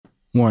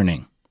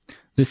Warning.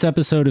 This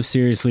episode of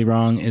Seriously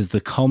Wrong is the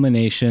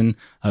culmination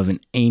of an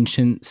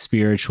ancient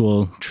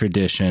spiritual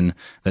tradition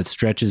that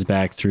stretches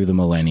back through the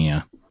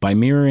millennia. By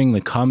mirroring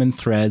the common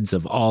threads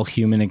of all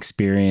human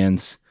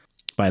experience,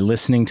 by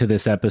listening to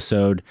this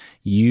episode,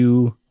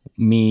 you,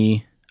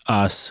 me,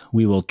 us,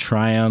 we will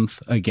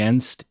triumph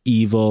against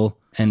evil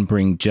and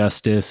bring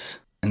justice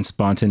and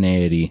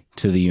spontaneity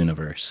to the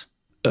universe.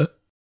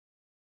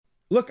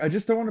 Look, I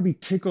just don't want to be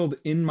tickled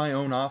in my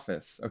own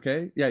office,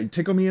 okay? Yeah, you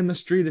tickle me in the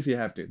street if you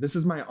have to. This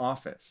is my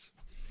office.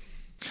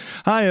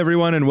 Hi,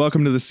 everyone, and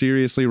welcome to the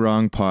Seriously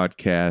Wrong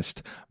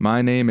podcast.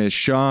 My name is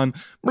Sean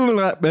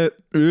Villiers.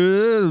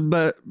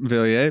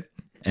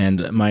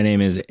 And my name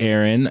is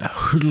Aaron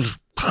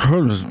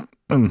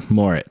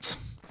Moritz.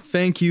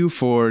 Thank you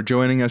for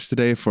joining us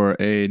today for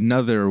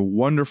another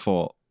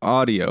wonderful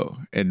audio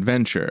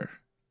adventure.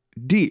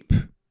 Deep.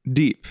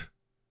 Deep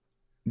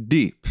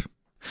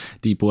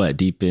what?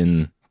 Deep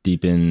in...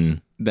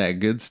 That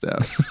good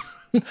stuff.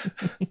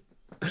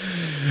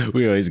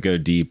 We always go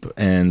deep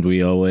and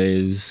we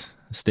always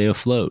stay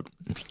afloat.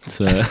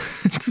 So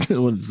it's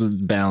the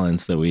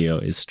balance that we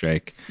always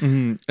strike.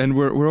 Mm-hmm. And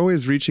we're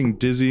always reaching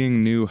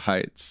dizzying new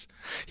heights.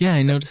 Yeah,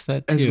 I noticed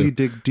that too. As we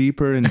dig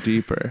deeper and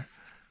deeper.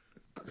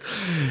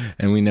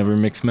 And we never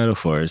mix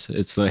metaphors.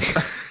 It's like,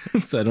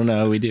 I don't know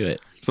how we do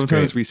it.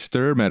 Sometimes we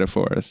stir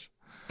metaphors.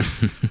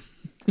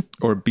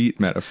 Or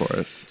beat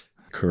metaphors.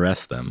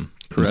 Caress them.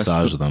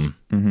 Massage them.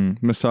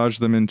 Mm-hmm. Massage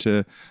them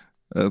into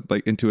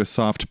a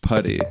soft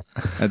putty.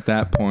 At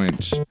that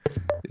point,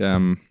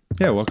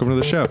 welcome to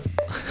the show.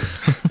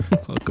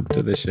 Welcome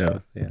to the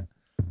show. Yeah.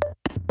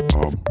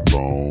 I'm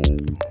wrong,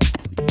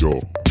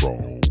 you're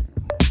wrong,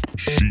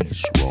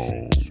 she's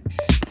wrong,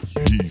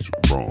 he's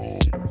wrong.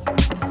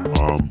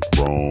 I'm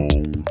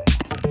wrong,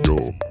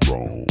 you're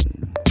wrong,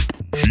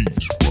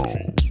 she's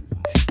wrong,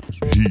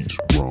 he's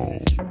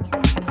wrong.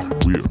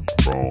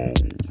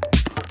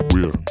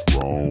 We're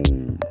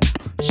wrong,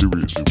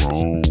 seriously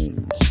wrong,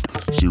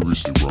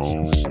 seriously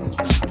wrong.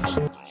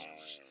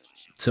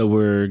 So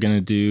we're going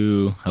to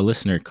do a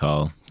listener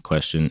call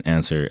question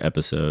answer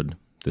episode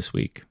this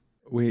week.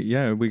 We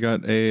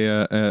got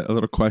a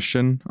little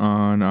question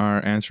on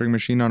our answering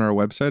machine on our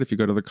website. If you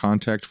go to the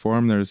contact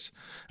form, there's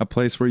a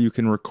place where you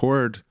can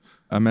record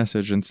a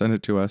message and send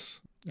it to us.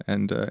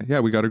 And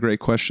we got a great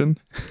question.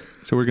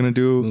 So we're going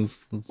to do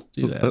let's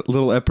do that. A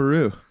little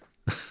epperoo.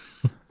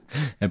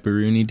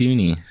 Epperoony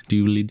doony,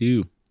 doobly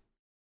doo.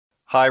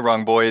 Hi,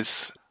 Wrong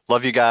Boys.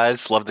 Love you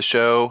guys. Love the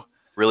show.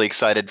 Really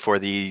excited for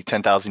the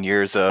 10,000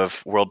 years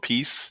of world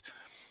peace.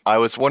 I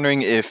was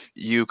wondering if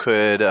you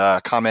could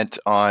comment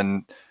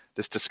on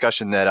this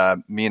discussion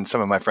that me and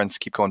some of my friends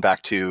keep going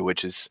back to,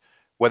 which is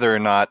whether or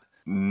not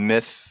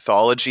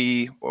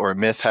mythology or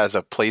myth has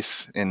a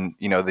place in,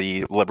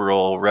 the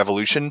liberal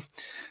revolution.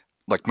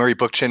 Like Murray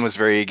Bookchin was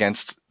very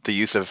against the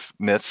use of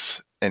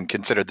myths and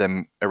considered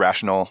them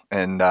irrational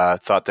and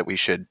thought that we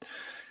should,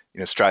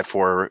 strive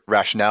for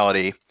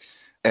rationality.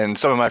 And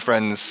some of my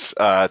friends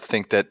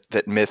think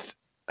that myth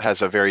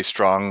has a very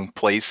strong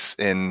place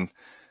in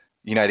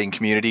uniting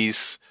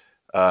communities.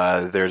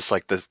 There's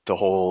like the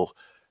whole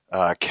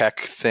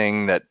Keck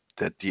thing that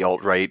the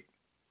alt-right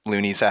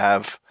loonies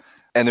have.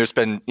 And there's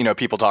been,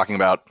 people talking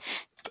about,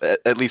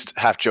 at least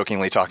half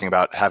jokingly talking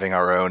about having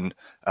our own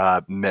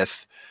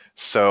myth.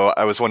 So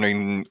I was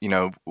wondering,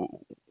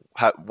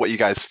 what you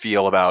guys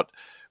feel about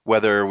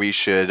whether we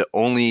should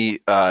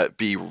only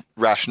be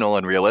rational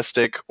and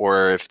realistic,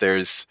 or if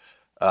there's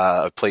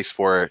a place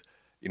for,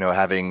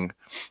 having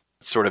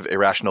sort of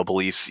irrational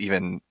beliefs,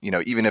 even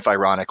if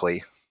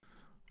ironically.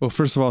 Well,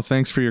 first of all,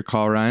 thanks for your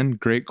call, Ryan.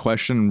 Great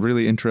question.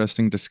 Really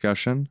interesting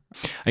discussion.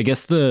 I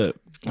guess the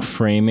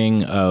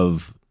framing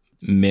of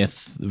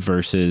myth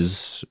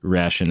versus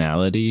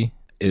rationality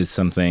is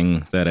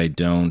something that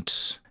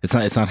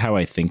it's not how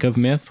I think of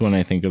myth when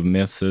I think of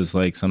myths as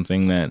like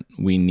something that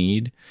we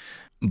need.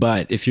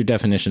 But if your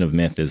definition of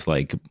myth is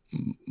like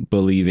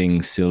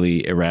believing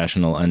silly,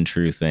 irrational,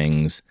 untrue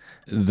things,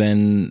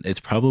 then it's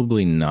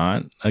probably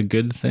not a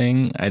good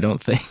thing. I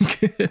don't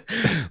think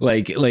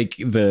like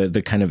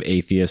the kind of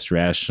atheist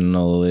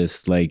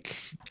rationalist like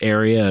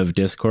area of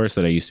discourse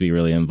that I used to be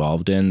really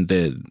involved in,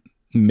 the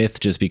myth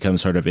just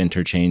becomes sort of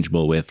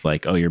interchangeable with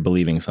like, oh, you're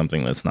believing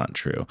something that's not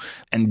true.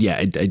 And yeah,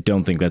 I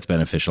don't think that's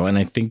beneficial. And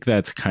I think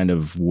that's kind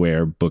of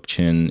where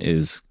Bookchin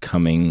is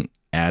coming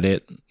at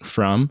it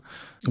from.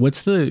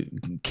 What's the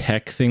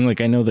Keck thing? Like,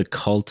 I know the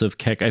cult of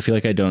Keck. I feel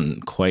like I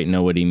don't quite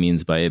know what he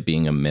means by it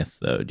being a myth,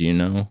 though. Do you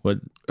know what?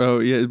 Oh,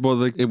 yeah.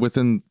 Well,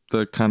 within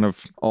the kind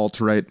of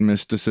alt-right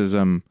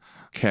mysticism,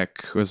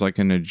 Keck was like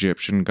an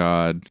Egyptian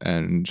god,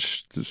 and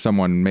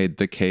someone made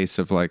the case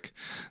of like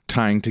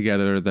tying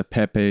together the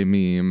Pepe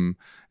meme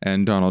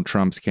and Donald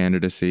Trump's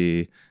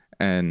candidacy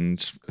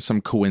and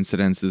some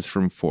coincidences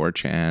from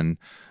 4chan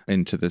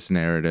into this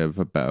narrative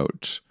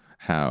about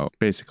how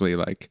basically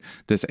like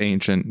this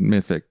ancient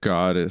mythic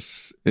god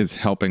is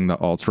helping the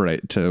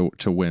alt-right to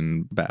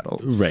win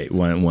battles. Right,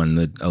 won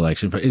the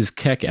election. Is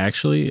Keck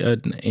actually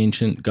an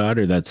ancient god,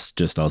 or that's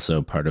just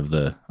also part of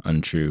the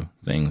untrue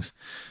things?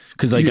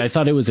 Because I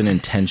thought it was an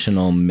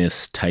intentional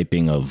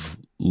mistyping of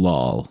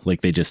lol.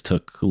 Like they just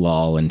took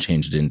lol and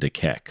changed it into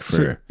kek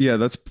for.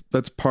 So,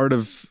 that's part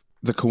of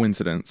the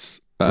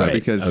coincidence. Right,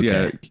 Because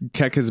okay.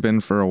 kek has been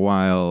for a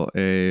while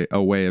a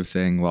way of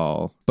saying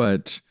lol,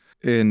 but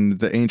in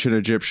the ancient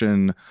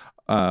Egyptian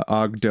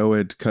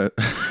Ogdoad,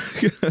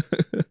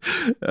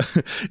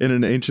 in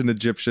an ancient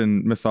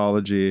Egyptian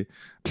mythology,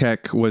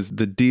 kek was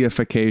the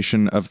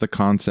deification of the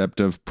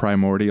concept of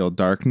primordial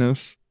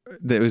darkness.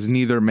 That was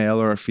neither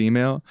male or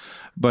female,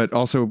 but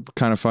also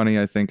kind of funny,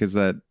 I think, is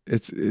that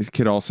it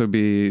could also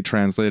be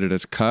translated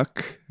as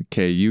kuk,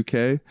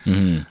 K-U-K.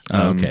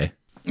 Okay.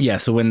 Yeah,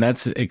 so when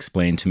that's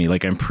explained to me,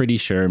 like I'm pretty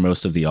sure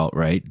most of the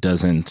alt-right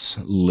doesn't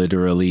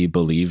literally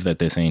believe that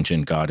this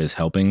ancient god is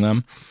helping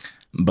them,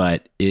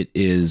 but it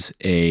is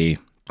a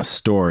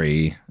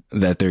story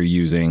that they're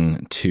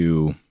using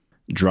to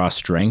draw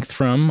strength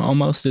from.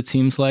 Almost, it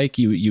seems like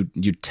you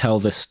tell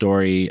this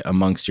story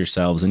amongst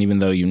yourselves, and even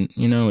though you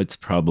know it's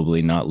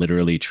probably not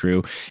literally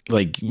true,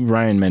 like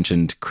Ryan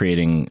mentioned,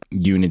 creating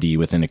unity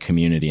within a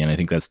community, and I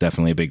think that's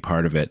definitely a big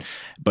part of it.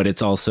 But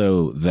it's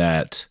also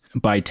that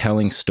by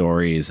telling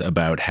stories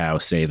about how,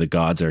 say, the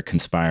gods are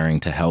conspiring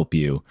to help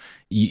you,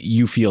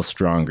 you feel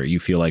stronger. You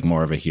feel like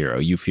more of a hero.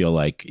 You feel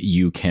like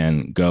you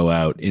can go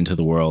out into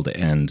the world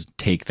and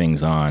take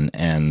things on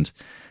and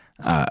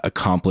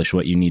accomplish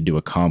what you need to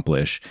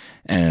accomplish.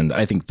 And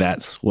I think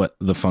that's what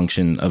the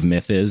function of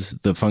myth is.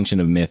 The function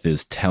of myth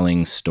is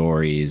telling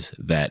stories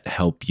that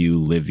help you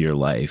live your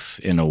life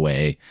in a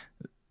way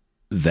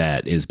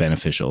that is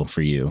beneficial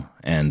for you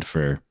and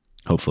for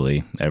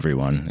hopefully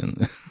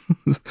everyone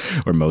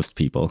or most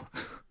people.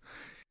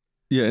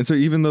 Yeah, and so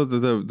even though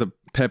the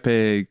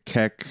Pepe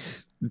Kek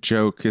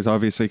joke is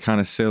obviously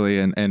kind of silly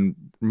and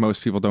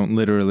most people don't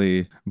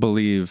literally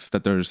believe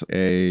that there's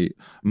a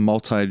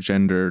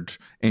multi-gendered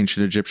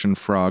ancient Egyptian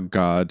frog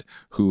god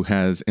who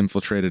has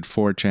infiltrated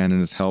 4chan and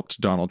has helped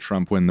Donald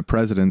Trump win the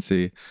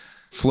presidency.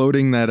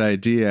 Floating that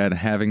idea and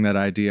having that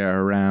idea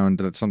around,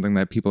 that's something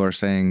that people are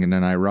saying in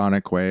an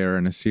ironic way or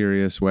in a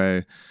serious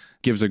way,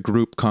 gives a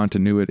group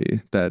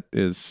continuity that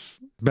is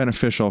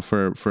beneficial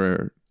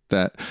for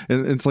that.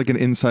 It's like an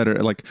insider,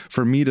 like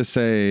for me to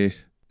say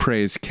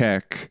praise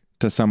Kek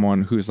to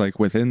someone who's like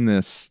within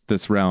this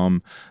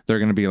realm, they're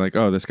going to be like,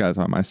 oh, this guy's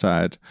on my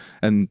side.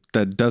 And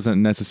that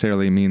doesn't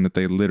necessarily mean that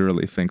they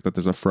literally think that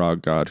there's a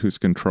frog god who's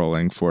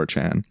controlling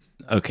 4chan.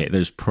 Okay,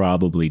 there's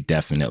probably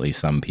definitely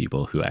some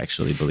people who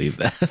actually believe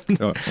that.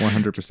 Oh,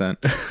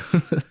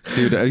 100%.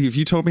 Dude, if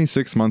you told me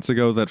 6 months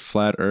ago that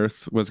flat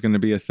earth was going to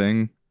be a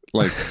thing,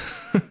 like,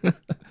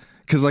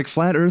 because like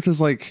flat earth is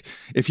like,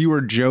 if you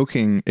were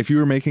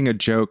making a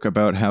joke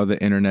about how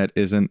the internet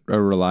isn't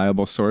a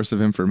reliable source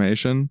of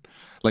information,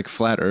 like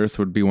flat earth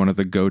would be one of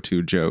the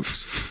go-to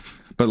jokes.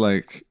 But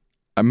like,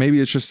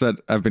 maybe it's just that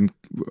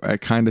I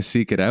kind of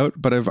seek it out,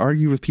 but I've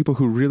argued with people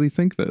who really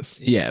think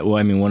this. Yeah, well,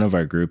 I mean, one of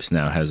our groups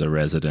now has a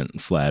resident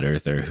flat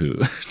earther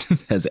who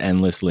has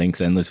endless links,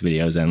 endless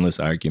videos, endless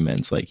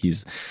arguments. Like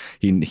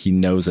he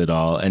knows it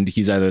all, and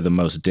he's either the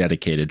most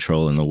dedicated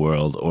troll in the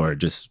world or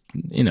just,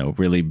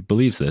 really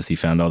believes this. He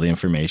found all the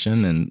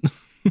information, and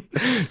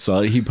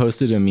so he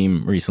posted a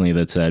meme recently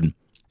that said,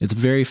 "It's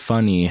very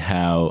funny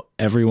how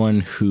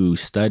everyone who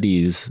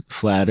studies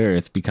flat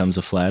earth becomes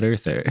a flat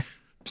earther."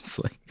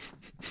 Just like,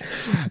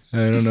 I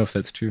don't know if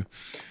that's true.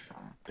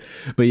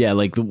 But yeah,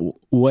 like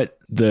what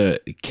the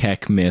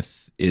Kek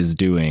myth is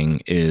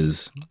doing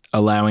is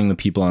allowing the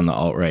people on the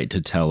alt-right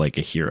to tell like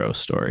a hero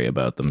story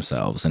about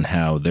themselves and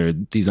how they're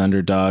these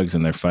underdogs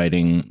and they're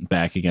fighting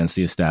back against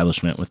the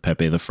establishment with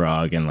Pepe the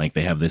Frog, and like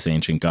they have this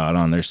ancient god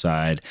on their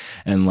side,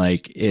 and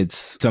like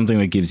it's something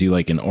that gives you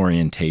like an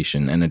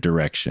orientation and a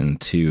direction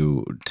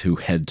to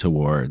head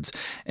towards,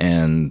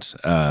 and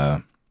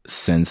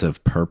sense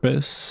of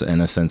purpose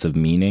and a sense of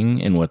meaning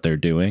in what they're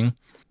doing.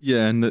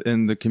 Yeah, and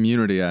the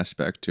community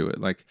aspect to it.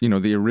 Like,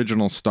 the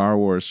original Star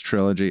Wars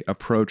trilogy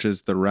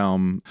approaches the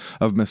realm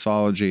of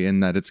mythology in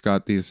that it's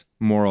got these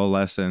moral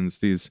lessons,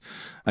 these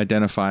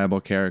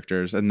identifiable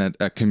characters, and that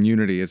a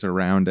community is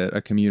around it.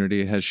 A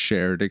community has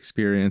shared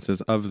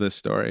experiences of this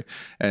story.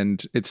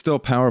 And it's still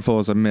powerful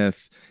as a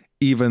myth,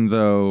 even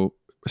though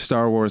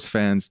Star Wars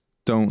fans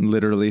don't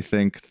literally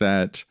think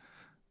that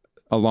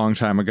a long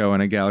time ago in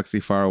a galaxy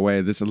far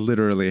away, this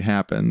literally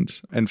happened.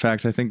 In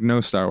fact, I think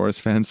no Star Wars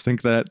fans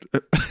think that.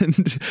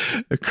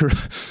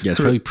 Yeah, it's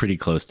probably pretty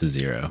close to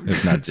zero,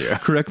 if not zero.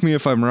 Correct me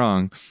if I'm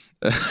wrong.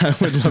 I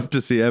would love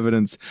to see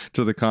evidence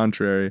to the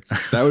contrary.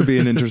 That would be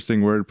an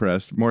interesting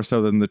WordPress, more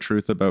so than the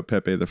truth about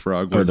Pepe the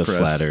Frog WordPress. Or the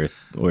flat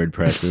earth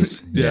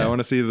WordPresses. Yeah, I want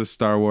to see the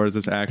Star Wars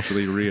is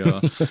actually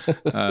real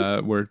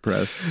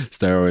WordPress.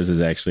 Star Wars is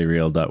actually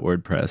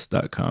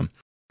real.wordpress.com.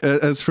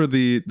 As for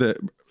the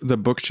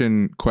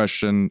Bookchin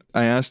question,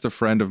 I asked a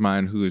friend of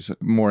mine who's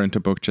more into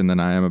Bookchin than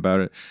I am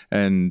about it,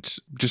 and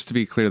just to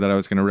be clear that I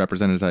was going to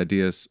represent his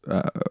ideas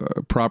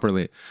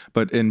properly.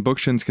 But in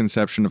Bookchin's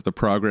conception of the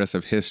progress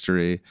of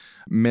history,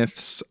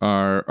 myths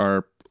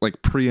are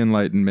like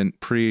pre-enlightenment,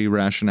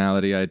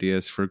 pre-rationality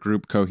ideas for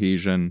group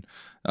cohesion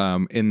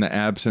in the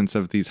absence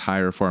of these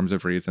higher forms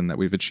of reason that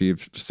we've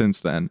achieved since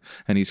then.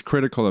 And he's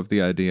critical of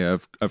the idea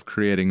of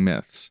creating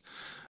myths.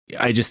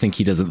 I just think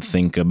he doesn't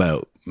think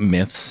about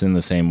myths in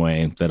the same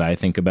way that I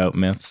think about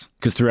myths.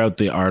 Because throughout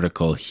the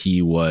article,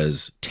 he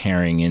was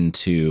tearing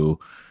into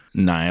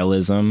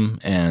nihilism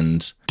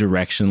and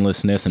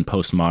directionlessness and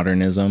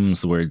postmodernism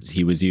is the words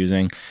he was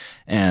using.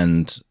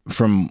 And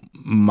from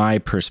my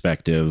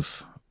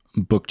perspective,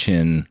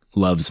 Bookchin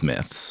loves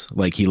myths.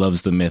 Like, he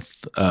loves the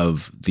myth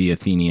of the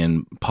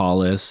Athenian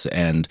polis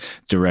and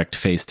direct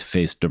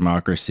face-to-face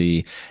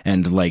democracy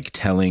and like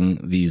telling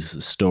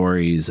these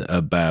stories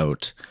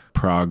about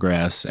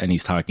progress, and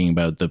he's talking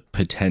about the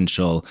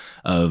potential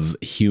of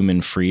human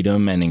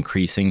freedom and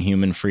increasing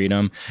human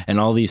freedom, and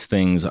all these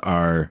things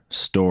are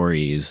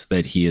stories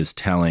that he is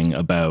telling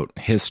about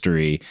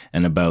history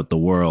and about the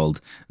world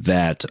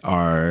that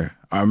are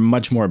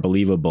much more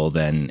believable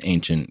than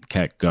ancient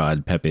Keck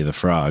god Pepe the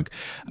Frog,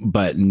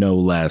 but no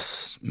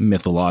less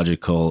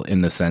mythological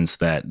in the sense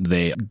that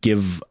they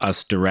give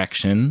us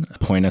direction,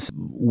 point us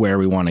where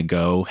we want to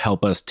go,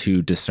 help us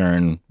to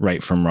discern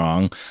right from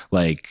wrong.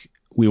 Like,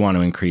 we want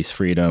to increase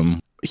freedom.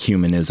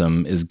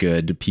 Humanism is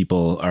good.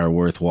 People are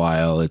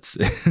worthwhile. It's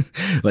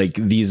like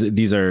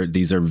these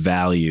are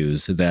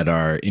values that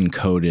are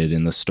encoded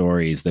in the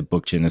stories that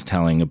Bookchin is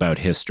telling about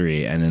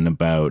history and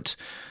about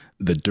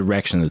the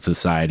direction that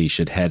society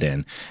should head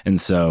in.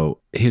 And so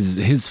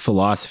his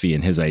philosophy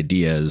and his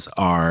ideas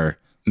are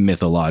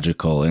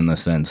mythological in the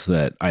sense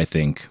that I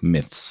think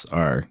myths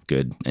are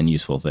good and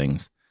useful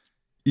things.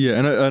 Yeah,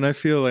 and I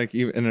feel like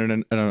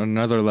even at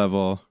another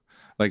level,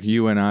 like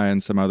you and I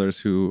and some others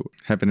who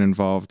have been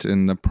involved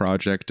in the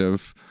project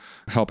of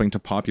helping to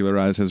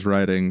popularize his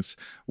writings,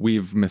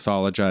 we've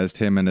mythologized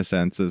him in a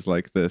sense as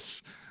like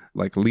this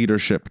like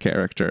leadership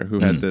character who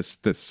had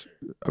this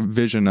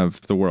vision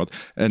of the world.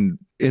 And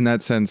in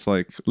that sense,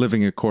 like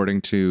living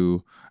according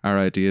to our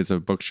ideas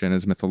of Bookchin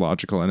is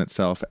mythological in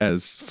itself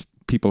as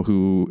people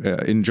who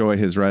enjoy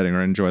his writing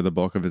or enjoy the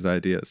bulk of his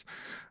ideas.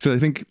 So I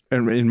think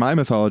in my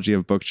mythology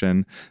of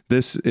Bookchin,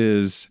 this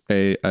is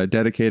a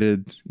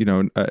dedicated,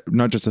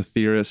 not just a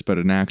theorist, but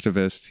an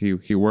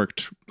activist. He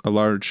worked a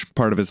large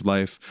part of his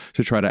life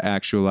to try to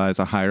actualize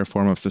a higher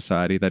form of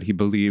society that he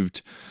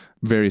believed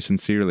very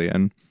sincerely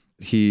in.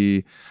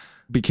 He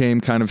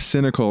became kind of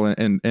cynical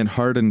and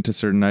hardened to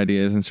certain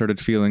ideas and started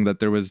feeling that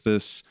there was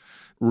this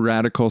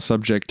radical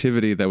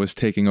subjectivity that was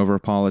taking over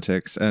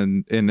politics,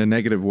 and in a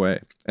negative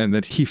way, and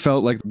that he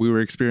felt like we were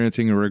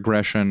experiencing a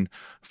regression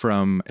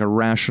from a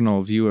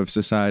rational view of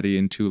society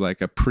into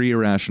like a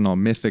pre-rational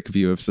mythic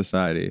view of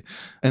society.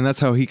 And that's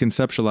how he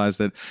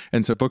conceptualized it.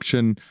 And so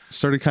Bookchin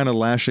started kind of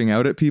lashing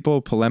out at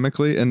people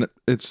polemically, and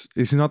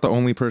he's not the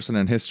only person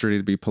in history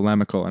to be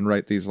polemical and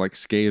write these like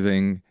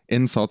scathing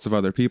insults of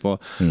other people.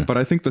 But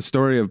I think the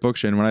story of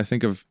Bookchin, when I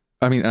think of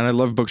and I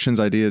love Bookchin's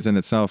ideas in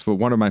itself, but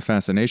one of my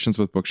fascinations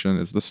with Bookchin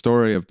is the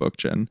story of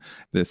Bookchin,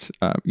 this,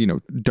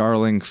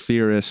 darling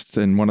theorist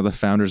and one of the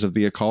founders of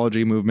the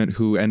ecology movement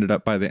who ended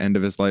up by the end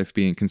of his life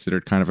being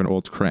considered kind of an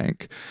old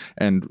crank.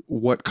 And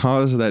what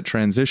caused that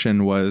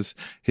transition was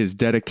his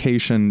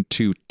dedication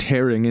to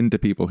tearing into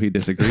people he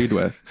disagreed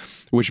with,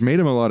 which made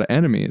him a lot of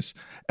enemies.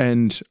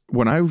 And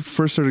when I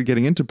first started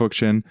getting into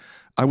Bookchin,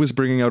 I was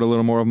bringing out a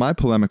little more of my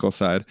polemical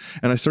side.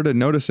 And I started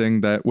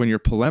noticing that when you're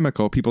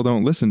polemical, people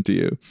don't listen to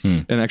you.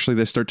 And actually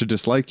they start to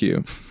dislike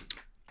you.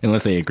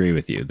 Unless they agree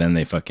with you, then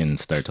they fucking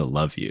start to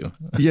love you.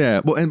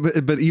 Yeah. Well,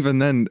 but even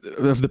then,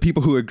 of the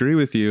people who agree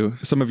with you,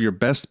 some of your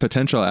best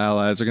potential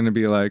allies are going to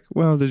be like,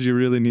 well, did you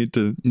really need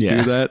to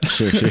do that?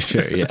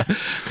 Sure. Yeah.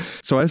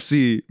 So I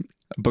see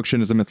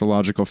Bookchin is a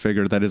mythological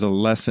figure that is a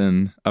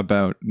lesson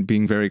about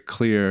being very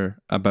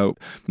clear about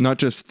not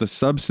just the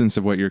substance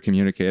of what you're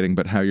communicating,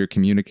 but how you're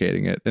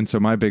communicating it. And so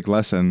my big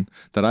lesson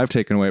that I've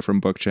taken away from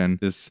Bookchin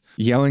is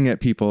yelling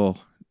at people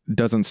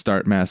doesn't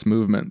start mass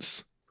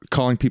movements.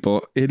 Calling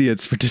people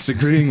idiots for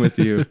disagreeing with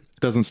you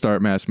doesn't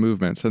start mass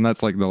movements. And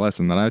that's like the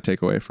lesson that I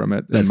take away from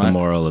it. That's the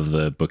moral of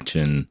the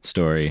Bookchin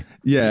story.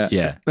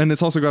 Yeah. And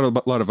it's also got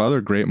a lot of other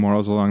great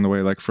morals along the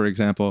way. Like, for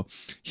example,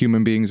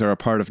 human beings are a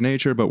part of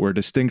nature, but we're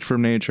distinct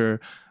from nature.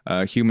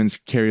 Humans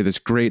carry this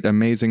great,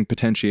 amazing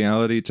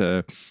potentiality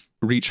to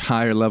reach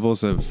higher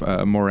levels of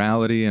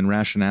morality and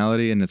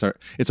rationality. And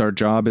it's our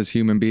job as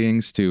human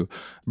beings to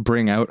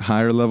bring out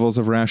higher levels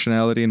of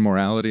rationality and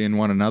morality in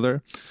one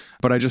another.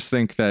 But I just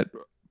think that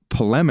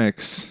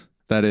polemics,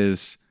 that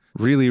is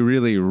really,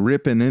 really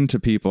ripping into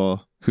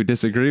people who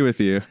disagree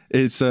with you,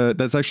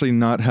 that's actually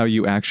not how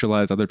you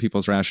actualize other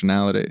people's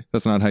rationality.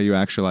 That's not how you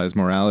actualize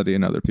morality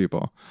in other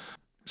people.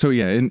 So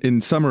yeah,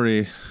 in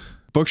summary,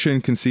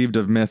 Bookchin conceived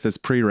of myth as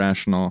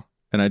pre-rational,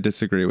 and I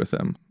disagree with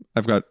him.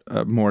 I've got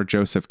a more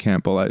Joseph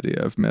Campbell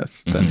idea of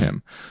myth than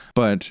him.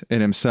 But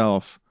in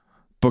himself,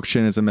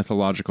 Bookchin is a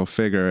mythological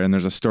figure, and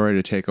there's a story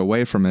to take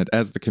away from it.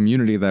 As the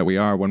community that we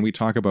are, when we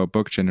talk about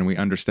Bookchin and we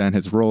understand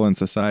his role in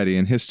society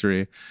and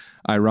history,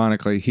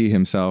 ironically, he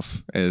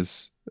himself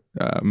is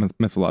a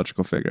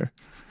mythological figure.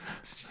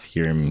 Just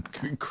hear him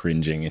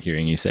cringing at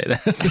hearing you say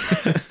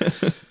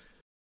that.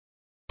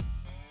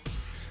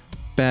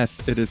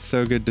 Beth, it is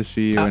so good to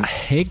see you. And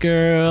Hey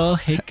girl.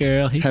 Hey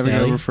having Sally.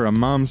 over for a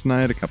mom's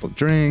night, a couple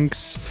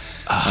drinks.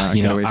 You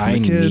get know, away from I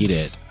the kids. need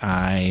it.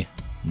 I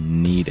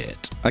need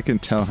it. I can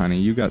tell, honey.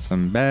 You got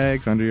some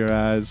bags under your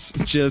eyes.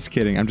 Just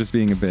kidding. I'm just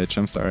being a bitch.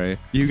 I'm sorry.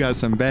 You got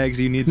some bags.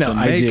 You need some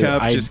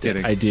makeup. Just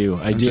kidding. I do.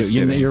 just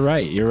kidding. You're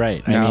right. You're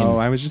right. No,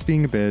 I was just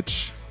being a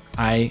bitch.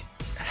 I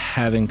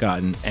haven't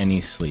gotten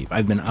any sleep.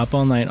 I've been up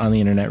all night on the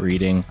internet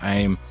reading.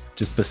 I'm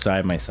just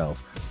beside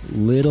myself.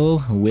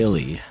 Little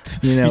Willie.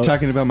 You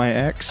talking about my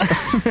ex?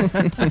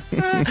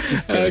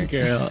 Just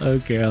kidding.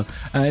 Oh girl.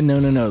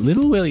 No.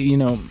 Little Willie,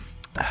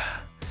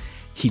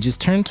 he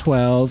just turned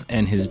 12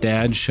 and his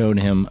dad showed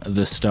him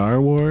the Star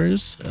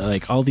Wars,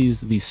 like all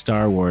these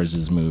Star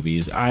Wars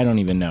movies. I don't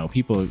even know.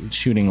 People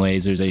shooting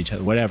lasers at each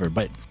other, whatever.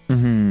 But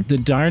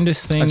the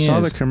darndest thing I is... saw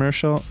the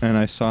commercial and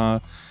I saw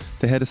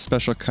they had a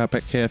special cup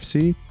at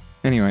KFC.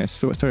 Anyway,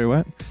 so sorry,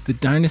 what? The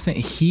darndest thing,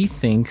 he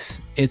thinks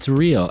it's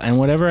real. And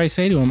whatever I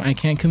say to him, I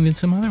can't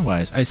convince him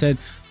otherwise. I said,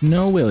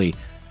 no, Willie,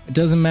 it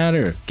doesn't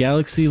matter.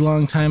 Galaxy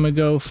long time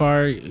ago,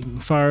 far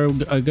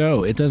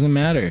ago, it doesn't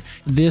matter.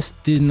 This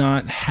did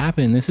not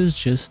happen. This is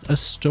just a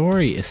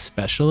story, it's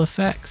special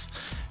effects.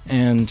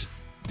 And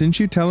didn't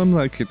you tell him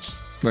it's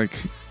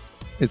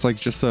like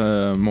just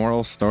a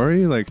moral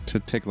story, like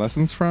to take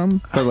lessons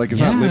from? But like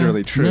it's not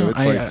literally true. No,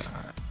 it's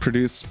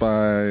produced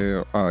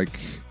by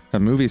a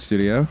movie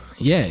studio.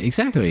 Yeah,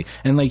 exactly.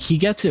 And like he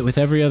gets it with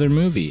every other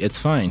movie. It's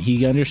fine.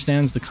 He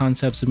understands the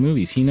concepts of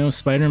movies. He knows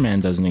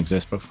Spider-Man doesn't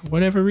exist, but for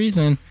whatever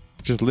reason,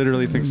 just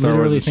literally thinks Star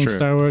Wars is true.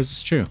 Star Wars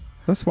is true.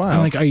 That's wild. I'm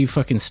like, are you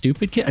fucking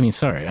stupid, kid? I mean,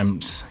 sorry, I'm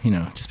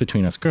just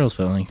between us girls,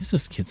 but I'm like, is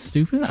this kid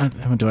stupid?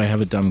 Do I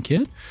have a dumb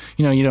kid?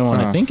 You don't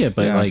want to think it,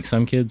 but like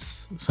some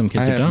kids I are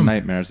have dumb.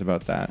 nightmares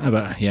about that. Well,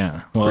 I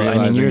mean,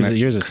 Realizing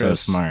yours that is so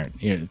Chris- smart.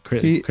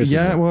 Chris is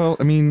well,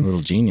 I mean, a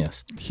little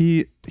genius.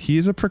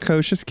 he's a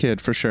precocious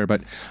kid for sure,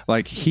 but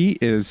like he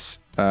is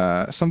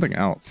something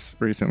else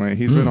recently.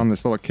 He's been on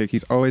this little kick.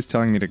 He's always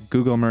telling me to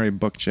Google Murray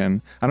book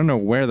chin. I don't know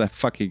where the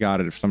fuck he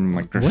got it, if something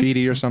like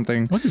graffiti or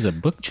something. What is a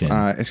book chin?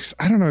 I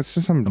don't know. It's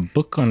just some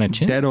Book on a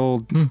chin? dead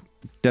old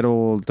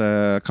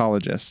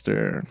ecologist,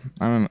 or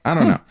I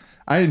don't know.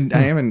 I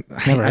haven't. Never I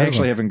heard of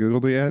actually him. haven't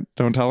Googled it yet.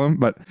 Don't tell him.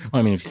 But Well,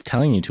 I mean, if he's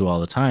telling you to all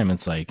the time,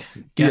 it's like,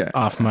 get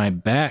off my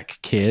back,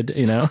 kid,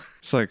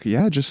 it's like,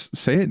 yeah, just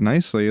say it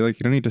nicely. Like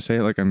you don't need to say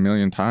it like a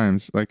million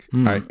times. Like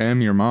I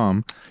am your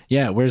mom.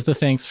 Yeah, where's the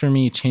thanks for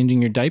me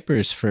changing your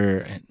diapers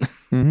for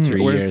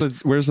 3 years?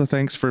 Where's the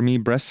thanks for me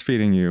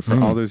breastfeeding you for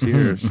all those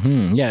years?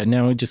 Yeah,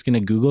 now we're just going to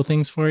Google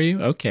things for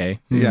you? Okay.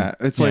 Yeah,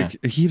 it's like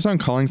he keeps on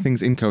calling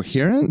things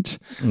incoherent.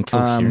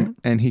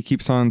 And he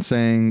keeps on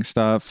saying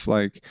stuff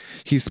like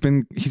he's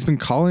been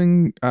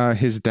calling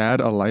his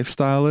dad a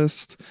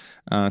lifestylist,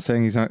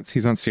 saying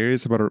he's not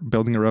serious about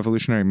building a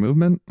revolutionary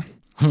movement.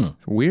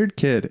 Weird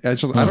kid. I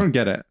don't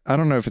get it. I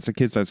don't know if it's the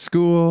kids at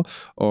school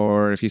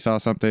or if he saw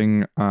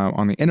something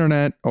on the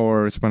internet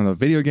or it's one of the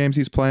video games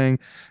he's playing,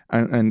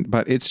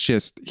 but it's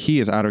just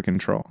he is out of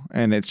control,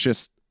 and it's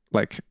just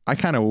like I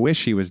kind of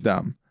wish he was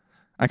dumb.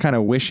 I kind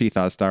of wish he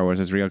thought Star Wars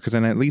is real, because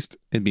then at least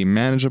it'd be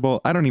manageable.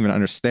 I don't even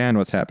understand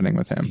what's happening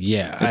with him.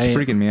 Yeah, it's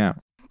freaking me out.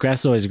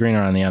 Grass is always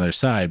greener on the other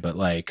side, but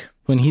like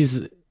when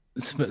he's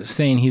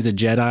saying he's a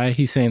Jedi,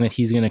 he's saying that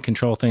he's going to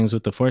control things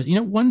with the Force.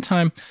 One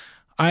time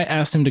I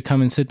asked him to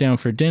come and sit down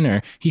for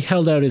dinner. He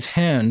held out his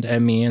hand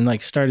at me and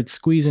like started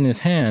squeezing his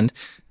hand,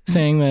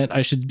 saying that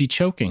I should be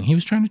choking. He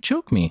was trying to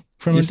choke me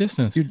from a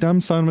distance. Your dumb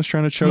son was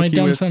trying to choke you. My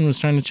dumb son was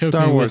trying to choke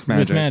Star me Wars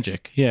with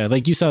magic. Yeah,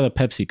 like you saw the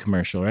Pepsi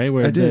commercial, right?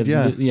 Where I did,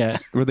 yeah.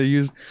 Where they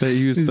used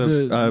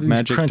the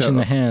magic crunching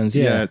the hands.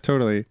 Yeah,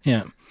 totally.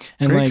 Yeah,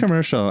 and great like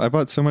commercial. I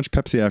bought so much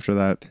Pepsi after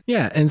that.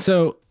 Yeah, and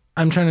so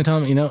I'm trying to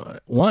tell him,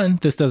 one,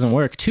 this doesn't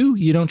work. Two,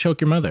 you don't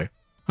choke your mother.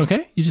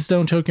 Okay? You just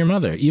don't choke your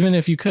mother, even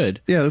if you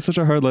could. Yeah, that's such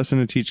a hard lesson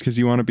to teach, because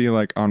you want to be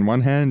like, on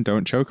one hand,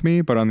 don't choke me,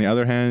 but on the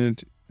other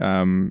hand,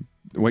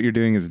 what you're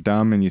doing is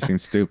dumb and you seem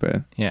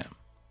stupid. Yeah.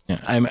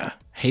 I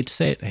hate to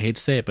say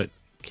it, but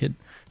kid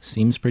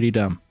seems pretty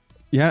dumb.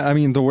 Yeah, I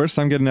mean, the worst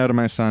I'm getting out of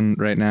my son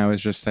right now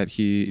is just that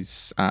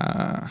he's,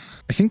 I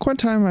think one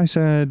time I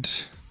said,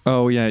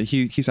 oh yeah,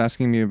 he's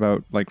asking me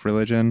about like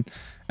religion.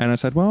 And I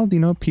said, well,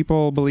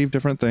 people believe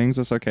different things.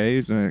 That's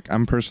okay. Like,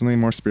 I'm personally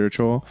more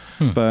spiritual,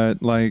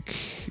 but like,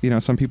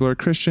 some people are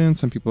Christian,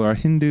 some people are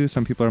Hindu,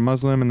 some people are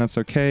Muslim, and that's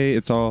okay.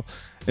 It's all.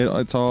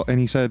 And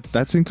he said,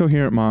 that's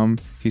incoherent, Mom.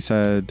 He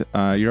said,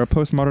 you're a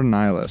postmodern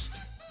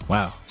nihilist.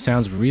 Wow.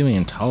 Sounds really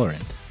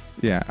intolerant.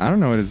 Yeah. I don't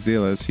know what his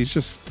deal is. He's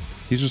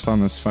just on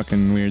this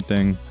fucking weird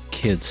thing.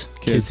 Kids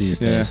these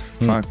days.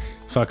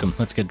 Fuck them.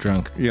 Let's get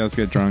drunk. Yeah, let's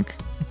get drunk.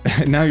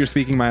 Now you're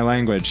speaking my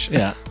language.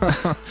 Yeah.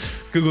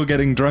 Google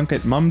getting drunk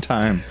at mum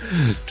time.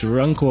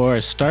 Drunk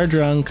Wars. Star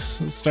Drunks.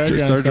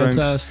 That's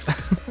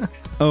us.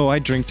 Oh, I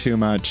drink too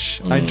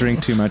much. I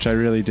drink too much. I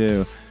really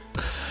do.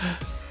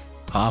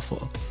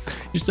 Awful.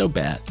 You're so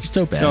bad.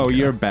 Oh, girl.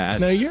 You're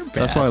bad. No, you're bad.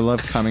 That's why I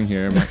love coming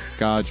here. My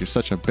God, you're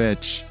such a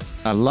bitch.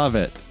 I love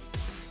it.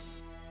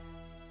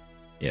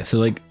 Yeah, so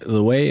like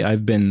the way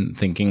I've been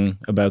thinking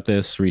about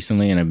this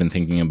recently, and I've been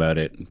thinking about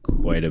it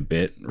quite a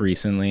bit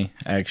recently,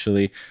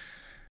 actually,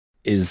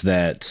 is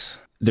that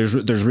there's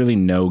really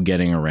no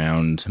getting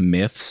around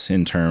myths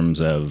in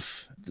terms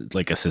of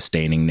like a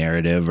sustaining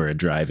narrative or a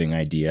driving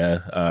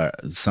idea,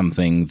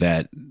 something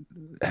that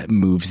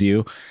moves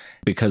you,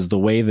 because the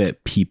way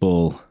that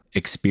people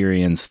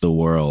experience the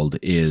world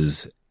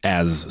is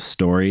as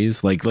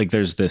stories. Like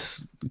there's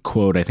this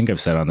quote I think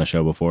I've said on the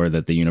show before,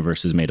 that the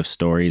universe is made of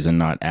stories and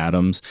not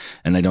atoms.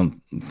 And I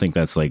don't think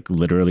that's like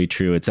literally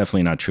true. It's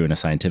definitely not true in a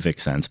scientific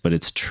sense, but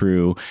it's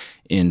true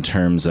in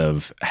terms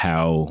of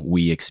how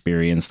we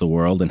experience the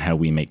world and how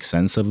we make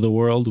sense of the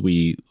world.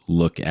 We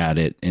look at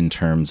it in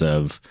terms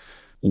of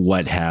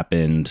what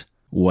happened,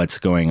 what's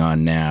going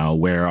on now,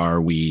 where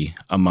are we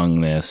among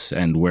this,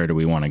 and where do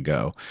we want to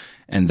go?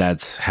 And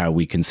that's how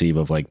we conceive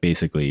of like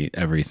basically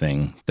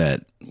everything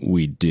that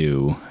we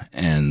do.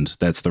 And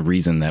that's the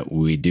reason that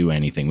we do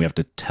anything. We have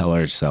to tell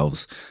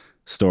ourselves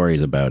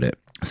stories about it.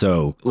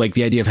 So like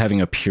the idea of having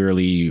a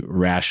purely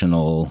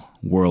rational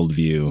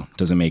worldview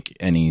doesn't make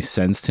any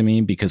sense to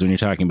me, because when you're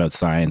talking about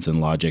science and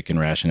logic and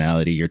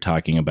rationality, you're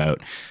talking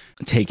about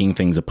taking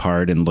things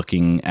apart and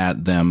looking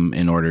at them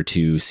in order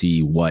to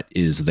see what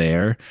is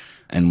there.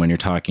 And when you're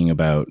talking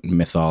about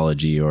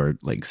mythology or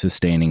like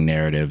sustaining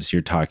narratives,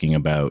 you're talking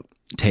about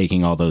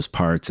taking all those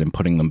parts and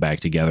putting them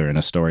back together in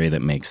a story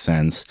that makes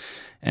sense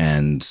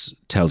and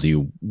tells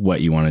you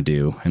what you want to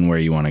do and where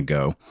you want to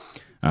go.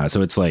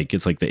 So it's like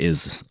the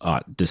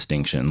is-ought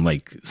distinction.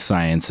 Like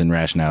science and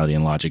rationality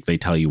and logic, they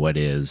tell you what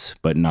is,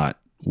 but not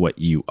what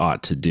you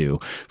ought to do.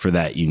 For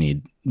that, you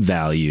need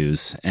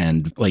values,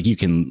 and like you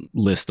can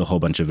list a whole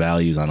bunch of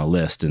values on a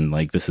list and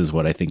like, this is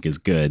what I think is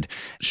good.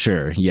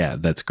 Sure, yeah,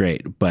 that's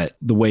great. But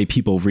the way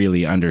people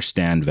really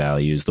understand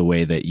values, the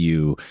way that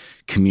you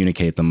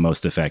communicate them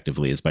most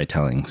effectively, is by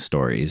telling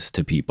stories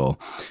to people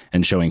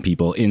and showing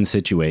people in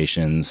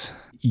situations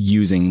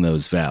using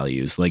those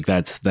values. Like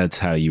that's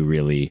how you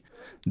really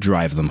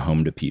drive them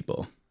home to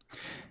people.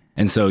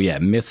 And so, yeah,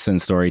 myths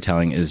and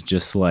storytelling is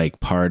just like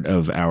part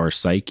of our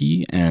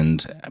psyche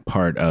and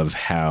part of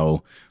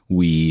how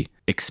we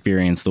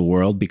experience the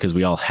world, because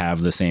we all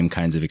have the same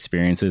kinds of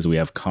experiences. We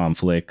have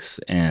conflicts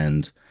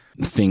and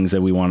things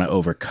that we want to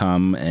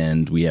overcome,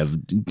 and we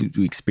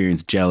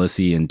experience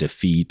jealousy and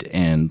defeat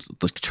and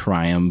like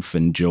triumph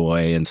and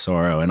joy and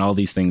sorrow, and all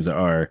these things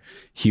are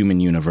human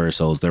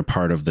universals. They're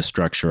part of the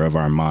structure of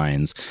our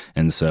minds.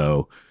 And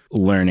so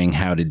learning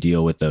how to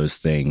deal with those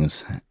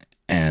things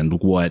and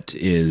what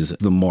is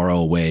the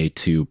moral way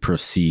to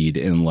proceed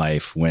in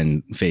life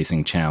when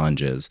facing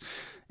challenges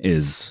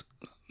is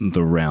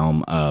the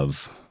realm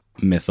of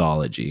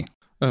mythology.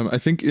 I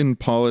think in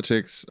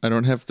politics, I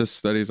don't have the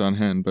studies on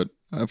hand, but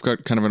I've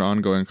got kind of an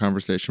ongoing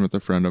conversation with a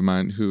friend of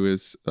mine who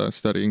is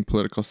studying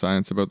political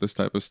science about this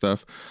type of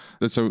stuff.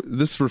 So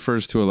this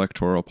refers to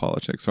electoral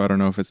politics. So I don't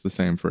know if it's the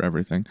same for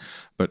everything,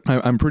 but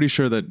I'm pretty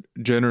sure that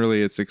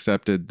generally it's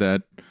accepted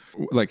that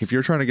like if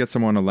you're trying to get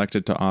someone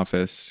elected to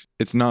office,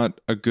 it's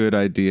not a good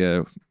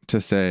idea to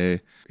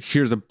say,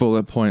 here's a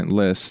bullet point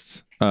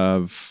list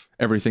of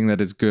everything that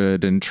is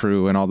good and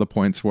true and all the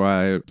points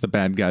why the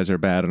bad guys are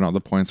bad and all the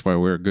points why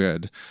we're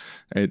good.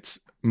 It's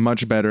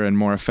much better and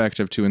more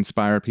effective to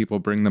inspire people,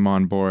 bring them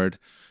on board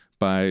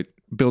by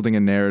building a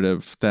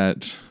narrative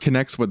that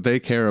connects what they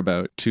care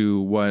about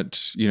to what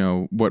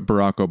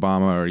Barack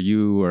Obama or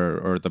you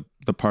or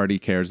the party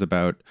cares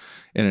about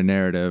in a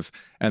narrative,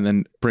 and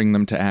then bring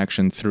them to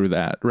action through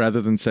that, rather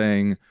than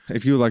saying,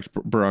 if you elect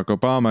Barack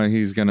Obama,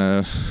 he's going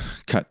to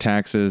cut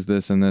taxes,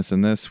 this and this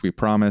and this. We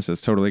promise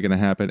it's totally going to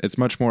happen. It's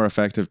much more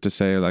effective to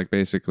say, like,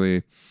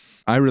 basically,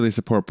 I really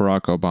support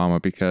Barack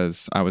Obama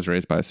because I was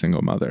raised by a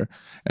single mother,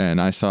 and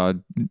I saw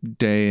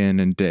day in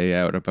and day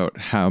out about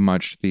how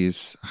much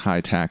these high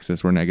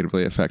taxes were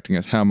negatively affecting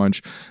us, how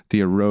much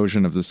the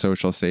erosion of the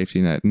social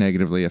safety net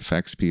negatively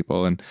affects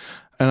people. And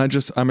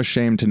I'm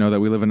ashamed to know that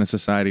we live in a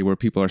society where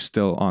people are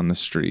still on the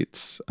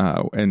streets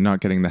and not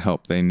getting the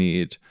help they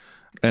need.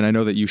 And I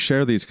know that you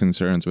share these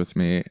concerns with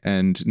me,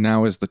 and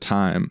now is the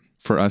time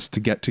for us to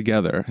get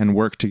together and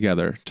work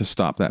together to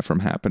stop that from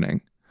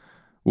happening.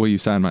 Will you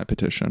sign my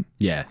petition?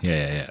 Yeah.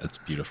 It's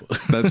beautiful.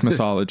 That's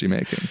mythology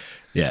making.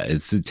 Yeah,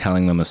 it's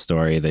telling them a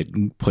story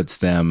that puts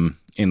them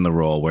in the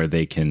role where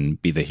they can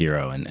be the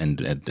hero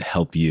and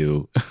help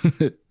you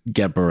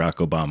get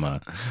Barack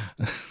Obama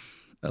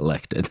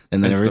elected.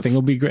 And then everything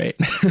will be great.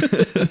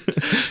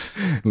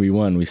 We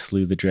won. We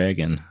slew the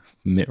dragon,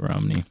 Mitt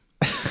Romney.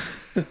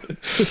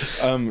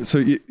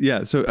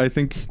 So I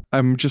think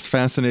I'm just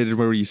fascinated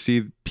where you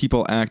see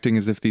people acting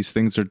as if these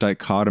things are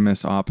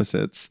dichotomous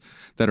opposites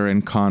that are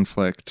in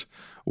conflict,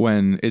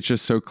 when it's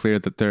just so clear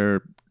that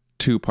they're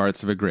two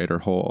parts of a greater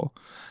whole.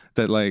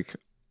 That like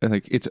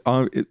it's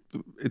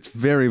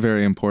very,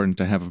 very important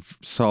to have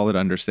a solid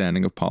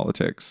understanding of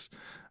politics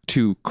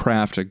to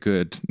craft a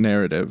good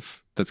narrative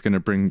that's going to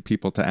bring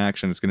people to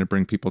action. It's going to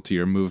bring people to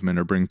your movement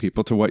or bring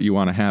people to what you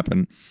want to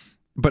happen.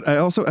 But I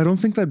don't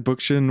think that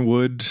Bookchin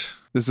would.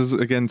 This is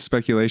again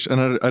speculation,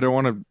 and I don't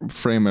want to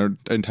frame an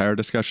entire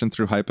discussion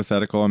through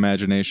hypothetical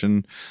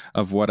imagination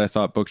of what I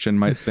thought Bookchin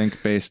might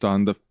think based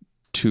on the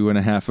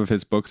 2.5 of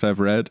his books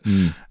I've read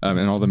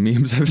and all the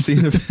memes I've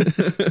seen of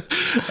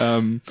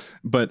it.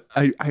 But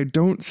I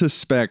don't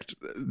suspect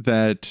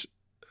that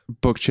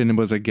Bookchin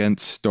was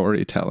against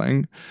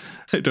storytelling.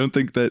 I don't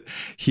think that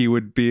he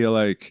would be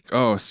like,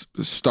 oh,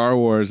 Star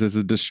Wars is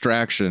a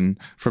distraction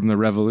from the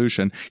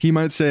revolution. He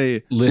might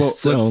say,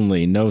 lists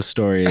only, no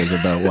stories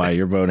about why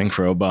you're voting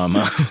for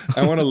Obama.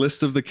 I want a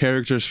list of the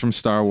characters from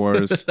Star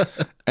Wars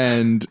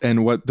and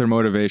what their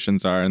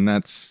motivations are, and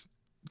that's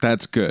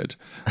good.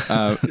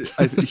 I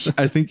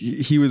think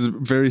he was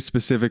very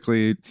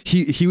specifically,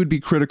 he would be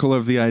critical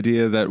of the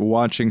idea that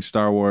watching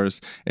Star Wars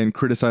and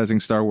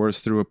criticizing Star Wars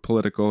through a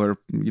political or,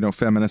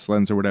 feminist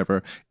lens or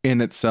whatever in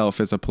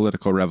itself is a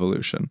political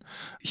revolution.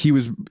 He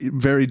was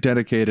very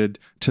dedicated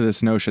to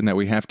this notion that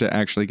we have to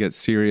actually get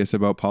serious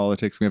about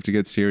politics. We have to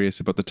get serious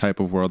about the type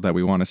of world that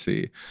we want to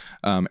see.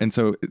 And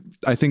so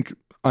I think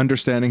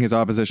understanding his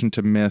opposition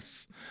to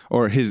myth,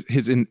 or his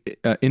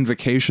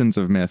invocations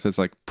of myth as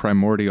like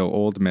primordial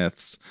old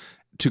myths,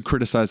 to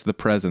criticize the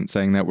present,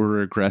 saying that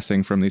we're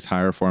regressing from these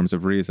higher forms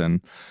of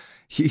reason.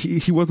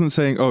 He wasn't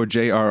saying, oh,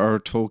 J.R.R.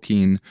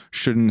 Tolkien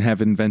shouldn't have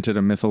invented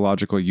a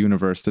mythological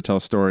universe to tell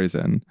stories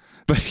in.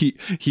 But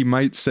he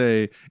might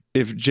say,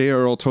 if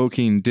J.R.R.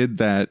 Tolkien did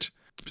that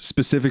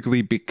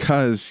specifically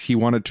because he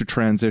wanted to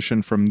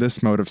transition from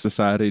this mode of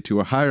society to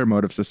a higher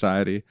mode of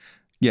society,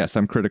 yes,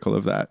 I'm critical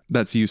of that.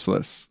 That's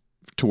useless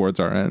towards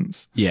our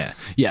ends. Yeah.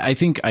 I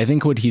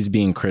think what he's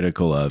being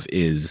critical of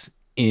is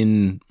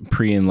in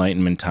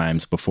pre-Enlightenment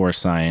times, before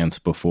science,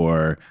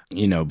 before,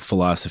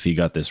 philosophy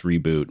got this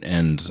reboot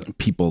and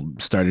people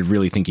started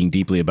really thinking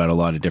deeply about a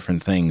lot of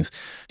different things.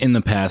 In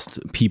the past,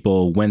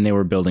 people, when they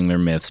were building their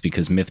myths,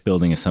 because myth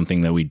building is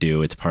something that we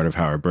do, it's part of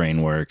how our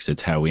brain works,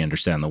 it's how we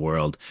understand the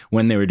world.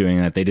 When they were doing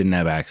that, they didn't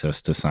have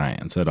access to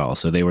science at all.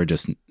 So they were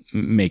just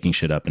making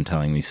shit up and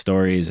telling these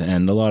stories,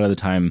 and a lot of the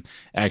time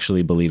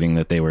actually believing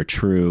that they were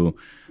true,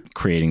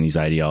 creating these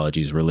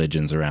ideologies,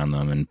 religions around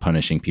them, and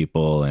punishing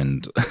people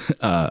and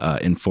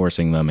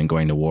enforcing them and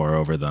going to war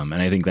over them.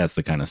 And I think that's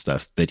the kind of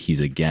stuff that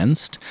he's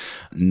against,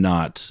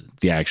 not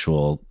the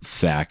actual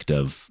fact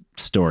of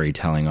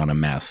storytelling on a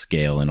mass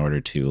scale in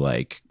order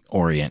to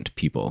orient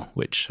people,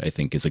 which I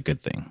think is a good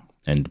thing.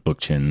 And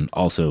Bookchin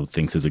also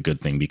thinks is a good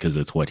thing because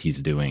it's what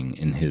he's doing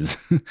in his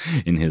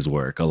in his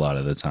work a lot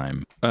of the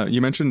time. You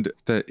mentioned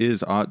the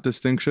is-ought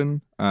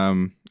distinction.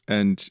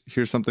 And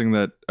here's something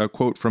a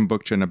quote from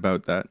Bookchin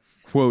about that.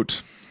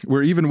 Quote,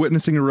 "We're even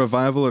witnessing a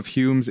revival of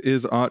Hume's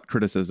is-ought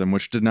criticism,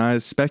 which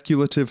denies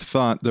speculative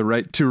thought the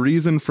right to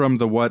reason from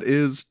the what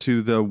is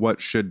to the what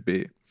should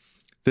be.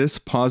 This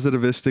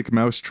positivistic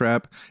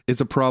mousetrap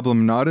is a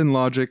problem not in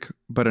logic,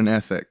 but in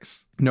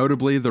ethics.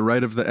 Notably, the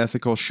right of the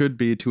ethical should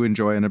be to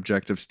enjoy an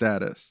objective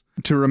status.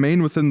 To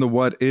remain within the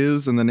what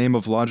is in the name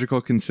of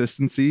logical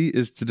consistency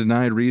is to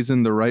deny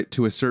reason the right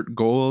to assert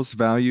goals,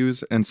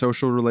 values, and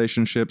social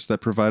relationships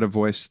that provide a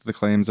voice to the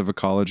claims of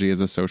ecology as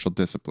a social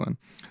discipline."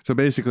 So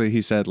basically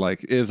he said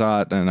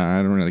is-ought, and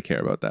I don't really care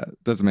about that.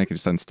 It doesn't make any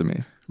sense to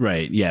me.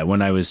 Right. Yeah.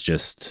 When I was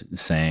just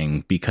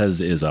saying,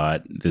 because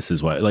is-ought, this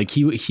is what,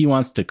 he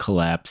wants to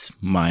collapse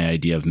my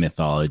idea of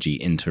mythology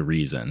into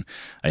reason.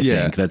 I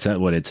think that's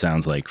what it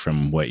sounds like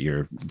from what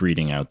you're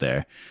reading out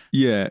there.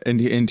 Yeah.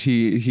 And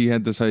he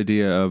had this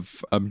idea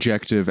of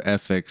objective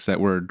ethics that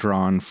were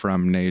drawn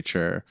from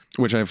nature,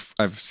 which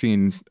I've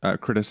seen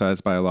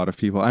criticized by a lot of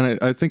people. And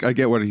I think I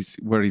get what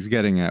he's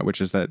getting at,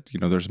 which is that,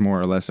 there's more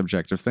or less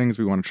objective things.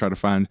 We want to try to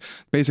find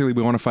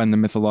the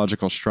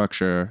mythological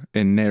structure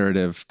in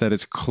narrative that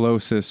is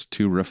closest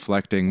to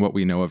reflecting what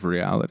we know of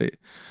reality,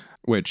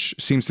 which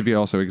seems to be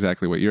also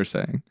exactly what you're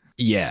saying.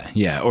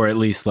 Yeah. Or at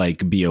least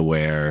be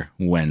aware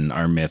when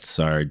our myths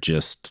are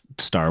just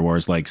Star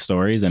Wars like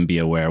stories, and be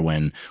aware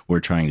when we're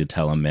trying to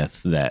tell a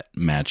myth that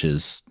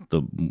matches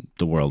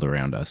the world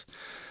around us.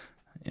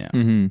 Yeah.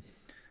 Mm-hmm.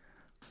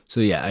 So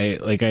yeah, I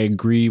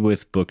agree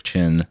with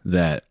Bookchin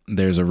that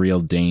there's a real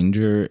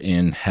danger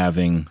in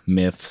having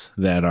myths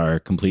that are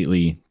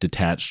completely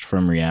detached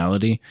from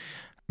reality.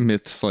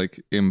 Myths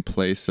in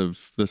place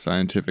of the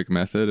scientific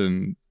method.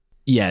 And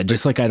yeah,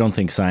 just I don't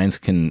think science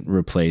can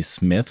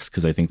replace myths,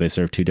 because I think they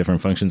serve two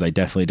different functions. I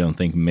definitely don't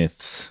think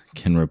myths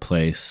can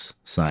replace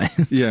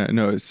science. Yeah,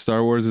 no,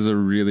 Star Wars is a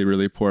really,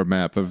 really poor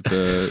map of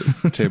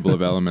the table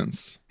of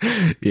elements.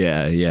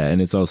 Yeah,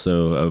 and it's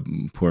also a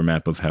poor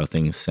map of how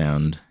things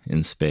sound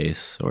in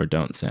space, or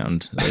don't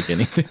sound like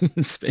anything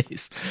in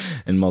space,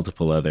 and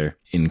multiple other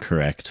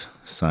incorrect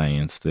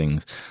science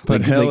things.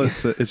 But hell,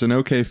 it's an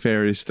okay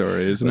fairy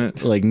story, isn't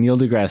it? Neil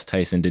deGrasse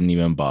Tyson didn't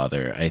even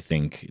bother, I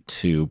think,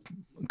 to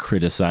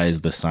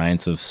criticize the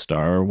science of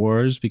Star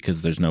Wars,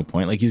 because there's no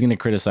point. He's going to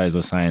criticize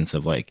the science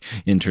of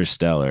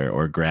Interstellar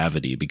or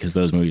Gravity, because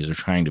those movies are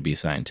trying to be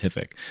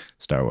scientific.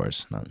 Star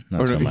Wars, not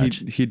so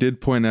much. He did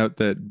point out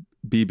that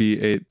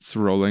BB-8's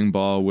rolling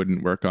ball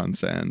wouldn't work on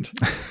sand.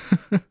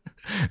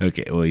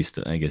 Okay, well,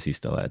 I guess he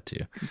still had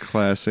to.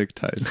 Classic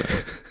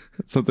Tyson.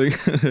 Something.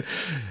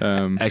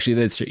 Actually,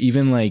 that's true.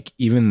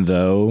 Even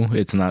though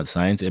it's not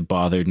science, it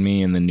bothered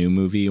me in the new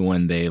movie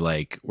when they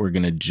were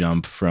gonna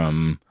jump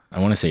from, I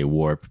want to say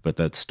warp, but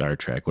that's Star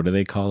Trek. What do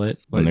they call it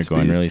when they're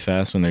going really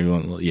fast? When they're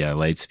going,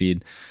 light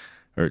speed,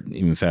 or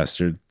even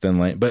faster than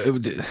light. But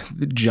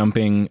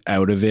jumping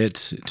out of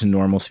it to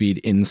normal speed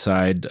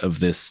inside of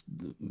this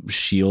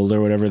shield or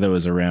whatever that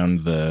was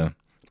around the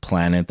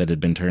planet that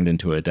had been turned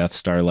into a Death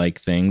Star like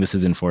thing. This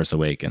is in Force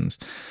Awakens.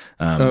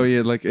 I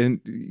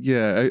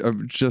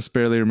just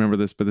barely remember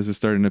this, but this is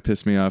starting to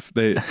piss me off.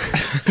 They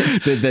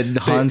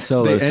Han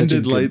Solo they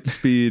ended light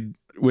speed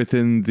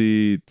within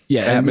the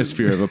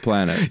atmosphere of a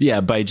planet.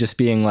 Yeah, by just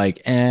being like,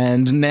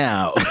 and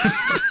now.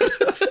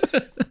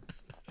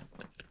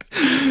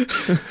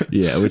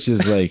 Yeah, which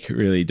is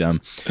really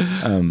dumb.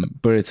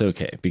 But it's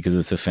okay because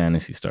it's a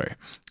fantasy story.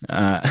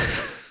 But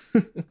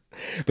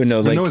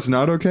no, no, it's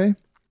not okay.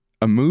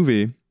 A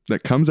movie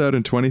that comes out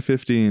in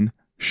 2015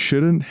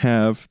 shouldn't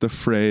have the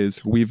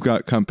phrase "we've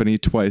got company"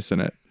 twice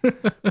in it.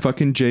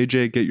 Fucking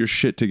JJ, get your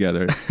shit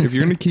together. If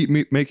you're going to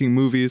keep making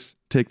movies,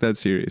 take that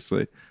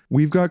seriously.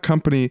 "We've got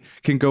company"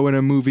 can go in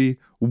a movie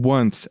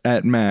once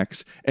at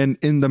max, and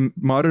in the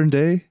modern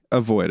day,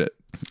 avoid it.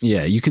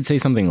 Yeah, you could say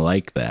something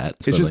like that.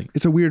 It's just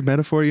it's a weird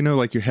metaphor,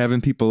 like you're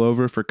having people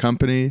over for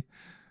company.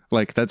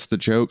 That's the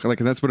joke.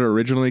 That's what it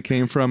originally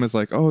came from, is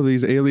oh,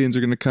 these aliens are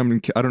going to come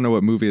and I don't know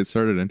what movie it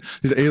started in.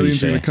 These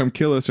aliens are going to come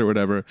kill us or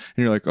whatever. And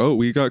you're like, oh,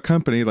 we got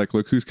company.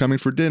 Look who's coming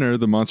for dinner.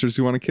 The monsters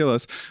who want to kill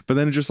us. But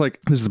then it's just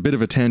this is a bit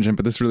of a tangent,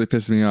 but this really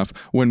pisses me off.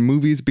 When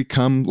movies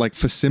become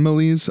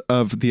facsimiles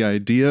of the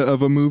idea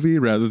of a movie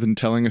rather than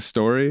telling a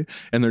story,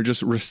 and they're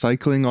just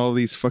recycling all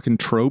these fucking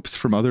tropes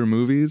from other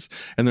movies.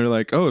 And they're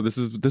like, oh, this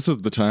is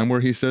the time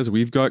where he says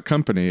we've got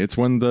company. It's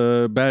when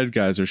the bad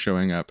guys are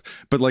showing up.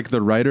 But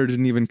the writer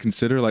didn't even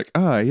consider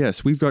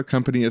yes, we've got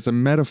company as a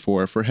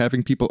metaphor for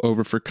having people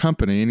over for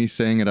company, and he's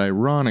saying it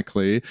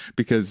ironically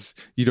because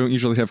you don't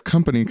usually have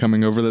company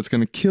coming over that's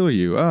going to kill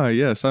you.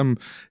 Yes,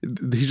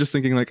 he's just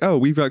thinking oh,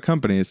 we've got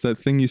company. It's that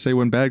thing you say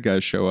when bad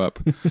guys show up.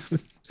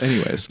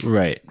 Anyways,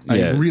 right.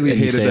 I really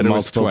hated that it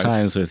was multiple twice.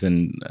 times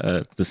within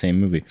the same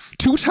movie.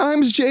 2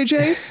 times,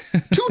 JJ?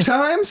 2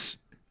 times?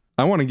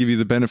 I want to give you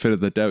the benefit of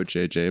the doubt,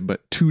 JJ,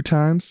 but 2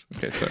 times?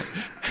 Okay, sorry.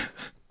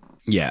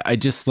 Yeah, I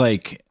just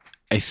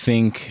I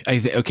think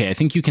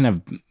you can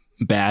have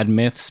bad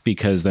myths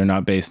because they're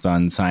not based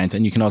on science,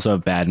 and you can also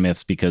have bad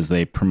myths because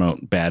they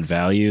promote bad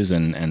values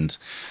and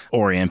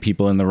orient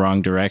people in the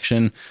wrong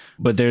direction.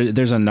 But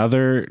there's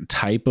another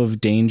type of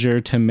danger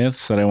to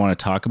myths that I want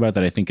to talk about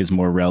that I think is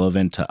more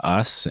relevant to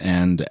us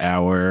and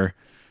our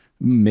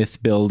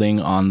myth building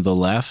on the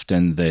left,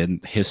 and the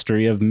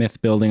history of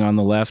myth building on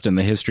the left, and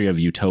the history of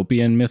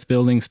utopian myth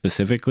building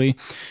specifically.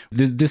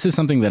 This is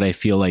something that I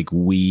feel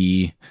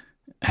we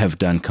have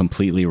done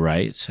completely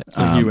right.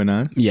 You and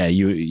I? Yeah,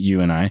 you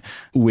and I,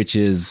 which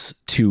is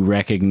to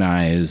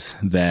recognize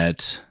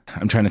that,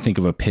 I'm trying to think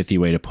of a pithy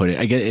way to put it.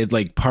 I get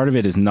it, part of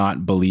it is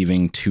not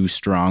believing too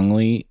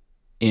strongly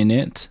in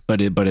it, but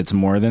it's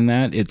more than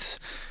that. It's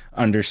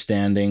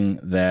understanding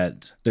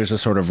that there's a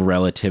sort of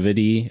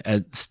relativity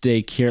at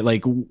stake here.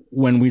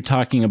 When we're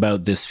talking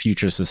about this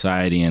future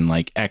society and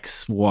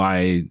X,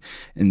 Y,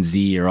 and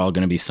Z are all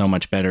going to be so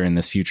much better in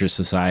this future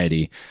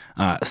society,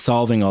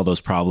 solving all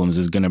those problems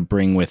is going to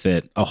bring with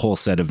it a whole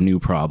set of new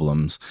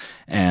problems.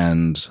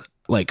 And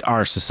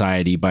our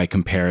society, by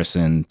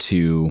comparison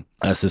to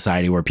a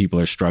society where people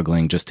are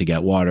struggling just to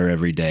get water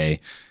every day,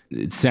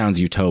 it sounds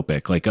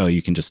utopic. Oh,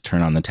 you can just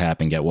turn on the tap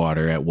and get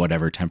water at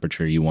whatever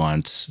temperature you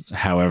want,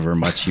 however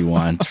much you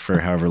want, for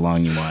however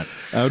long you want.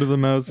 Out of the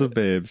mouths of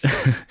babes.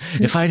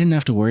 If I didn't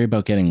have to worry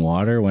about getting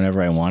water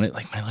whenever I want it,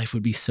 my life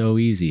would be so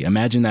easy.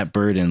 Imagine that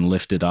burden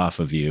lifted off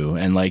of you.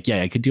 And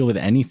I could deal with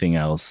anything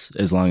else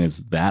as long as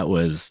that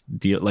was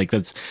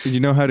that's. You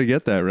know how to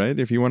get that, right?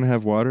 If you want to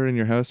have water in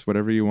your house,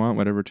 whatever you want,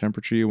 whatever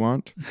temperature you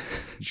want,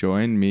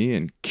 join me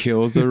and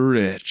kill the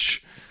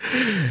rich.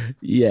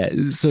 Yeah,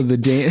 so the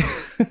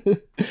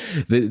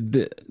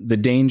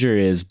danger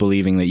is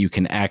believing that you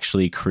can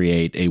actually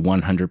create a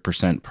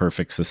 100%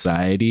 perfect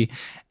society,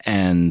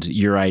 and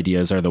your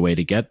ideas are the way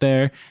to get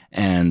there,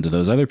 and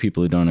those other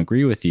people who don't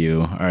agree with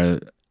you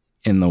are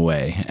in the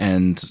way.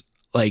 And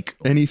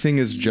anything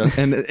is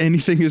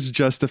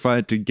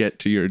justified to get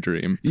to your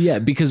dream. Yeah,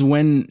 because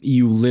when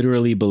you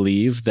literally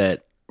believe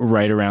that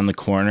right around the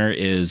corner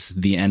is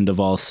the end of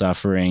all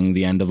suffering,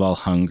 the end of all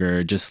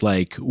hunger, just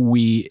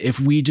if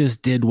we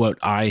just did what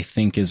I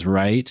think is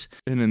right.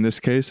 And in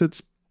this case,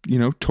 it's,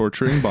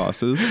 torturing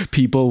bosses.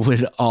 People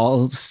would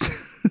all...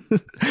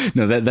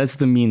 No, that's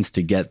the means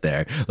to get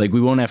there.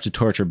 We won't have to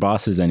torture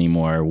bosses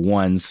anymore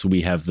once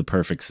we have the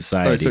perfect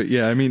society. Right, so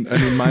yeah, I mean,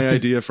 my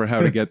idea for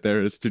how to get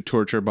there is to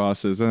torture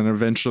bosses, and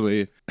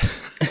eventually,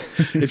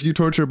 if you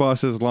torture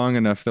bosses long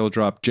enough, they'll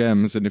drop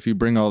gems, and if you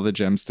bring all the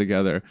gems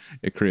together,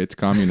 it creates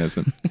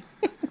communism.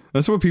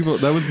 That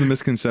was the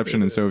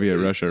misconception in Soviet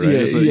Russia, right? Yeah,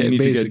 is that you need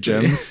basically to get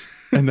gems.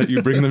 and that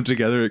you bring them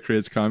together, it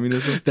creates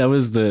communism. That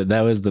was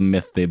the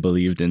myth they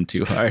believed in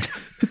too hard.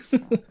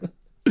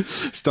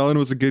 Stalin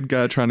was a good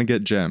guy trying to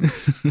get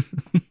gems.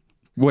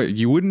 Wait,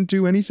 you wouldn't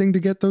do anything to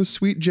get those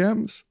sweet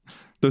gems?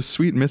 Those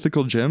sweet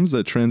mythical gems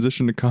that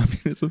transition to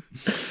communism?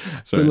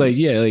 But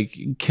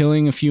like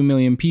killing a few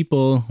million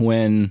people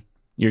when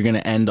you're going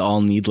to end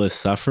all needless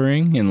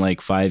suffering in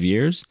like 5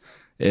 years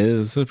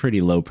is a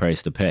pretty low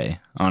price to pay,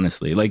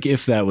 honestly. Like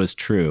if that was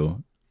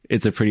true,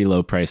 it's a pretty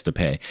low price to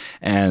pay.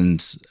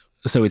 And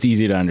so it's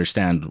easy to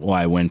understand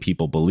why when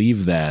people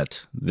believe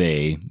that,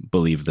 they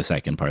believe the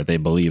second part. They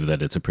believe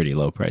that it's a pretty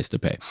low price to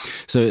pay.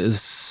 So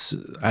it's,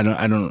 I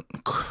don't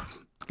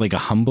like a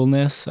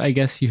humbleness, I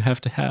guess you have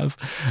to have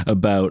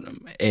about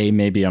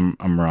maybe I'm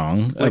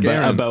wrong like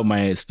about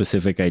my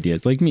specific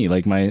ideas. Like me,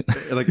 like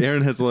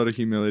Aaron has a lot of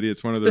humility.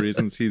 It's one of the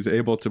reasons he's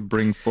able to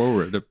bring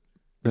forward a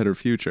better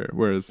future,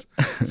 whereas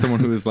someone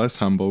who is less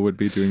humble would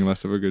be doing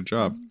less of a good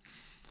job.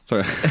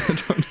 Sorry.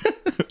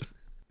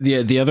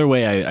 The other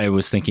way I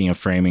was thinking of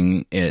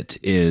framing it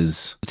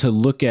is to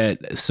look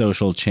at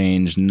social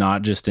change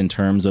not just in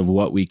terms of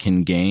what we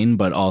can gain,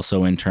 but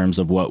also in terms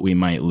of what we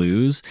might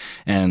lose,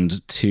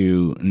 and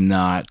to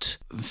not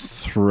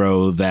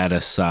throw that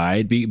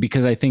aside.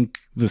 Because I think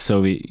the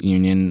Soviet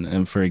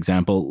Union, for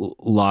example,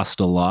 lost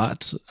a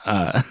lot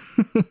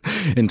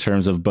in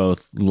terms of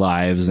both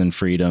lives and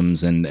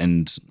freedoms,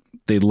 and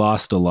they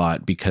lost a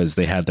lot because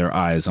they had their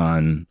eyes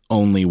on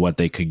only what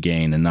they could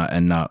gain and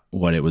not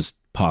what it was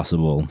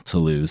possible to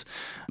lose.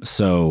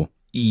 So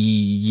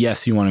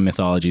yes, you want a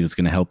mythology that's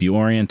going to help you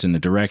orient in a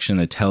direction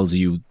that tells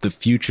you the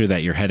future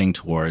that you're heading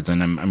towards.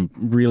 And I'm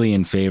really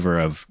in favor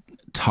of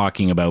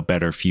talking about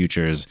better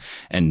futures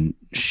and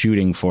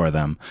shooting for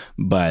them,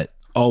 but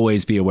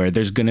always be aware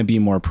there's going to be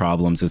more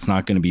problems. It's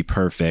not going to be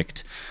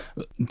perfect.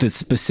 The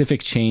specific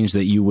change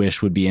that you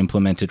wish would be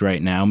implemented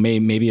right now,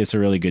 maybe it's a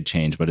really good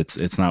change, but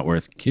it's not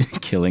worth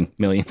killing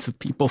millions of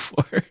people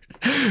for,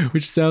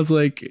 which sounds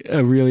like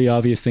a really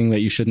obvious thing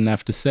that you shouldn't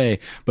have to say.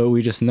 But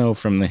we just know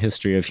from the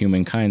history of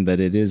humankind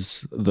that it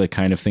is the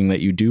kind of thing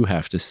that you do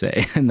have to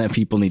say and that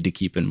people need to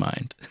keep in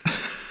mind,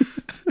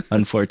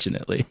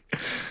 unfortunately.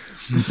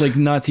 Like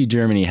Nazi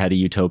Germany had a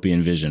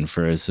utopian vision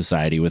for a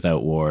society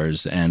without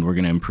wars, and we're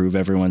going to improve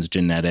everyone's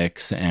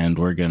genetics, and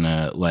we're going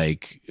to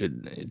like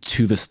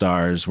to the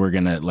stars. We're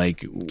going to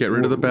like get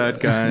rid of the bad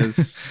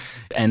guys,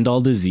 end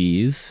all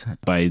disease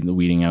by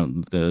weeding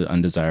out the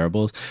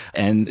undesirables,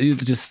 and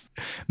just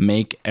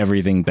make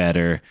everything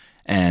better.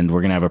 And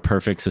we're going to have a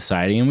perfect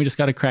society, and we just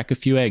got to crack a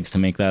few eggs to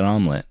make that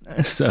omelet.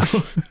 So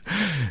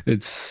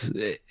there's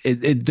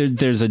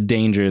a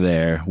danger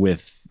there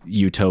with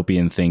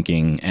utopian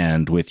thinking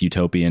and with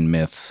utopian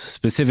myths,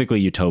 specifically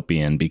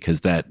utopian,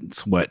 because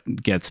that's what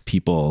gets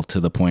people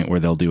to the point where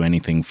they'll do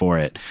anything for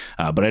it.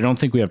 But I don't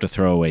think we have to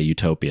throw away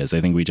utopias.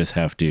 I think we just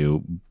have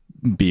to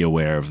be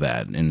aware of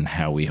that in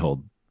how we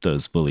hold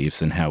those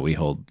beliefs and how we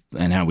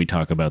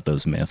talk about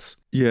those myths.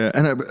 Yeah.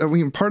 And I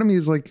mean, part of me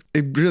is like,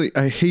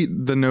 I hate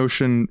the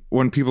notion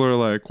when people are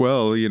like,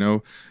 well, you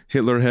know,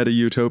 Hitler had a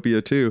utopia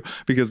too,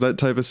 because that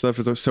type of stuff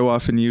is so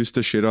often used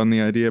to shit on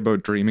the idea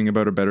about dreaming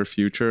about a better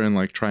future and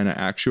like trying to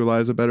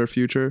actualize a better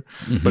future.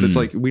 Mm-hmm. But it's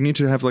like, we need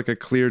to have like a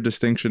clear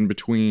distinction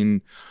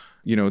between,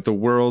 you know, the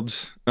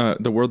world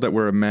that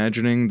we're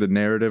imagining, the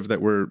narrative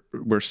that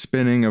we're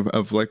spinning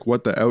of like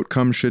what the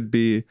outcome should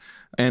be,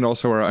 and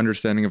also our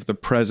understanding of the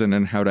present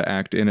and how to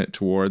act in it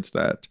towards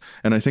that.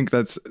 And I think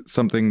that's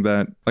something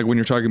that, like when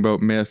you're talking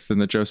about myth in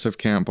the Joseph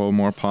Campbell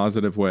more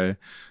positive way,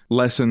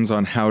 lessons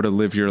on how to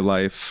live your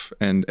life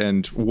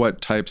and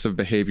what types of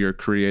behavior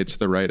creates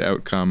the right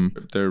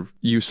outcome, they're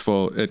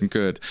useful and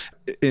good.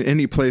 In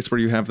any place where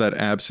you have that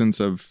absence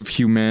of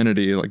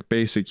humanity, like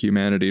basic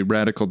humanity,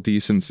 radical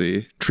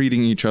decency,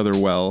 treating each other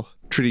well,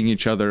 treating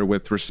each other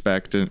with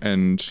respect,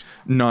 and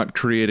not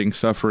creating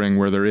suffering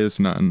where there is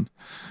none.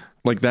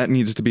 Like that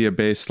needs to be a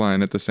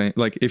baseline at the same,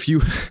 like if you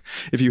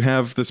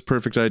have this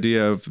perfect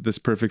idea of this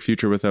perfect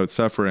future without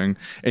suffering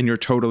and you're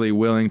totally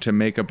willing to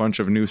make a bunch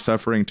of new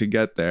suffering to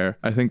get there,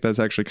 I think that's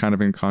actually kind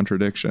of in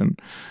contradiction.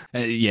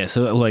 Yeah.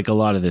 So like a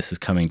lot of this is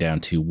coming down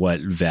to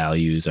what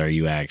values are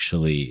you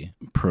actually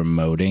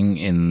promoting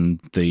in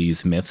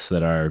these myths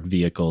that are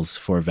vehicles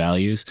for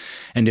values.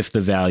 And if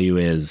the value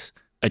is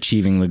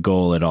achieving the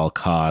goal at all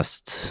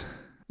costs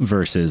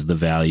versus the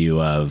value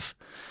of,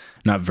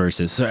 not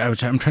versus. So I'm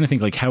trying to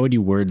think, like, how would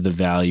you word the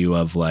value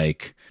of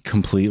like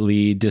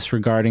completely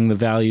disregarding the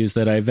values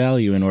that I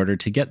value in order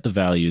to get the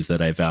values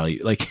that I value?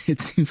 Like, it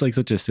seems like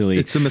such a silly...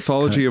 It's a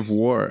mythology of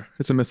war.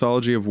 It's a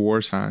mythology of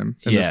wartime.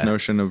 And this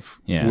notion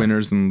of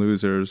winners and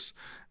losers,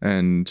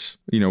 and,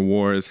 you know,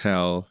 war is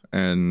hell,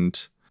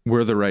 and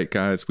we're the right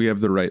guys. We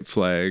have the right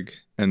flag.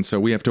 And so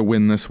we have to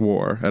win this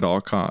war at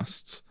all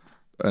costs.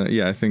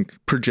 I think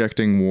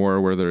projecting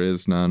war where there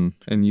is none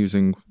and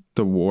using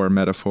the war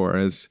metaphor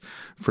as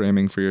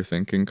framing for your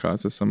thinking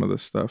causes some of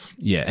this stuff.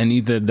 Yeah,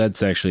 and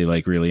that's actually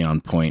like really on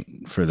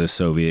point for the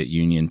Soviet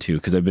Union too,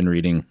 because I've been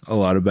reading a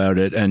lot about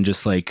it, and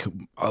just like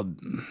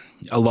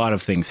a lot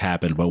of things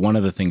happened. But one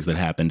of the things that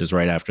happened is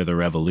right after the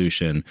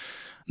revolution,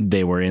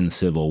 they were in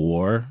civil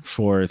war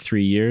for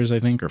 3 years, I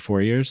think, or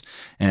 4 years,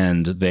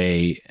 and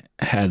they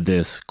had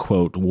this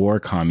quote war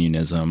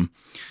communism,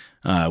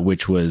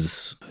 which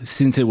was,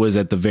 since it was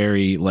at the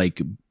very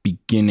like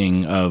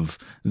beginning of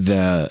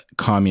the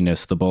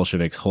communists, the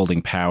Bolsheviks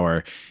holding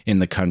power in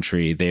the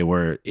country, they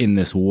were in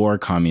this war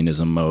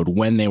communism mode.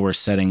 When they were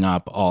setting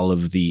up all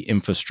of the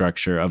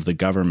infrastructure of the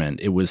government,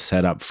 it was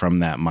set up from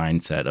that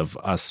mindset of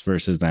us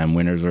versus them,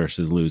 winners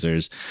versus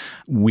losers.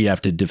 We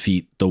have to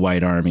defeat the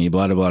white army,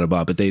 blah, blah, blah,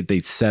 blah. But they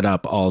set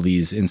up all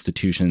these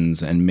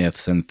institutions and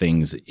myths and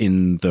things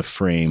in the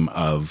frame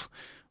of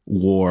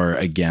war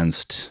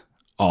against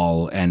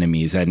all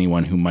enemies,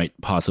 anyone who might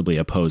possibly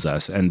oppose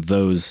us. And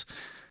those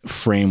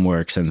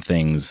frameworks and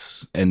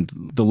things and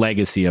the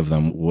legacy of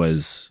them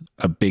was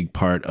a big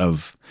part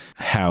of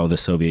how the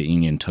Soviet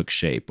Union took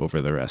shape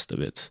over the rest of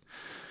its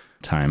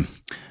time.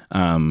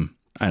 I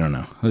don't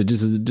know.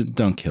 Just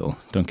don't kill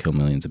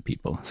millions of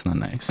people. It's not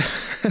nice.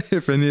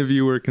 If any of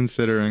you were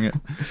considering it,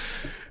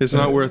 it's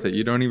not worth it.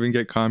 You don't even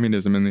get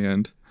communism in the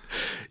end.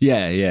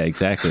 Yeah,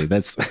 exactly.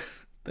 That's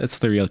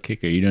the real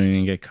kicker. You don't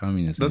even get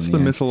communism. That's the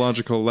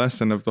mythological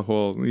lesson of the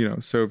whole,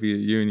 Soviet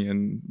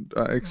Union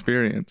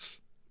experience.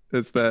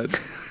 It's that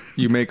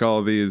you make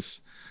all these,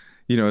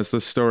 it's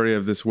the story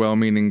of this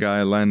well-meaning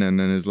guy,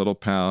 Lenin, and his little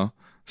pal,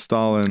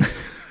 Stalin,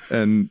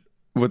 and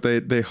what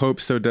they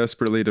hoped so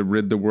desperately to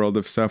rid the world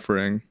of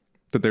suffering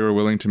that they were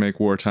willing to make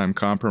wartime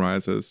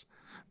compromises.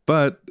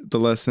 But the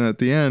lesson at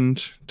the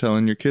end,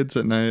 telling your kids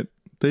at night,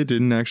 they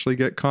didn't actually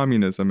get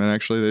communism, and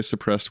actually they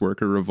suppressed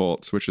worker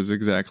revolts, which is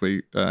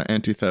exactly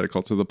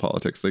antithetical to the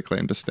politics they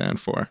claim to stand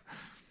for.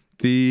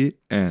 The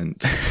end.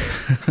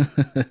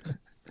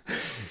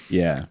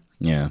 Yeah.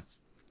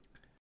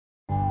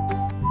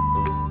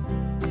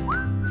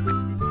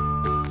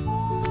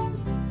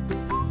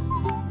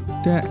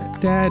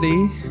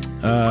 Daddy.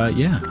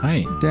 Yeah.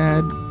 Hi.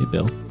 Dad. Hey,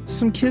 Bill.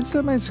 Some kids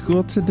at my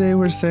school today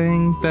were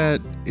saying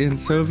that in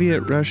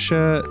Soviet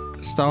Russia,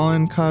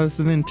 Stalin caused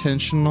an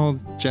intentional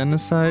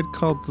genocide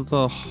called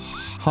the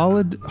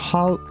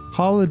Holodomor.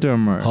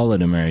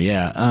 Holodomor,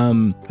 yeah.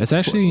 It's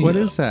actually what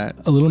is that?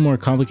 A little more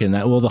complicated than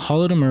that. Well, the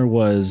Holodomor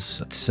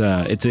was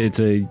it's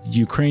a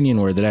Ukrainian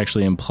word that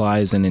actually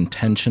implies an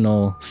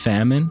intentional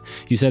famine.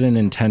 You said an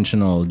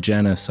intentional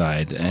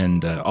genocide,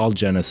 and all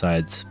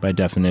genocides by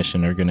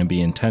definition are going to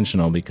be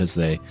intentional because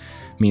they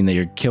mean that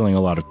you're killing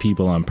a lot of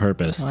people on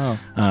purpose. Wow.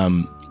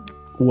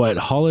 What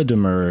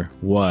Holodomor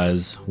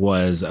was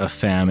a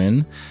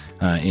famine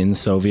in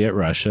Soviet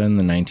Russia in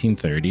the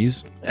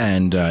 1930s,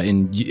 and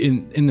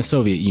in the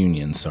Soviet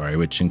Union,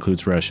 which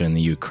includes Russia and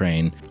the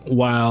Ukraine.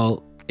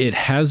 While it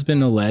has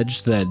been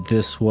alleged that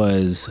this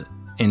was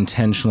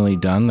intentionally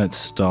done, that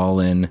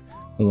Stalin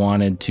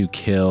wanted to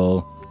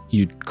kill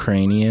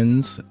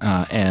Ukrainians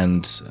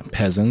and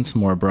peasants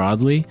more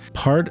broadly,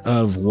 part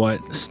of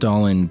what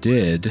Stalin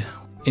did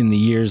in the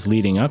years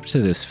leading up to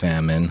this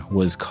famine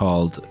was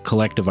called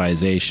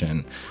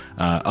collectivization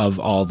of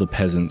all the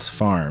peasants'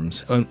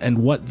 farms. And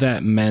what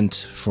that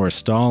meant for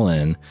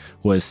Stalin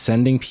was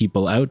sending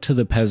people out to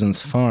the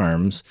peasants'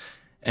 farms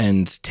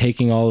and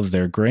taking all of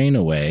their grain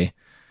away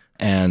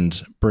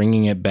and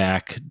bringing it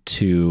back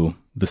to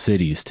the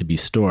cities to be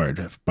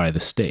stored by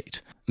the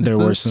state.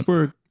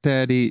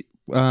 Daddy,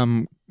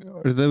 are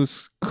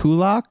those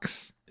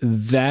kulaks?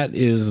 That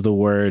is the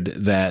word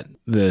that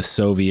the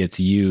Soviets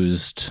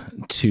used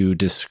to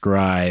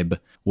describe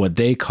what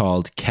they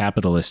called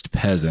capitalist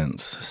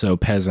peasants. So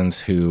peasants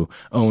who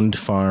owned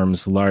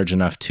farms large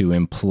enough to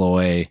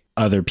employ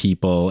other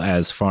people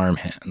as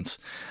farmhands.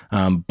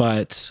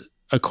 But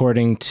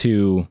according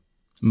to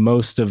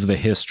most of the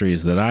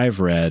histories that I've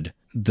read,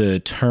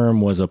 the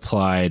term was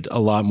applied a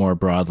lot more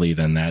broadly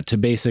than that to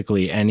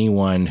basically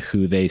anyone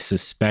who they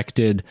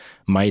suspected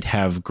might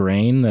have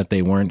grain that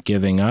they weren't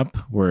giving up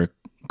were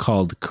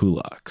called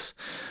kulaks.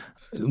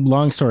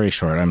 Long story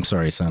short, I'm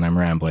sorry, son, I'm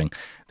rambling.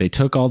 They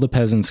took all the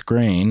peasants'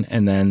 grain,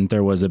 and then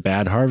there was a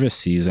bad harvest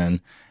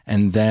season,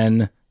 and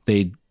then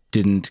they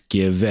didn't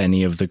give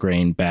any of the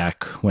grain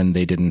back when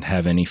they didn't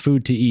have any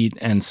food to eat,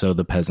 and so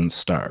the peasants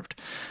starved.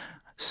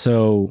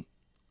 So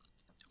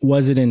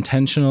was it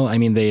intentional? I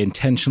mean, they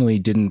intentionally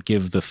didn't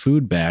give the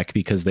food back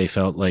because they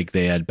felt like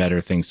they had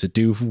better things to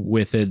do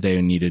with it.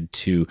 They needed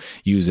to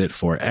use it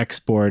for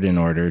export in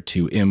order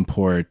to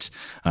import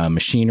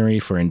machinery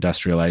for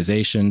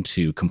industrialization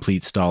to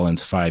complete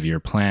Stalin's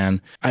 5-year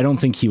plan. I don't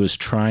think he was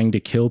trying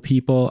to kill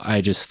people. I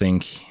just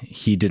think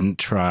he didn't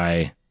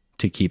try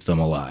to keep them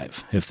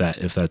alive, if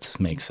that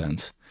makes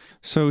sense.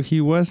 So he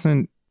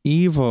wasn't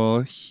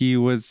evil. He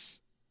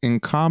was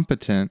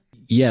incompetent.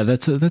 Yeah,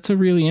 that's a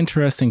really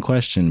interesting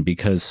question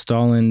because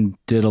Stalin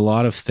did a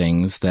lot of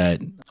things that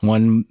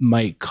one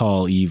might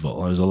call evil.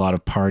 There was a lot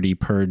of party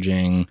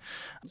purging,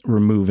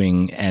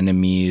 removing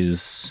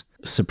enemies,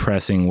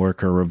 suppressing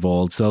worker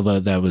revolts, although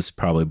that was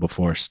probably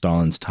before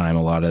Stalin's time,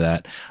 a lot of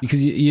that.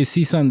 Because you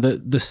see, son,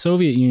 the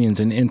Soviet Union's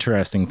an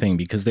interesting thing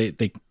because they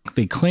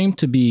claim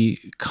to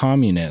be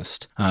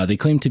communist. They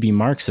claim to be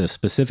Marxist,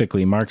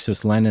 specifically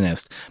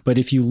Marxist-Leninist. But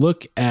if you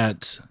look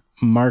at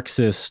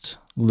Marxist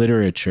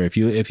literature, if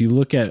you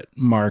look at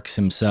Marx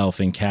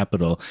himself in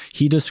Capital,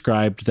 he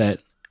described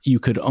that you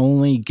could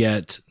only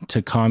get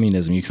to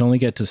communism, you can only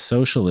get to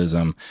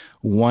socialism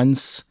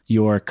once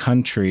your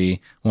country,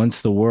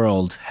 once the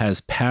world has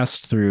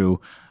passed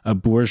through a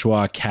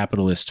bourgeois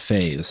capitalist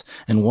phase.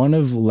 And one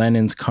of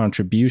Lenin's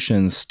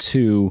contributions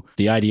to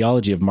the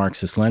ideology of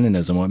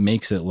Marxist-Leninism, what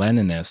makes it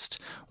Leninist,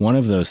 one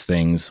of those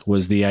things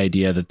was the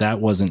idea that that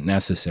wasn't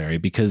necessary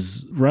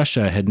because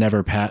Russia had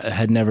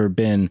never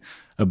been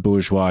a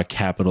bourgeois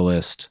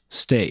capitalist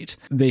state.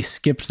 They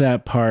skipped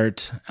that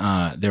part.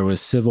 There was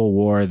civil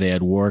war. They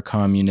had war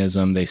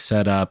communism. They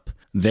set up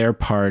their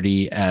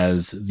party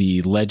as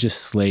the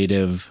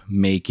legislative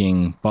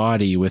making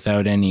body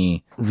without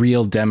any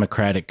real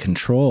democratic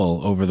control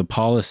over the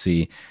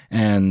policy.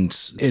 And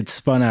it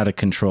spun out of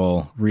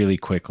control really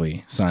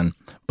quickly, son.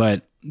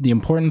 But the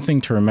important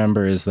thing to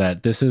remember is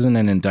that this isn't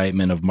an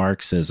indictment of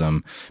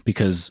Marxism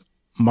because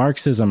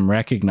Marxism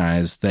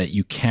recognized that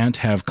you can't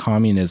have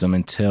communism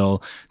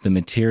until the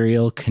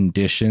material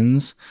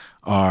conditions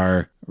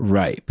are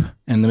ripe.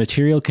 And the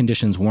material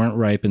conditions weren't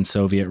ripe in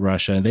Soviet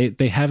Russia.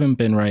 They haven't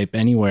been ripe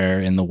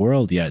anywhere in the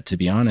world yet, to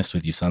be honest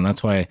with you, son.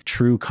 That's why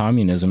true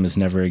communism has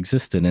never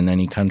existed in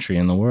any country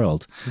in the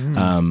world,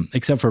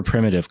 except for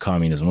primitive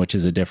communism, which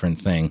is a different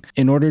thing.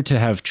 In order to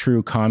have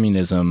true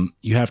communism,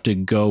 you have to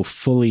go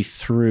fully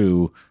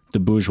through the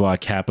bourgeois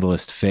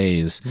capitalist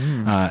phase.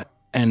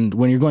 And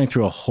when you're going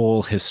through a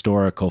whole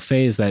historical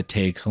phase, that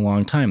takes a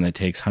long time. That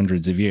takes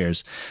hundreds of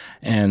years.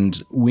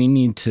 And we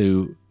need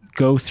to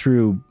go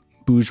through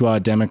bourgeois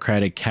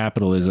democratic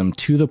capitalism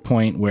to the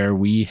point where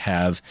we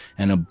have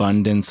an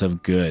abundance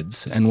of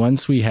goods. And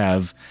once we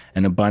have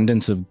an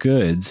abundance of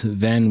goods,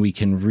 then we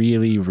can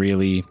really,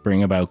 really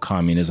bring about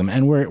communism.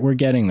 And we're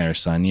getting there,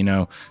 son. You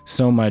know,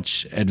 so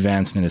much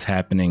advancement is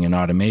happening in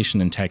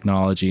automation and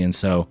technology. And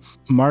so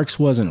Marx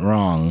wasn't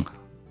wrong.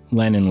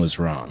 Lenin was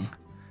wrong.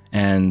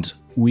 And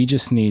we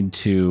just need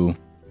to,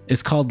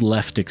 it's called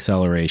left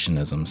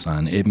accelerationism,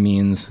 son. It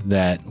means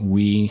that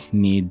we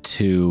need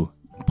to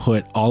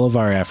put all of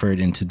our effort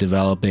into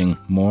developing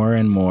more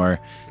and more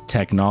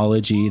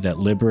technology that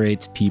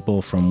liberates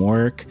people from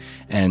work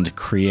and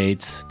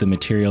creates the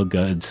material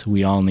goods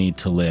we all need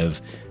to live.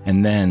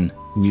 And then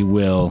we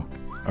will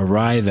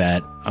arrive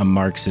at a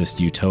Marxist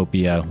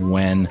utopia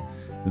when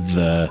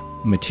the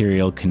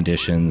material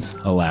conditions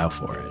allow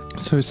for it.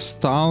 So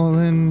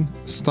Stalin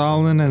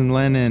and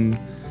Lenin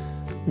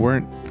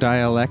weren't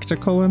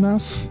dialectical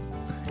enough?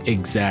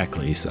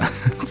 Exactly. So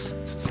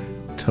it's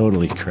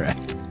totally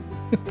correct.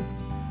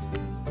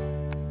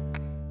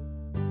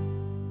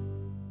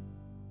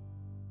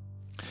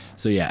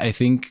 So yeah, I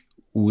think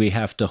we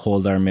have to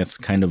hold our myths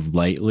kind of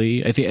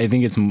lightly. I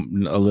think it's a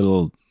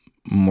little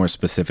more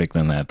specific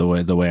than that. The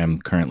way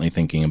I'm currently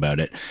thinking about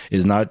it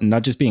is not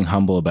just being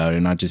humble about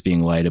it, not just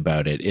being light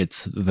about it.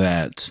 It's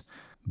that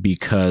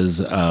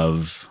because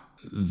of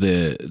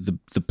the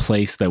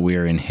place that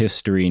we're in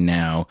history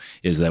now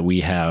is that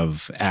we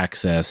have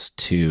access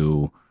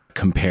to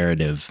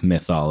comparative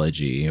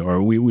mythology,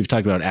 or we've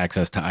talked about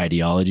access to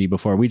ideology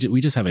before. We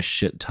just have a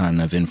shit ton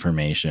of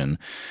information,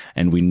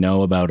 and we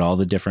know about all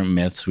the different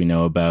myths. We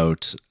know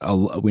a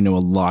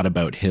lot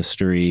about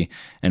history,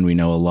 and we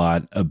know a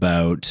lot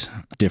about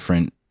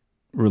different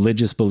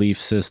religious belief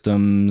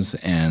systems,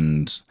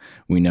 and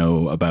we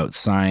know about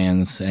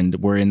science, and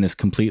we're in this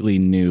completely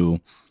new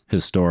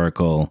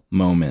historical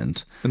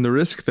moment. And the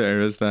risk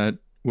there is that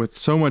with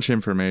so much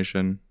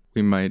information,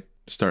 we might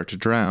start to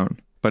drown.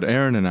 But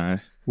Aaron and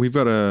I, we've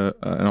got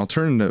an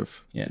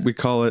alternative. Yeah. We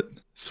call it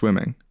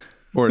swimming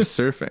or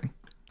surfing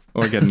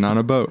or getting on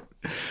a boat.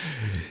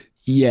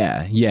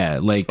 Yeah,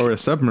 like... Or a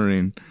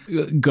submarine.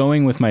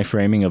 Going with my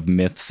framing of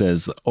myths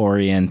as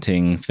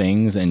orienting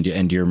things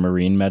and your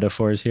marine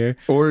metaphors here.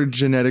 Or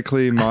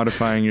genetically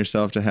modifying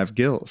yourself to have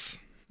gills.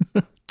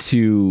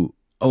 To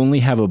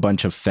only have a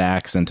bunch of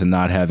facts and to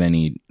not have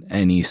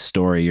any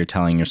story you're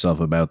telling yourself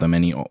about them,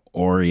 any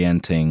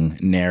orienting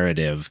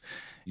narrative.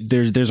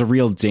 There's a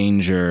real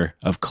danger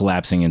of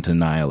collapsing into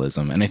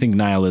nihilism. And I think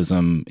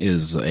nihilism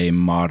is a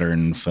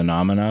modern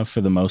phenomena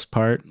for the most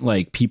part.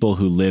 Like people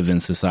who live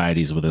in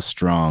societies with a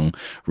strong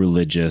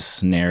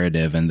religious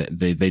narrative and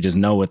they just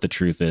know what the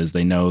truth is.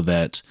 They know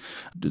that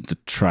the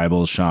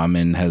tribal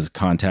shaman has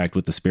contact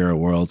with the spirit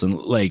world. And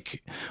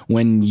like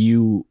when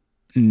you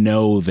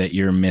know that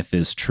your myth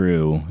is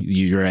true,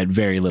 you're at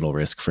very little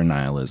risk for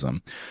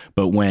nihilism.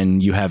 But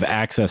when you have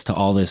access to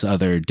all this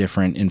other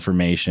different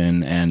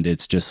information and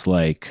it's just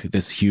like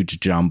this huge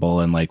jumble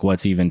and like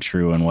what's even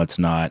true and what's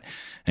not,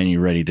 and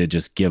you're ready to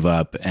just give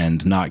up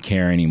and not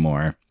care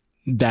anymore,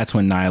 that's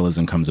when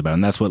nihilism comes about.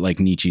 And that's what like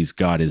Nietzsche's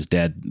God is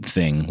dead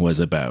thing was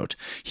about.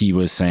 He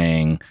was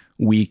saying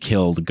we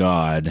killed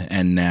God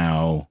and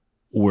now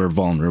we're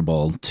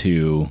vulnerable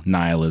to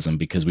nihilism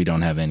because we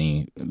don't have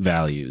any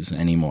values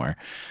anymore.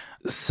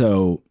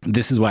 So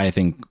this is why I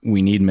think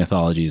we need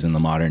mythologies in the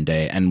modern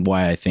day, and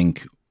why I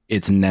think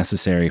it's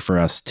necessary for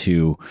us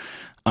to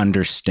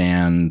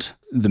understand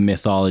the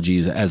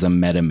mythologies as a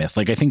meta myth.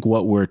 Like, I think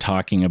what we're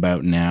talking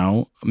about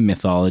now,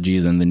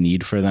 mythologies and the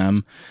need for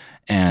them,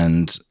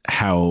 and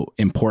how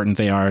important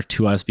they are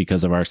to us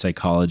because of our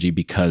psychology,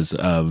 because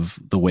of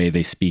the way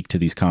they speak to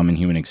these common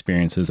human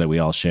experiences that we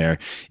all share,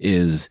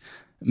 is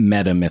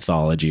meta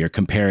mythology or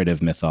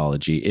comparative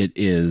mythology. It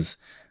is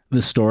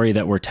the story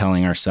that we're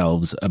telling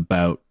ourselves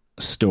about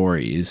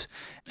stories.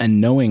 And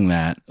knowing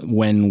that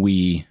when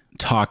we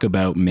talk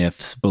about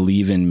myths,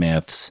 believe in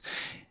myths,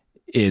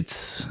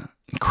 it's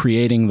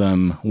creating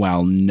them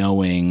while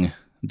knowing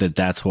that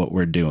that's what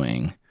we're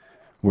doing.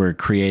 We're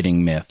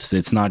creating myths.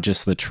 It's not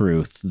just the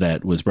truth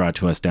that was brought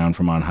to us down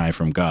from on high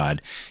from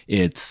God.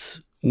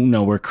 It's,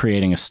 no, we're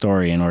creating a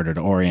story in order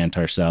to orient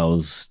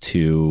ourselves,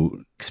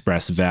 to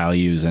express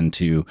values, and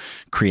to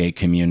create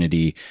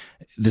community.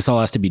 This all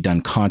has to be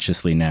done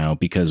consciously now,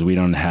 because we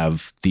don't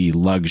have the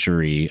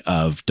luxury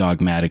of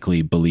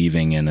dogmatically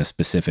believing in a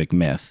specific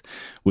myth,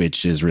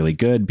 which is really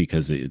good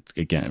because it,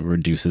 again,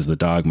 reduces the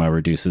dogma,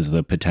 reduces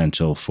the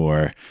potential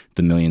for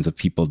the millions of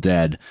people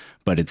dead.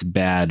 But it's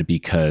bad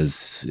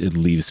because it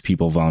leaves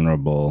people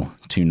vulnerable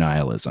to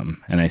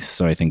nihilism. And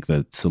so I think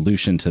the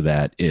solution to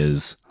that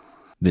is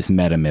this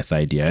meta myth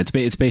idea.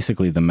 It's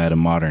basically the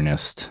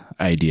meta-modernist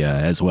idea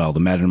as well.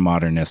 The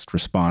meta-modernist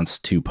response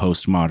to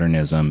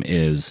postmodernism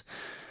is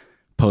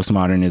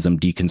postmodernism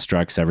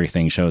deconstructs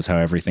everything, shows how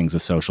everything's a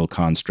social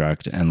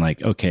construct, and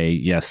like, okay,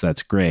 yes,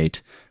 that's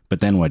great, but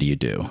then what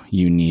do?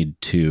 You need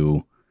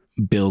to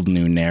build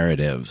new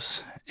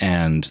narratives.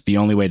 And the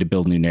only way to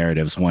build new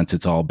narratives, once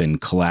it's all been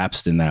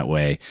collapsed in that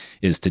way,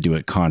 is to do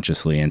it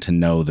consciously and to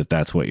know that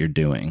that's what you're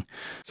doing.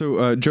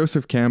 So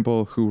Joseph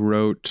Campbell, who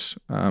wrote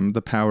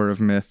The Power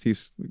of Myth,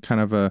 he's kind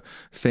of a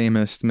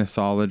famous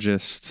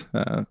mythologist,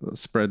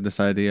 spread this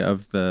idea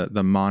of the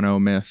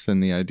monomyth,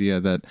 and the idea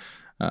that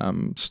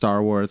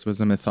Star Wars was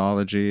a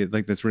mythology,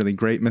 like this really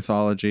great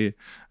mythology,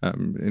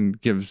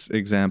 and gives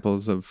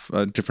examples of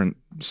different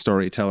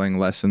storytelling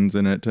lessons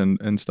in it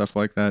and stuff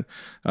like that.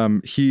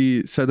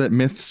 He said that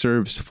myth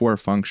serves 4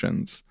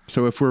 functions.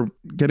 So if we're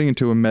getting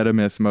into a meta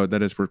myth mode,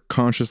 that is, we're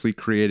consciously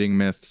creating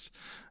myths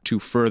to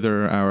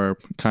further our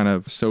kind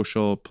of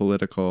social,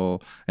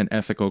 political, and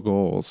ethical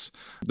goals,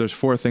 there's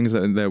 4 things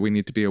that we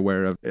need to be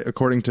aware of,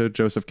 according to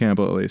Joseph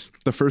Campbell at least.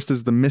 The first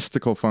is the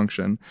mystical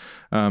function.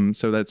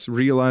 So that's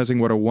realizing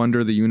what a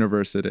wonder the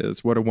universe it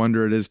is, what a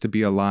wonder it is to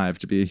be alive,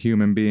 to be a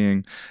human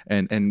being,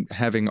 and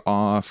having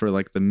awe for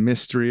like the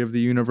mystery of the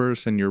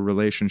universe and your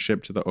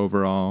relationship to the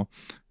overall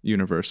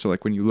universe. So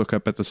like when you look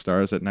up at the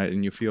stars at night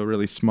and you feel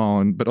really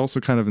small, but also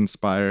kind of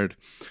inspired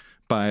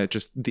by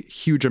just the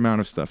huge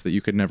amount of stuff that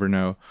you could never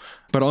know.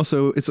 But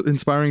also it's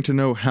inspiring to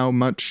know how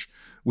much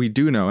we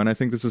do know. And I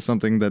think this is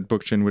something that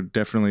Bookchin would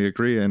definitely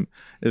agree in,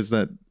 is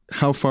that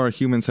how far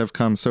humans have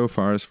come so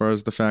far as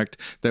the fact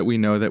that we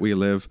know that we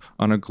live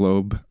on a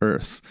globe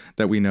Earth,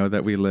 that we know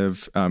that we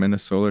live in a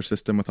solar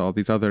system with all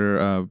these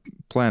other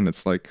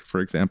planets, like, for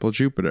example,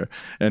 Jupiter,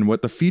 and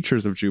what the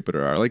features of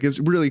Jupiter are. Like, it's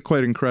really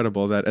quite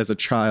incredible that as a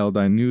child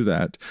I knew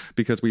that,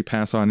 because we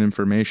pass on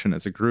information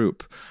as a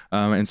group.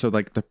 And so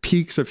like the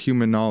peaks of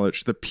human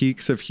knowledge, the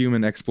peaks of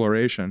human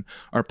exploration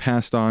are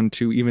passed on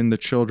to even the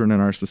children in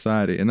our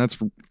society. And that's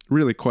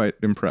really quite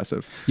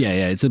impressive. Yeah.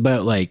 It's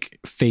about like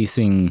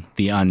facing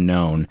the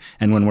unknown.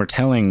 And when we're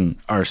telling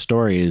our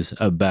stories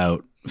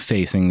about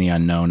facing the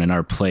unknown and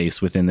our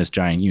place within this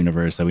giant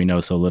universe that we know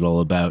so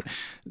little about,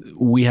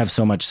 we have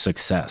so much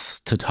success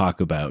to talk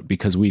about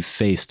because we've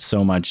faced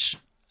so much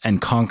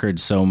and conquered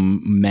so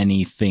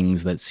many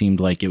things that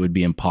seemed like it would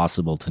be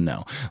impossible to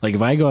know. Like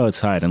if I go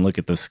outside and look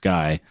at the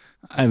sky,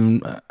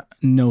 I'm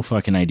no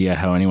fucking idea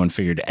how anyone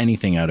figured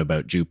anything out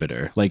about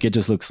Jupiter. Like it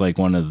just looks like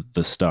one of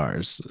the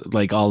stars.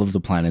 Like all of the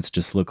planets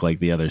just look like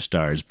the other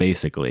stars,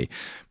 basically.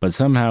 But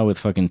somehow with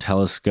fucking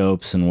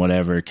telescopes and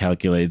whatever,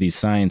 calculate these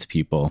science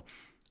people,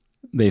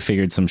 they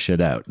figured some shit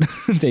out.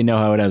 They know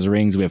how it has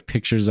rings. We have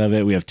pictures of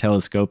it. We have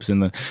telescopes in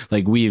the,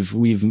 like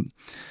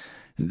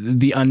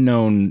the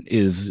unknown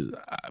is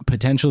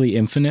potentially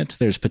infinite.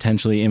 There's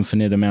potentially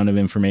infinite amount of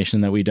information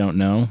that we don't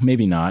know.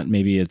 Maybe not.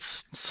 Maybe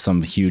it's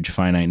some huge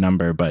finite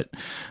number. But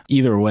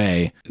either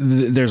way,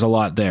 there's a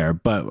lot there.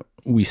 But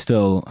we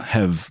still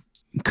have,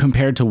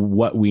 compared to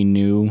what we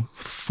knew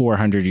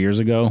 400 years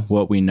ago,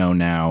 what we know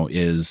now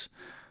is,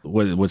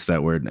 what's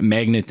that word?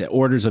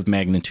 Orders of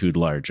magnitude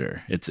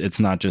larger. It's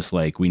not just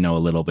like we know a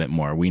little bit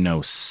more. We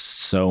know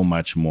so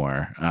much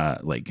more,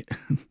 like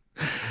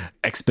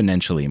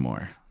exponentially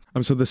more.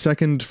 So the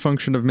second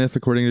function of myth,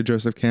 according to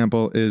Joseph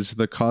Campbell, is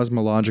the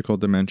cosmological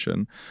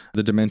dimension,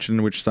 the dimension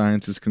in which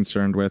science is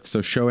concerned with.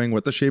 So showing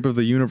what the shape of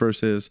the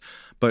universe is,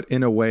 but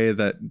in a way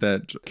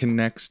that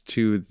connects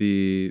to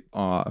the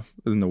awe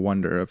and the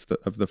wonder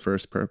of the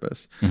first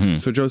purpose. Mm-hmm.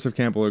 So Joseph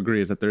Campbell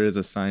agrees that there is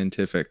a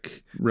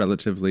scientific,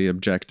 relatively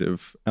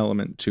objective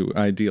element to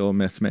ideal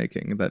myth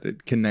making, that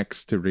it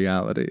connects to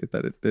reality,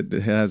 that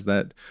it has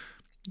that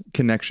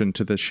connection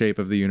to the shape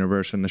of the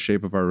universe and the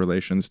shape of our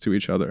relations to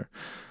each other.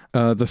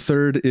 The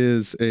third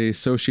is a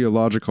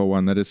sociological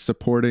one that is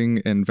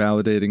supporting and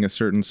validating a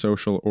certain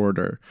social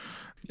order.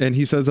 And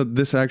he says that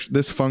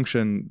this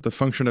function, the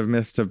function of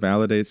myth to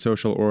validate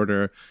social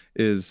order,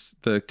 is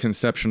the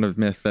conception of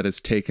myth that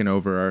has taken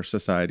over our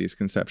society's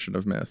conception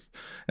of myth.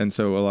 And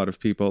so a lot of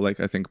people,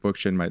 like I think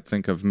Bookchin, might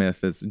think of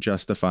myth as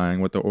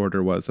justifying what the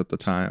order was at the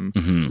time,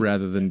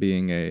 rather than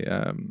being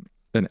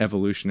an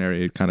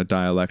evolutionary kind of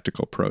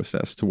dialectical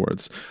process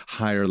towards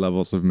higher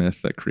levels of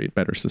myth that create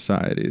better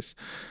societies.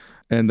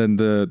 And then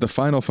the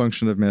final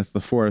function of myth,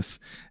 the fourth,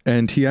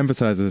 and he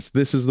emphasizes,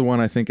 this is the one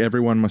I think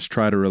everyone must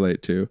try to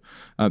relate to.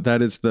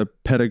 That is the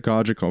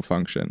pedagogical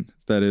function.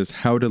 That is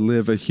how to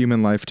live a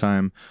human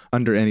lifetime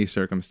under any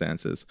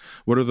circumstances.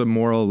 What are the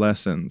moral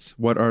lessons?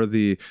 What are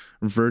the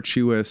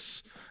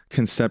virtuous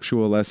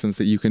conceptual lessons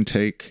that you can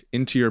take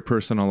into your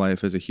personal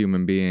life as a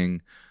human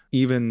being,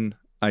 even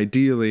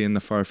ideally in the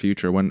far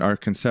future, when our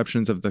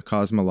conceptions of the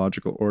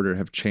cosmological order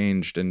have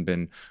changed and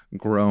been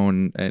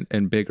grown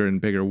and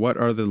bigger, what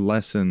are the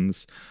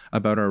lessons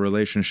about our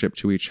relationship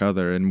to each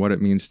other and what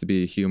it means to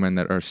be a human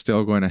that are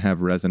still going to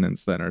have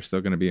resonance then, are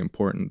still going to be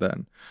important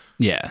then?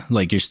 Yeah,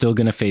 like you're still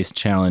going to face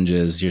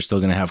challenges. You're still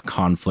going to have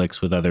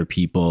conflicts with other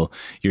people.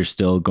 You're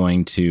still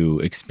going to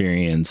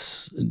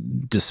experience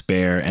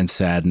despair and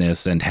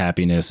sadness and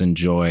happiness and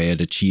joy at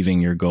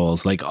achieving your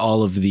goals. Like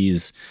all of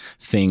these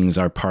things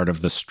are part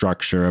of the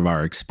structure of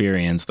our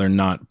experience. They're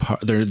not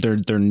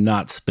they're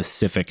not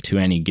specific to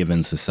any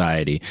given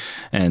society.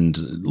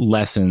 And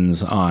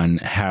lessons on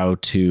how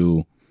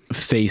to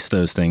face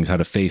those things, how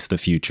to face the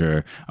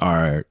future,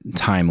 are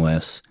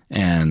timeless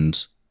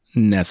and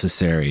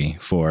necessary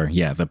for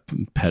the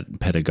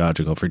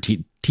pedagogical, for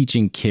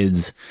teaching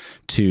kids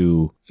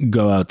to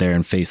go out there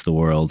and face the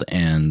world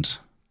and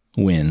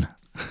win,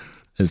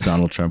 as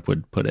Donald Trump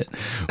would put it.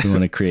 We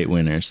want to create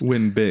winners.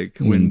 Win big.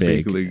 Win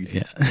big. League.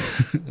 Yeah.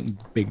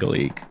 Big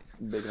league.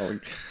 Big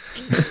league.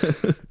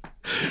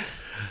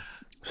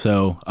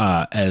 So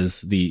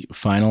as the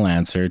final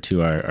answer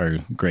to our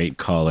great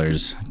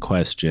caller's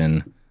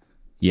question,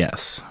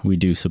 yes, we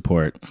do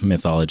support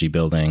mythology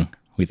building.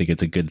 We think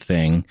it's a good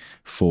thing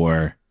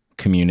for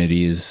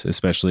communities,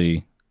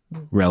 especially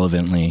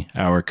relevantly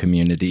our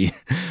community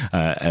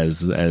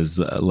as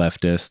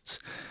leftists,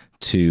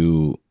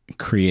 to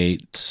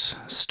create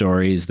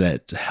stories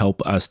that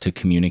help us to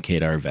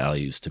communicate our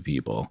values to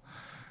people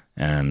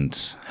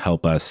and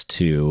help us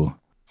to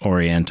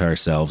orient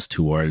ourselves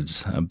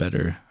towards a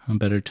better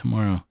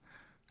tomorrow.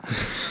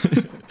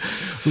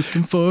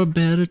 Looking for a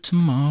better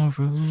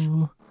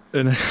tomorrow.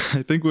 And I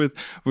think we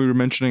were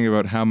mentioning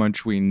about how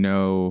much we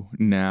know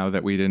now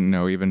that we didn't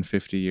know even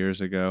 50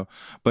 years ago.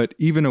 But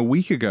even a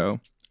week ago,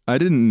 I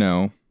didn't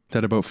know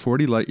that about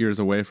 40 light years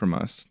away from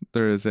us,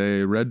 there is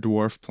a red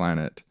dwarf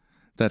planet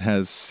that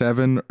has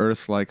 7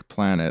 Earth-like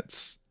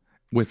planets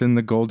within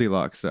the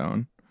Goldilocks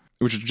zone,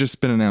 which has just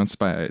been announced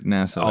by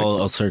NASA.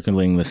 All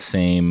circling the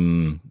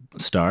same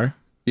star?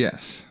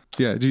 Yes.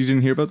 Yeah. You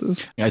didn't hear about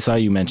this? I saw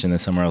you mention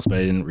this somewhere else, but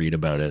I didn't read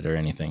about it or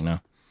anything, no.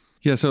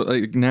 Yeah, so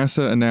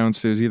NASA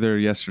announced, it was either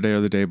yesterday or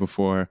the day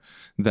before,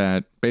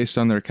 that based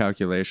on their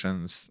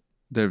calculations,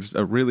 there's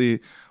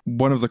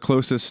one of the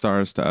closest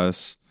stars to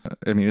us.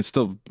 I mean, it's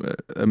still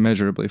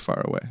immeasurably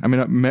far away. I mean,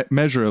 not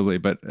measurably,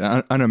 but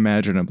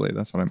unimaginably.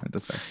 That's what I meant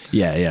to say.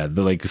 Yeah.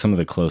 Some of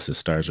the closest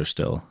stars are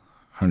still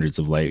hundreds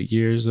of light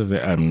years.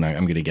 I'm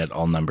going to get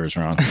all numbers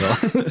wrong.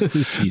 So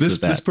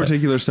this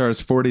particular star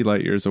is 40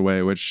 light years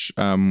away, which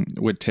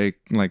would take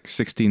like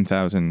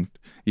 16,000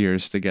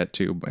 years to get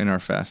to in our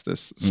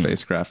fastest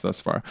spacecraft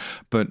thus far.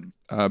 But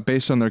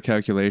based on their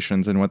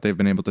calculations and what they've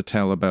been able to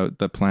tell about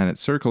the planet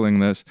circling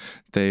this,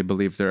 they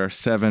believe there are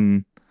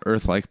 7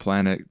 Earth-like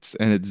planets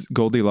in its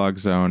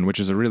Goldilocks zone, which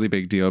is a really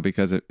big deal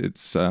because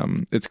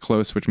it's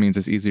close, which means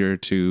it's easier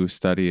to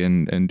study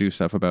and do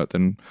stuff about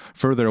than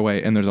further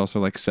away. And there's also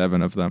like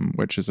 7 of them,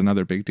 which is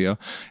another big deal.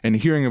 And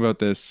hearing about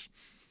this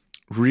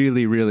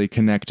really, really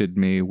connected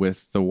me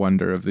with the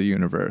wonder of the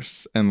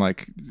universe. And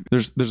like,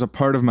 there's a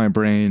part of my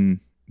brain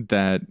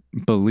that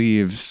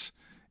believes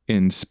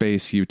in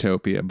space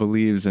utopia,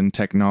 believes in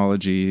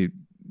technology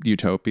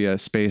utopia,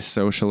 space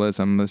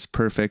socialism, this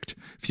perfect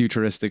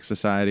futuristic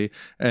society,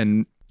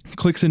 and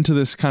clicks into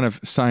this kind of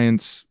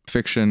science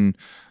fiction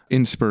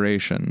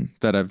inspiration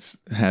that I've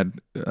had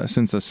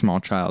since a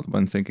small child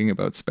when thinking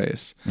about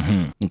space.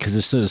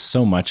 Because there's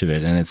so much of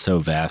it and it's so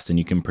vast and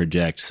you can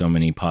project so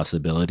many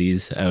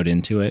possibilities out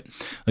into it.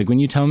 Like when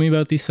you tell me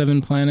about these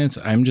 7 planets,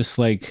 I'm just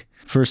like,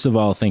 first of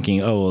all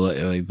thinking, oh,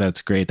 well, like,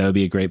 that's great. That would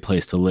be a great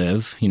place to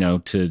live,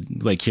 to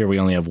like here we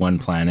only have one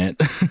planet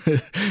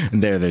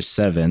and there's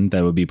 7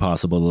 that would be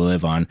possible to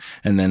live on.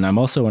 And then I'm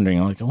also wondering,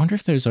 like, I wonder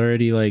if there's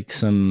already like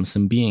some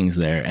beings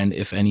there and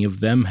if any of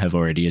them have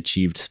already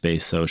achieved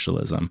space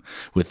socialism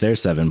with their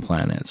 7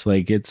 planets.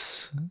 Like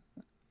it's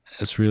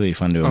really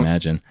fun to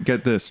imagine.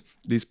 Get this.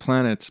 These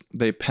planets,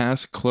 they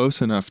pass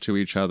close enough to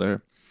each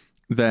other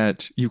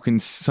that you can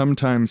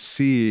sometimes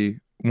see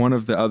one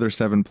of the other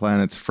 7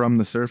 planets from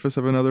the surface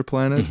of another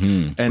planet,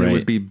 and right. It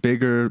would be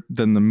bigger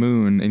than the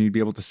moon, and you'd be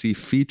able to see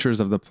features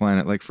of the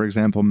planet, like, for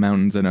example,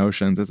 mountains and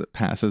oceans as it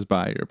passes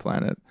by your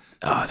planet.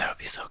 Oh, that would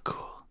be so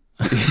cool.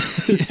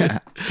 Yeah.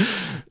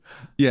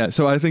 Yeah,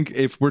 so I think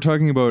if we're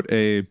talking about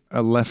a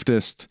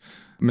leftist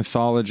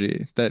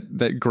mythology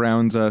that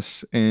grounds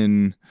us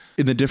in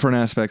the different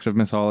aspects of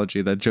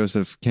mythology that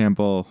Joseph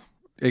Campbell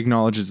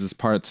acknowledges as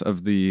parts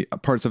of the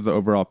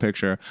overall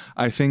picture,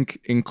 I think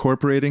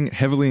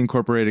heavily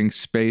incorporating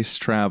space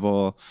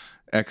travel,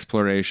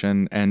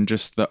 exploration, and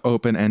just the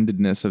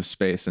open-endedness of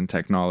space and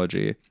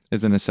technology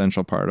is an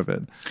essential part of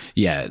it.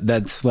 Yeah,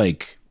 that's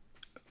like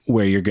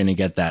where you're going to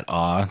get that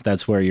awe.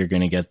 That's where you're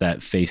going to get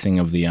that facing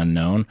of the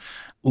unknown.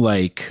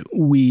 Like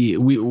we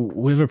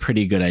have a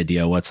pretty good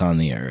idea what's on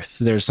the Earth.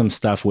 There's some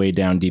stuff way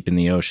down deep in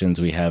the oceans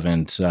we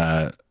haven't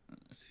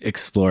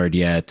explored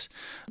yet.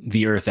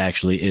 The Earth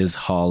actually is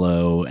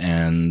hollow,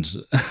 and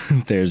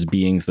there's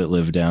beings that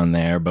live down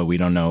there, but we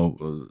don't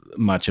know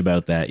much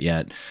about that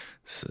yet.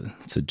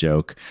 It's a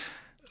joke.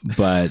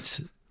 But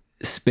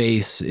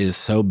space is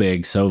so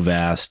big, so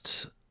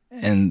vast,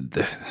 and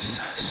there's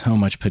so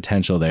much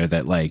potential there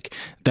that, like,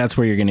 that's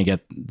where you're going to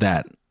get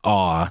that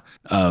awe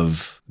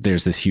of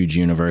there's this huge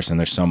universe and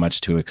there's so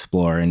much to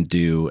explore and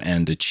do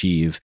and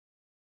achieve.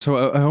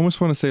 So I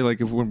almost want to say,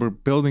 like, if when we're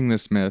building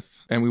this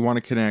myth and we want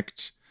to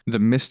connect the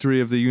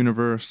mystery of the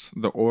universe,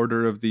 the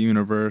order of the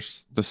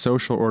universe, the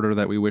social order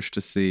that we wish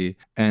to see,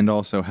 and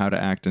also how to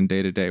act in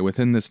day-to-day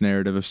within this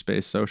narrative of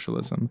space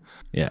socialism.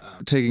 Yeah.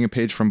 Taking a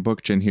page from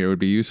Bookchin here would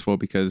be useful,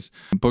 because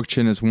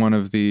Bookchin is one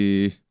of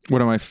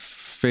my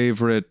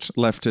favorite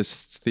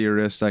leftist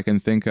theorists I can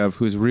think of,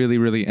 who's really,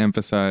 really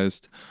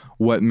emphasized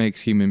what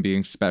makes human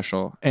beings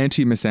special.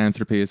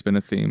 Anti-misanthropy has been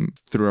a theme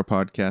through our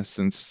podcast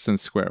since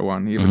square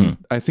one.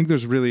 I think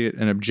there's really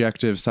an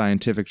objective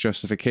scientific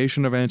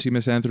justification of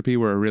anti-misanthropy.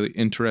 We're a really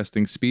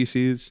interesting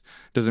species.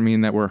 Doesn't mean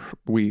that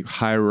we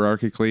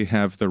hierarchically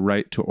have the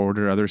right to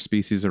order other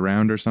species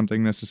around or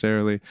something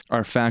necessarily.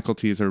 Our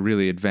faculties are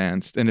really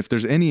advanced. And if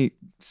there's any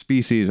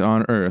species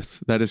on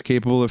Earth that is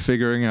capable of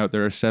figuring out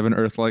there are 7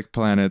 Earth-like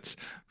planets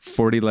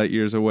 40 light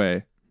years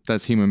away,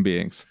 that's human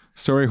beings.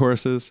 Sorry,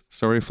 horses.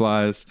 Sorry,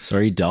 flies.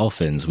 Sorry,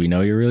 dolphins. We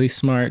know you're really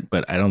smart,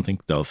 but I don't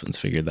think dolphins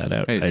figured that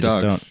out. Hey, I dogs, just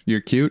don't. You're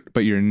cute,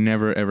 but you're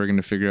never, ever going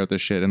to figure out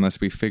this shit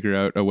unless we figure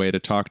out a way to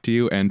talk to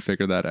you and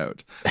figure that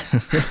out.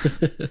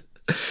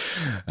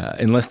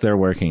 Unless they're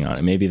working on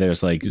it. Maybe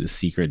there's like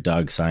secret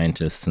dog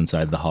scientists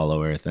inside the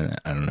Hollow Earth, and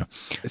I don't know.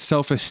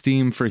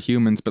 Self-esteem for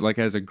humans, but like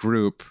as a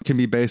group, can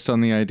be based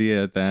on the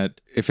idea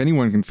that if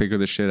anyone can figure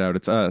this shit out,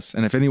 it's us.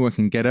 And if anyone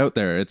can get out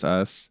there, it's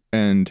us.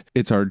 And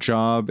it's our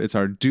job, it's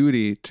our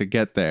duty to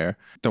get there.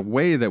 The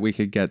way that we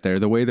could get there,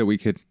 the way that we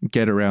could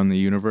get around the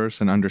universe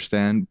and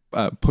understand,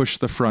 push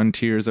the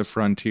frontiers of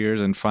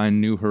frontiers and find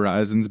new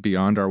horizons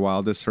beyond our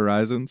wildest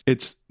horizons,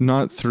 it's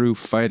not through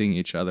fighting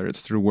each other,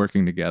 it's through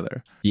working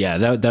together. Yeah,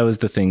 that was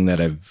the thing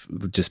that I've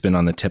just been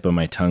on the tip of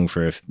my tongue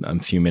for a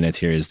few minutes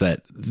here, is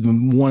that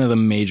one of the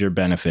major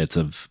benefits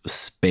of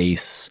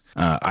space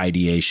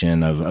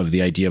ideation, of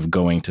the idea of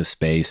going to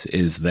space,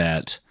 is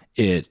that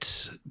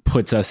it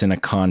puts us in a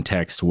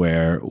context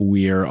where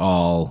we're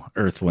all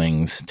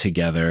Earthlings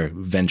together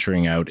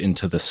venturing out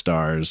into the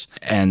stars,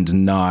 and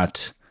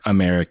not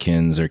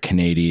Americans or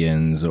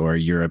Canadians or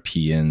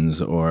Europeans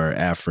or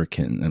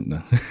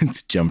African.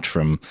 It's jumped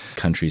from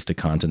countries to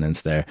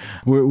continents there.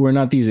 We're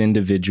not these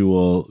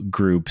individual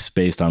groups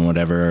based on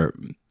whatever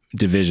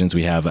divisions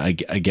we have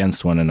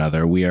against one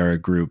another. We are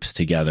groups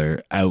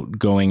together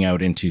going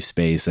out into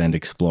space and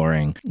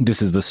exploring.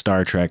 This is the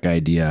Star Trek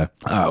idea,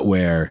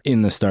 where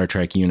in the Star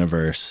Trek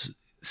universe,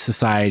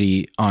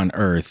 society on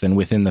Earth and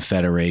within the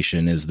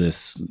Federation is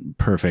this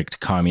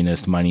perfect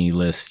communist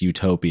moneyless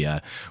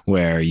utopia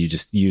where you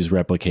just use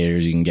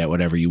replicators, you can get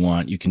whatever you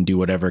want, you can do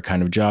whatever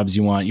kind of jobs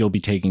you want, you'll be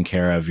taken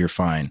care of, you're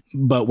fine.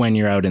 But when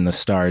you're out in the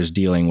stars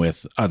dealing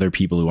with other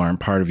people who aren't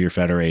part of your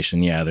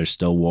Federation, yeah, there's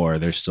still war,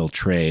 there's still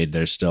trade,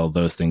 there's still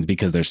those things,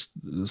 because there's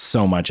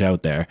so much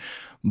out there.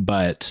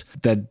 But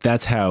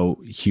that's how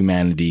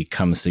humanity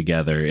comes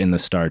together in the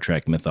Star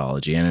Trek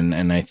mythology.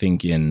 And I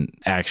think in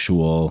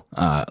actual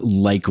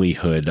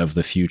likelihood of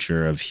the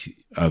future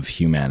of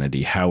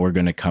humanity, how we're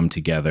going to come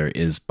together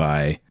is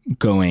by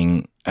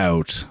going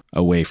out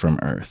away from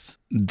Earth.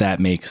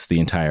 That makes the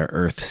entire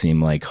Earth seem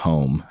like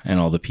home, and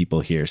all the people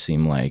here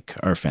seem like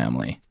our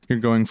family. You're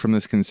going from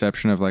this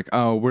conception of like,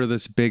 oh, we're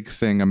this big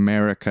thing,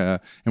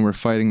 America, and we're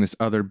fighting this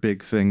other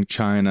big thing,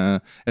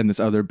 China, and this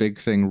other big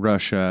thing,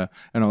 Russia,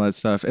 and all that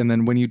stuff. And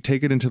then when you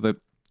take it into the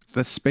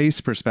the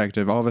space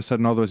perspective, all of a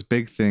sudden, all those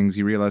big things,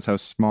 you realize how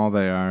small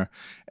they are.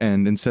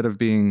 And instead of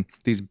being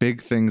these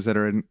big things that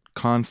are in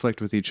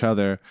conflict with each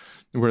other,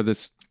 we're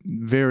this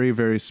very,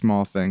 very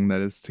small thing that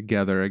is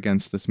together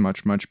against this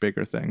much, much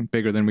bigger thing,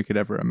 bigger than we could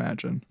ever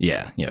imagine.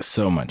 Yeah,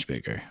 so much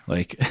bigger.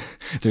 Like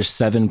there's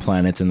 7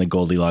 planets in the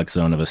Goldilocks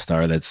zone of a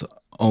star that's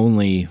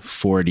only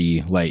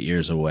 40 light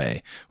years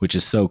away, which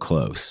is so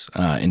close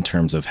in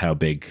terms of how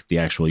big the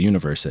actual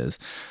universe is.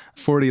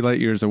 40 light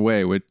years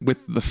away with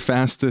the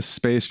fastest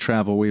space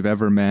travel we've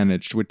ever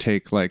managed would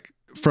take, like,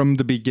 from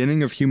the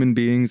beginning of human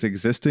beings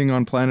existing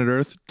on planet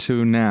Earth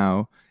to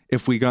now,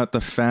 if we got the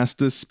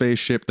fastest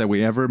spaceship that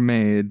we ever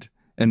made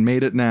and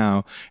made it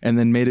now, and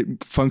then made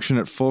it function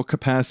at full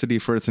capacity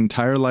for its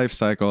entire life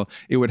cycle,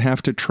 it would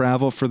have to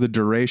travel for the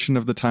duration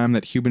of the time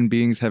that human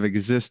beings have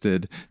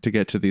existed to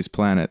get to these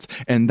planets.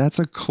 And that's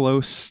a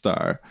close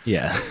star.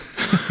 Yeah.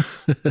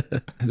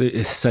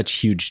 There's such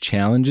huge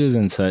challenges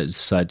and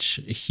such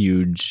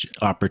huge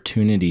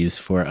opportunities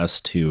for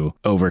us to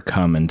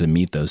overcome and to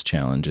meet those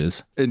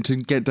challenges. And to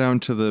get down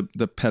to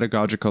the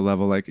pedagogical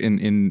level, like on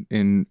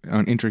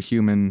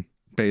interhuman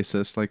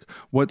basis, like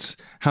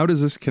how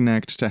does this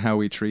connect to how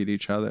we treat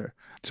each other?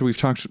 So we've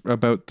talked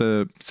about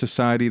the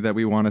society that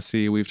we want to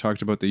see. We've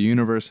talked about the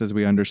universe as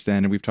we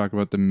understand, and we've talked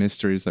about the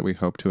mysteries that we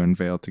hope to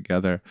unveil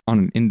together on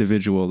an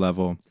individual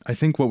level. I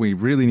think what we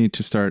really need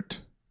to start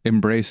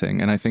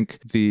embracing, and I think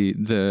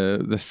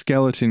the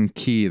skeleton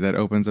key that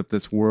opens up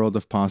this world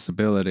of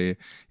possibility,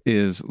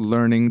 is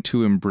learning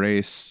to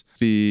embrace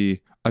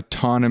the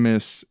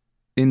autonomous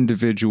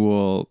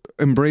individual,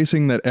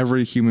 embracing that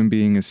every human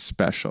being is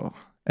special.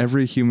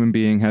 Every human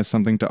being has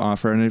something to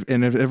offer,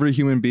 and if every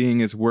human being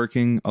is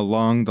working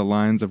along the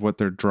lines of what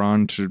they're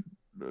drawn to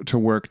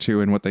work to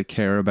and what they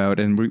care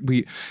about, and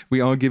we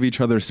all give each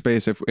other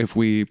space if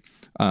we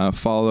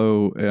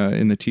follow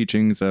in the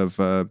teachings of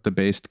the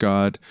based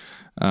God,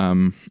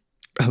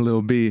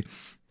 Lil B.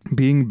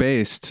 Being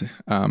based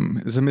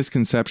is a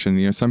misconception.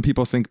 You know, some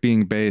people think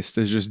being based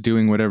is just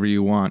doing whatever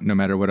you want, no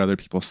matter what other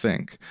people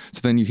think. So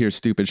then you hear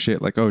stupid shit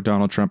like, "Oh,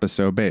 Donald Trump is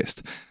so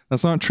based."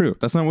 That's not true.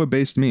 That's not what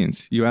based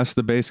means. You ask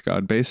the base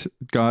God. Base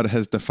God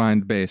has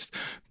defined based.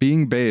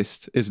 Being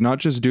based is not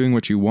just doing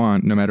what you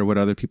want, no matter what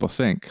other people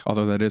think,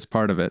 although that is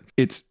part of it.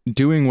 It's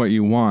doing what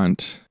you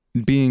want,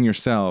 being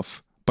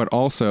yourself, but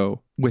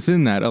also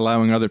within that,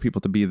 allowing other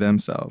people to be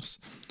themselves.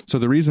 So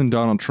the reason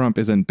Donald Trump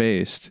isn't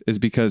based is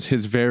because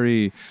his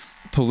very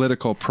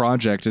political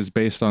project is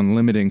based on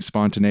limiting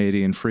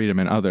spontaneity and freedom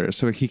in others.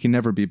 So he can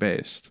never be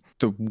based.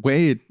 The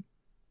way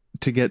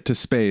to get to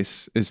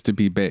space is to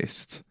be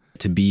based.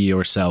 To be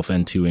yourself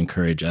and to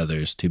encourage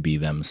others to be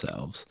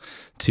themselves.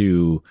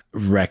 To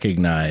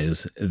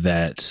recognize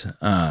that,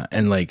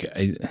 and like,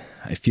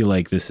 I feel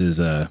like this is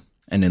an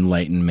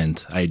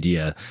enlightenment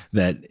idea,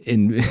 that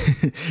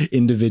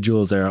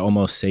individuals are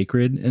almost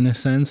sacred in a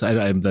sense.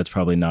 That's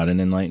probably not an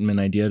enlightenment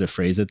idea to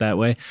phrase it that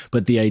way,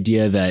 but the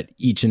idea that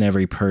each and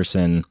every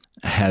person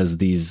has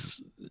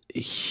these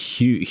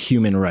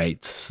human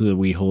rights that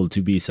we hold to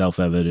be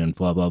self-evident,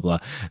 blah, blah, blah,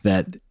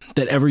 that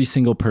every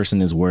single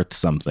person is worth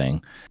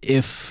something.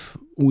 If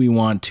we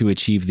want to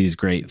achieve these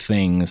great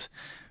things,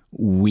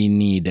 we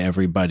need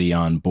everybody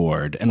on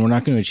board. And we're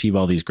not going to achieve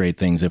all these great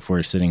things if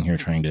we're sitting here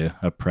trying to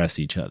oppress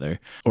each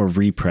other or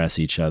repress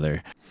each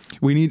other.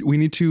 We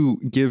need to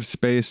give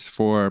space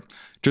for,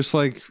 just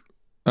like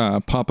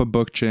Papa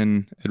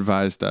Bookchin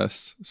advised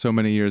us so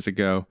many years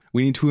ago,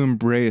 we need to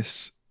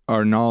embrace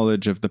our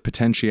knowledge of the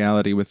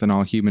potentiality within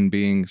all human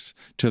beings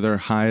to their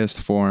highest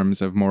forms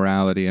of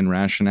morality and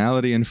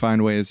rationality, and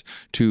find ways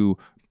to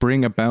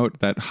bring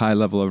about that high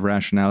level of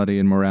rationality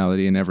and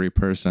morality in every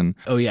person.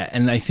 Oh yeah,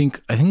 and I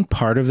think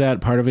part of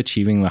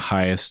achieving the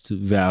highest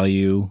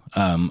value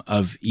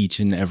of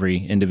each and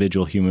every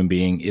individual human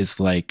being is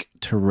like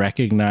to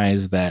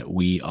recognize that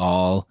we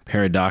all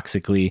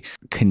paradoxically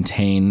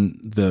contain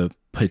the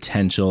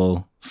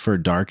potential for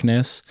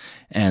darkness,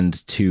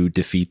 and to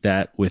defeat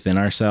that within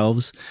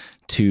ourselves,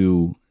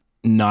 to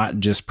not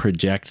just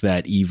project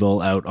that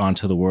evil out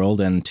onto the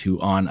world and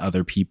on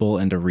other people,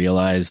 and to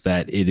realize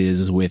that it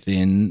is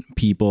within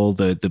people,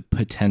 the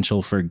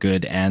potential for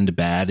good and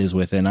bad is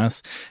within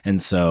us.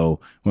 And so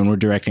when we're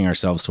directing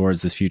ourselves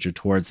towards this future,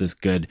 towards this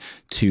good,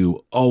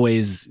 to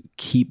always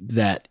keep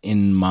that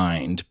in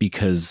mind,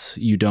 because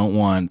you don't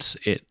want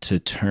it to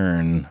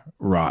turn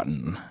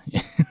rotten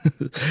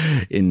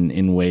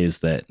in ways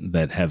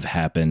that have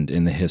happened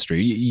in the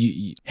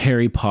history.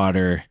 Harry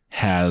Potter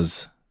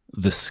has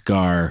the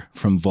scar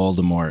from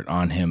Voldemort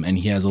on him, and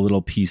he has a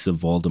little piece of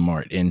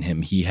Voldemort in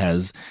him. He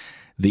has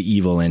the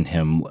evil in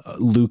him.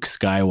 Luke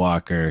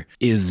Skywalker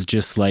is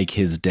just like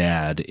his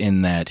dad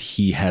in that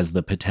he has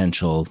the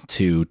potential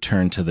to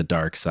turn to the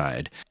dark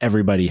side.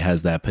 Everybody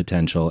has that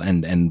potential,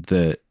 and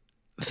the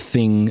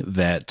thing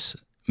that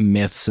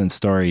myths and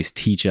stories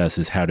teach us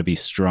is how to be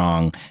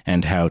strong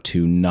and how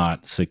to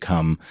not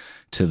succumb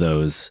to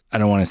those, I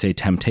don't want to say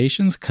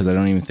temptations, because I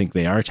don't even think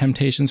they are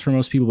temptations for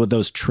most people, but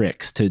those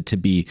tricks,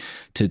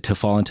 to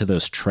fall into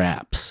those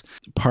traps.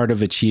 Part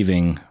of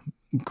achieving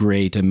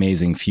great,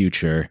 amazing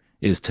future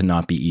is to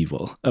not be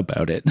evil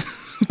about it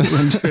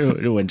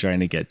when trying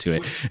to get to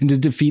it, and to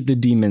defeat the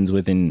demons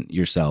within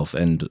yourself.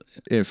 And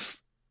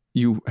If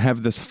you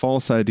have this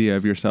false idea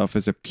of yourself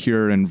as a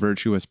pure and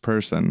virtuous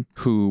person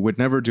who would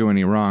never do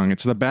any wrong,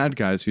 it's the bad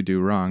guys who do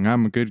wrong.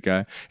 I'm a good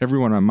guy.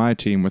 Everyone on my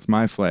team with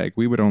my flag,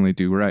 we would only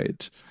do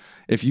right.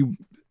 If you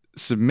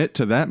submit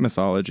to that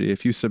mythology,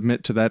 if you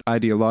submit to that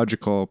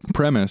ideological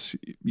premise,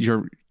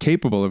 you're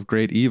capable of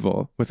great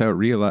evil without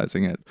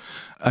realizing it.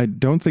 I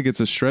don't think it's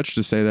a stretch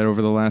to say that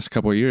over the last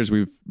couple of years,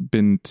 we've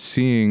been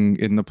seeing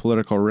in the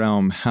political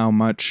realm how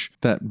much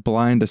that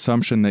blind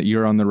assumption that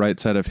you're on the right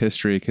side of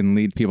history can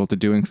lead people to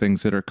doing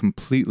things that are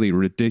completely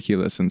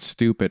ridiculous and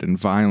stupid and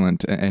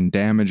violent and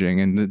damaging,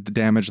 and the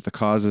damage the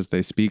causes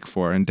they speak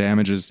for and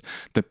damages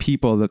the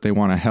people that they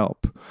want to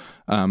help.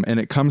 And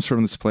it comes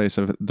from this place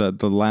of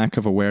the lack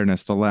of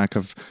awareness, the lack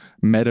of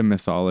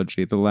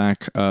meta-mythology, the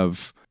lack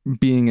of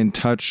being in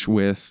touch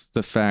with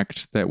the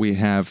fact that we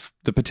have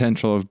the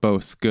potential of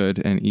both good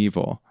and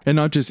evil. And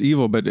not just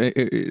evil, but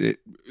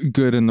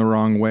good in the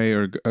wrong way,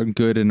 or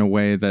good in a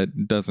way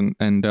that doesn't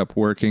end up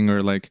working.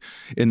 Or like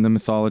in the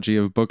mythology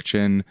of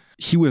Bookchin,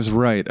 he was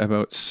right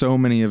about so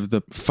many of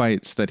the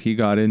fights that he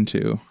got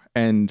into.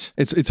 And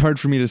it's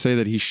hard for me to say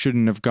that he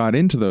shouldn't have got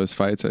into those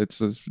fights. It's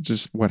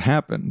just what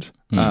happened.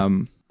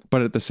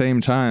 But at the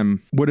same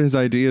time, would his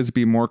ideas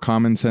be more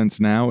common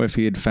sense now if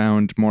he had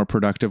found more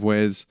productive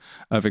ways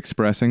of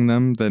expressing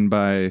them than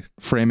by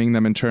framing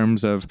them in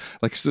terms of,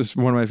 like, this is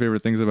one of my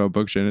favorite things about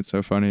Bookchin. It's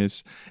so funny.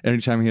 Is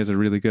anytime he has a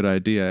really good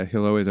idea,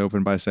 he'll always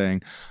open by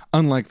saying,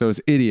 unlike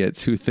those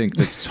idiots who think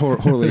this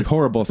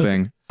horrible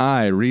thing,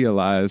 I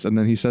realize, and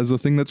then he says the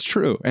thing that's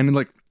true. And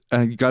like,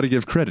 you got to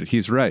give credit.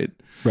 He's right.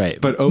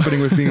 Right. But opening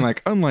with being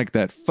like, unlike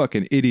that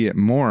fucking idiot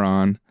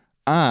moron,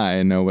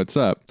 I know what's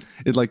up.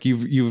 It like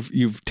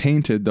you've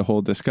tainted the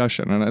whole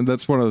discussion, and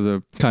that's one of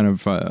the kind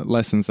of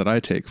lessons that I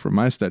take from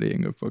my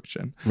studying of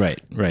Bookchin.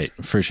 Right,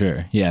 for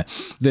sure. Yeah,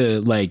 the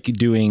like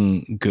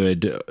doing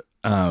good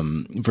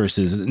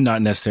versus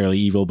not necessarily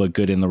evil, but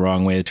good in the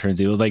wrong way that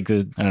turns evil. Like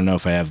I don't know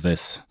if I have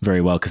this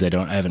very well because I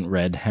haven't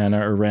read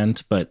Hannah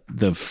Arendt, but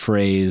the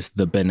phrase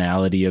 "the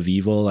banality of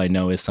evil" I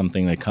know is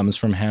something that comes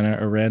from Hannah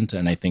Arendt,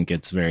 and I think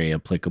it's very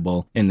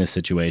applicable in this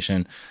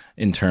situation.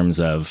 In terms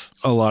of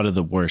a lot of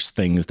the worst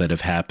things that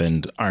have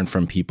happened aren't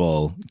from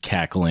people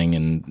cackling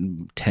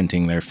and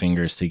tenting their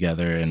fingers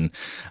together. And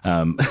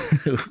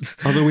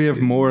although we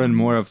have more and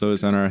more of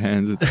those on our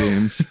hands, it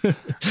seems.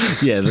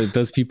 Yeah,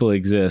 those people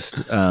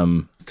exist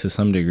to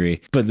some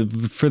degree, but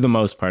for the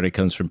most part, it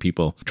comes from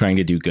people trying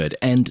to do good.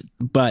 And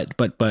but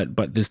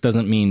this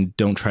doesn't mean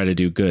don't try to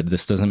do good.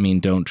 This doesn't mean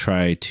don't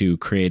try to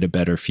create a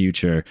better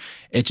future.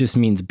 It just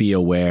means be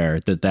aware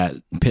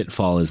that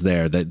pitfall is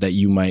there, that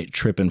you might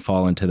trip and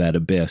fall into that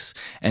abyss,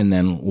 and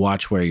then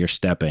watch where you're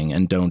stepping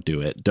and don't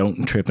do it.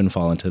 Don't trip and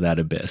fall into that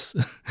abyss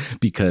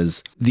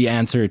because the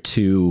answer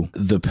to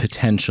the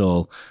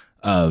potential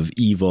of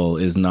evil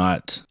is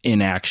not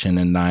inaction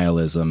and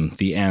nihilism.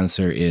 The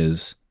answer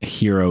is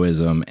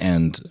heroism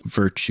and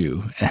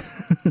virtue.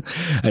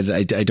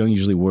 I don't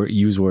usually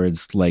use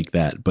words like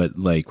that, but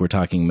like we're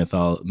talking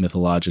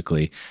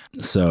mythologically.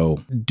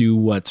 So do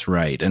what's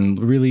right and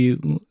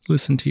really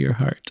listen to your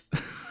heart.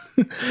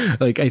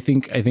 Like I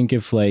think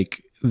if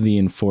like the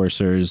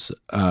enforcers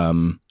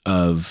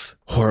of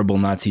horrible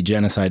Nazi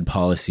genocide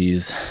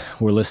policies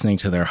were listening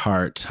to their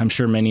heart, I'm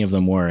sure many of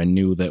them were and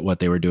knew that what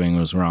they were doing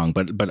was wrong.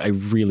 But I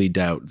really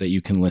doubt that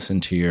you can listen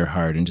to your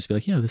heart and just be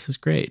like, yeah, this is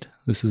great.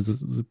 This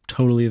is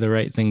totally the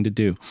right thing to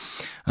do.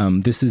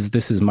 This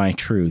is my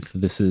truth.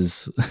 This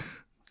is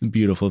a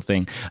beautiful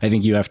thing. I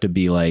think you have to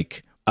be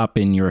like up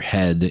in your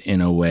head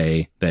in a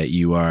way that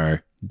you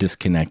are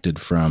disconnected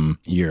from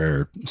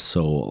your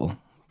soul.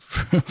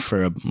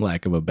 For a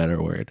lack of a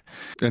better word.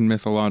 In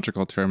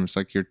mythological terms,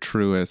 like your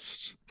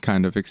truest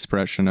kind of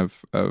expression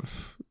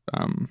of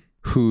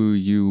who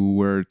you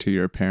were to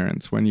your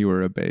parents when you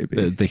were a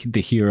baby.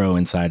 The hero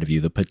inside of you,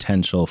 the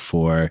potential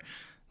for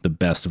the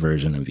best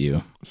version of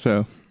you.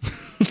 So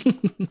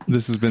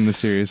this has been the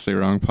Seriously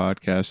Wrong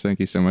podcast.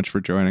 Thank you so much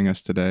for joining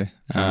us today.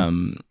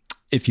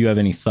 If you have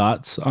any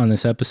thoughts on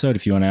this episode,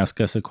 if you want to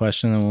ask us a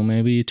question that will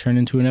maybe turn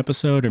into an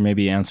episode or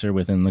maybe answer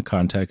within the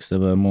context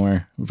of a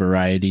more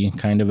variety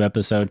kind of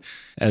episode,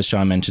 as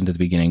Sean mentioned at the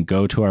beginning,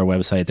 go to our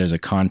website. There's a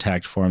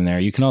contact form there.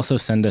 You can also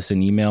send us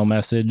an email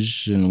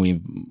message and we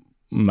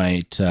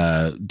might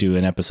do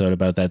an episode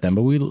about that then,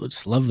 but we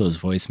just love those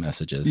voice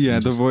messages.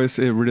 Yeah, the voice,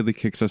 it really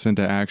kicks us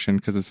into action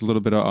because it's a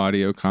little bit of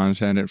audio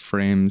content. It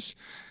frames...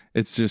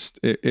 It's just,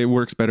 it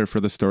works better for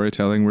the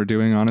storytelling we're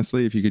doing,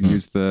 honestly, if you could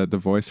use the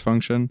voice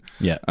function.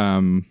 Yeah.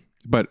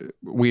 But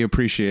we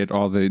appreciate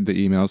all the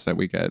emails that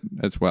we get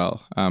as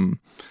well.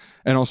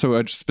 And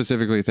also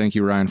specifically thank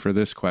you, Ryan, for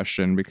this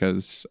question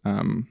because,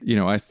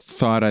 I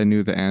thought I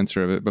knew the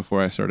answer of it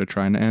before I started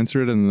trying to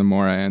answer it. And the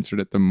more I answered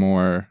it, the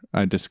more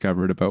I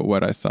discovered about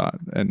what I thought,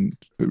 and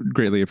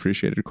greatly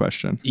appreciated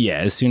question. Yeah.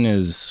 As soon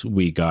as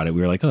we got it,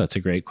 we were like, oh, that's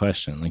a great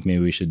question. Like maybe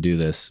we should do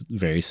this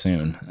very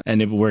soon.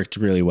 And it worked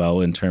really well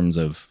in terms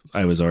of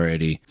I was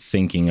already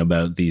thinking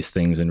about these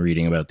things and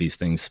reading about these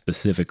things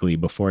specifically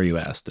before you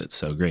asked it.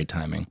 So great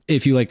timing.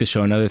 If you like the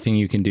show, another thing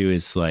you can do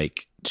is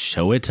like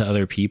show it to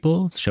other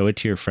people, show it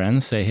to your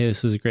friends, say, hey,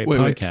 this is a great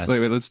podcast.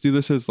 Wait, let's do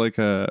this as like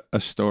a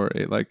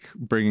story, like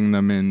bringing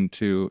them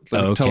into,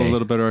 like, tell a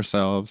little bit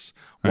ourselves,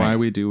 why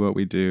we do what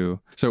we do.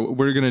 So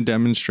we're going to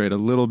demonstrate a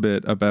little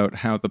bit about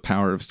how the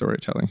power of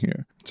storytelling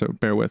here. So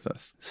bear with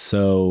us.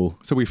 So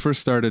we first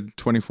started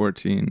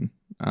 2014.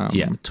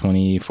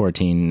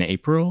 2014,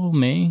 April,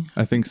 May?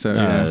 I think so,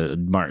 yeah.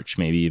 March,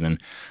 maybe even.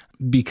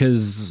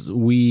 Because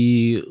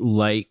we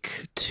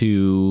like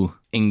to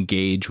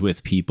engage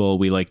with people.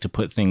 We like to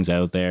put things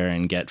out there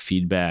and get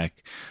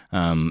feedback.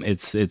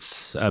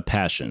 It's a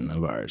passion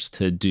of ours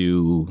to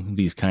do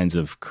these kinds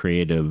of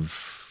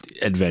creative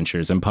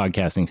adventures, and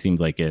podcasting seemed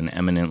like an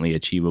eminently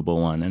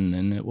achievable one,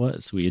 and it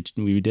was. We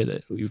did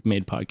it. We've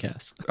made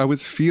podcasts. I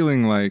was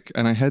feeling like,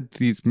 and I had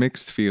these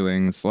mixed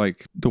feelings,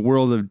 like the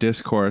world of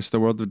discourse, the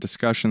world of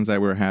discussions that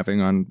we're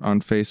having on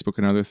Facebook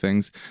and other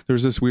things.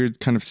 There's this weird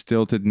kind of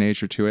stilted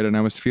nature to it, and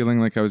I was feeling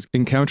like I was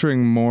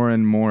encountering more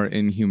and more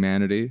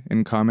inhumanity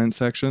in comment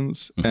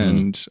sections. Mm-hmm.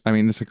 And I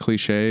mean, it's a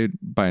cliche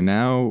by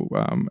now,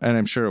 and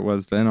I'm sure it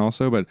was then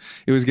also, but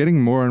it was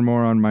getting more and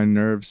more on my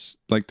nerves,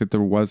 like that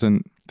there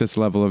wasn't this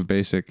level of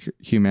basic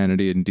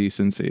humanity and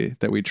decency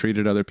that we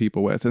treated other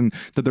people with, and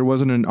that there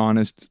wasn't an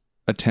honest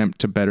attempt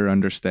to better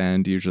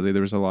understand. Usually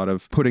there was a lot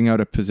of putting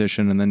out a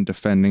position and then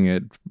defending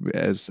it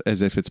as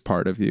if it's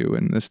part of you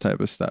and this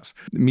type of stuff.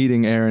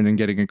 Meeting Aaron and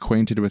getting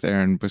acquainted with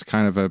Aaron was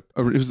kind of it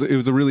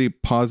was a really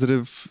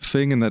positive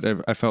thing, in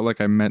that I felt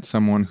like I met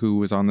someone who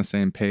was on the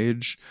same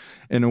page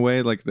in a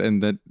way, like,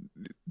 and that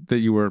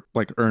you were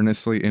like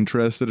earnestly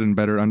interested in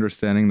better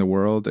understanding the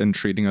world and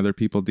treating other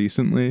people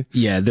decently.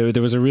 Yeah,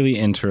 there was a really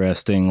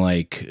interesting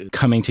like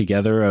coming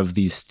together of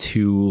these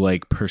two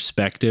like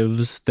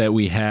perspectives that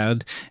we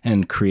had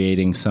and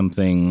creating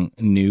something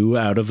new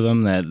out of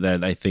them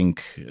that I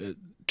think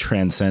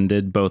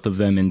transcended both of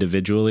them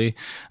individually.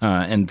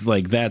 And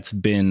like that's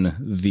been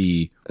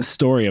the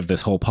story of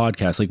this whole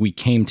podcast. Like we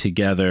came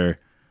together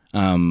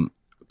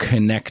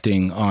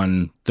connecting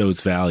on those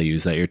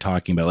values that you're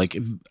talking about, like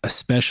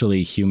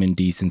especially human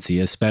decency,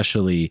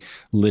 especially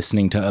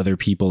listening to other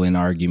people in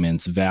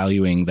arguments,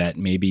 valuing that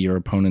maybe your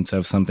opponents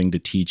have something to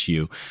teach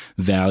you,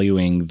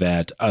 valuing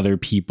that other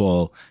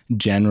people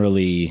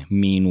generally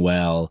mean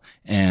well,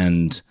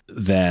 and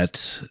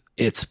that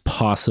it's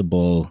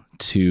possible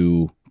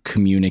to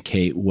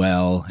communicate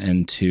well,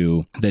 and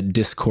that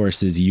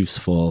discourse is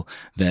useful,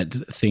 that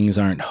things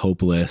aren't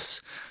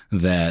hopeless,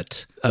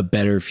 that a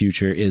better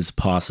future is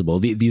possible.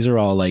 These are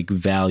all like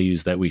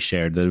values that we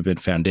shared that have been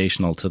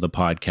foundational to the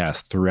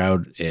podcast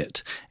throughout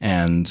it,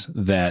 and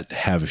that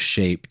have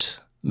shaped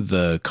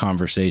the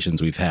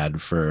conversations we've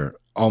had for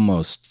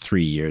almost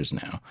 3 years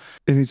now.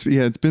 And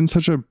it's been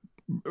such a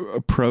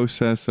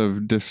process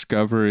of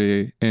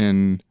discovery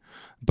in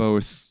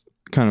both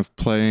kind of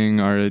playing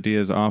our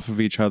ideas off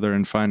of each other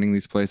and finding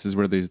these places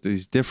where there's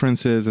these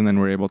differences, and then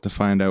we're able to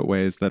find out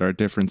ways that our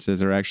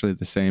differences are actually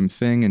the same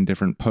thing in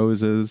different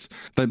poses.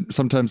 That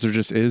sometimes there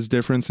just is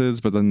differences,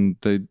 but then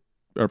they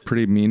are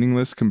pretty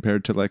meaningless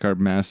compared to like our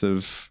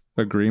massive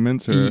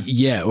agreements.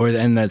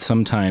 And that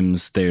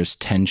sometimes there's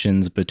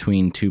tensions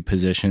between two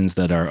positions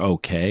that are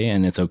okay,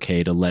 and it's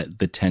okay to let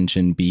the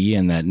tension be,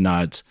 and that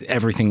not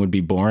everything would be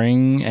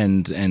boring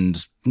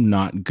and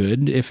not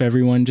good if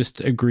everyone just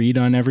agreed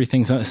on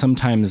everything. So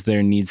sometimes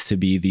there needs to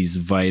be these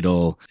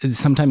vital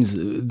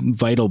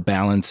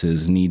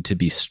balances need to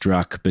be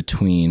struck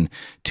between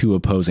two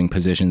opposing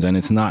positions, and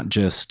it's not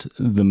just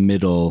the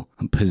middle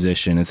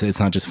position. It's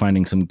not just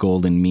finding some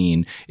golden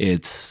mean.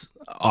 It's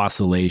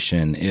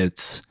oscillation.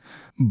 It's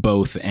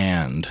both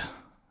and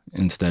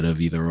instead of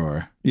either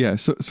or. Yeah,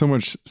 so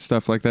much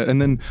stuff like that. And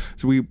then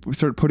so we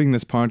started putting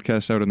this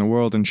podcast out in the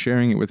world and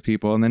sharing it with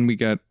people, and then we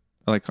get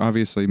like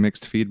obviously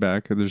mixed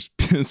feedback. There's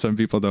some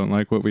people don't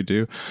like what we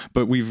do,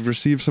 but we've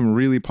received some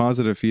really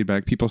positive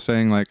feedback. People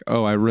saying like,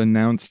 oh, I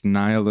renounced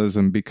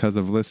nihilism because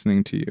of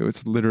listening to you.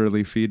 It's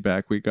literally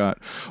feedback we got.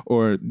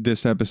 Or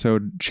this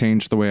episode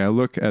changed the way I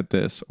look at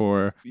this.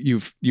 Or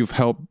you've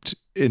helped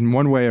in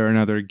one way or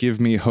another give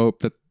me hope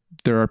that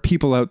there are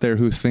people out there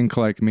who think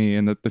like me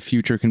and that the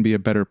future can be a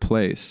better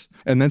place.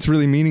 And that's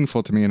really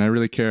meaningful to me. And I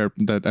really care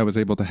that I was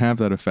able to have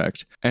that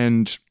effect.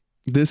 And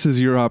this is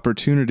your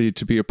opportunity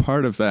to be a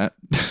part of that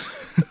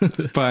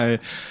by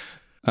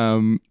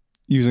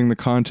using the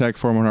contact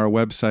form on our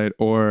website.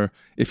 Or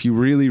if you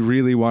really,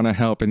 really want to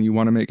help and you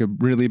want to make a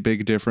really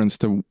big difference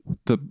to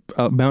the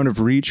amount of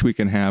reach we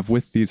can have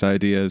with these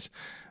ideas,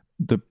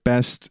 the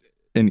best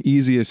and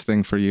easiest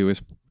thing for you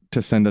is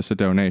to send us a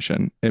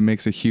donation. It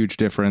makes a huge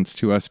difference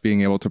to us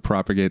being able to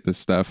propagate this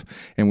stuff,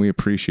 and we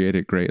appreciate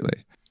it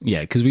greatly.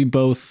 Yeah, because we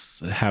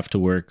both have to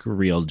work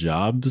real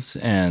jobs,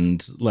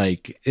 and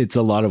like it's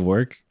a lot of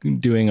work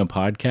doing a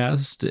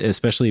podcast,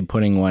 especially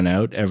putting one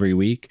out every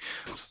week.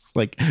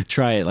 Like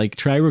try it, like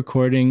try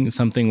recording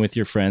something with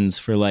your friends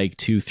for like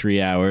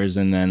 2-3 hours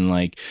and then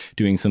like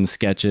doing some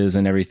sketches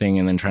and everything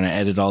and then trying to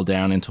edit all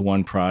down into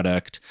one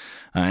product,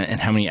 and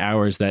how many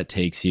hours that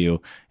takes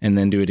you, and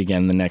then do it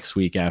again the next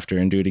week after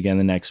and do it again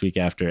the next week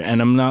after.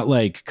 And I'm not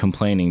like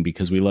complaining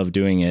because we love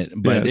doing it,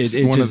 but it's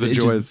it one just, of the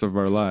joys of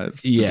our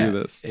lives to do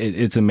this.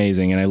 It's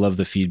amazing, and I love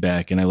the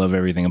feedback and I love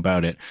everything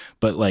about it.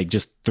 But like,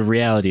 just the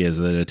reality is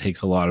that it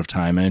takes a lot of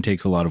time and it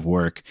takes a lot of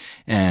work.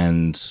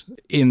 And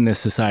in this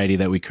society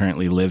that we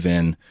currently live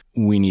in,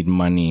 we need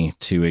money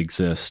to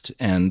exist.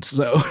 And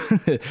so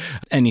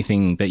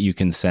anything that you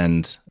can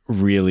send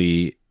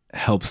really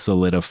helps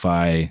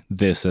solidify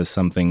this as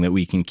something that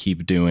we can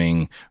keep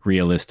doing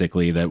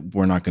realistically, that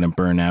we're not going to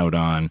burn out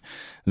on,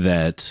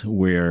 that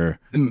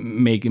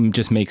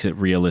just makes it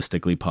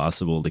realistically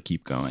possible to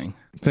keep going.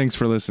 Thanks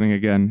for listening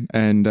again.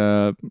 And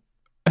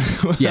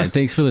yeah,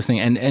 thanks for listening.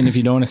 And if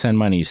you don't want to send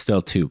money,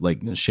 still too, like,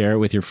 share it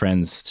with your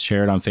friends,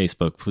 share it on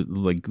Facebook.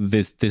 Like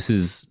this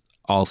is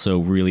also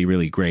really,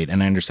 really great.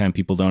 And I understand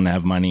people don't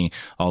have money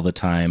all the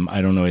time.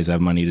 I don't always have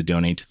money to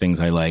donate to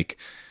things I like.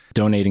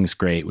 Donating's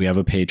great. We have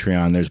a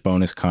Patreon. There's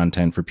bonus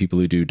content for people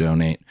who do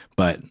donate,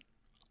 but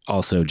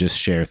also just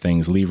share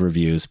things, leave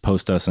reviews,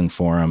 post us in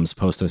forums,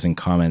 post us in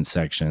comment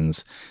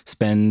sections,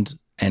 spend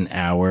an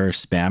hour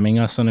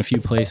spamming us on a few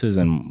places.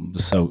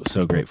 And so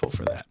grateful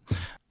for that.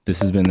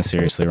 This has been the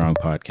Seriously Wrong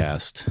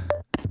podcast.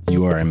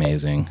 You are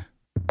amazing.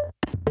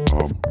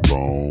 I'm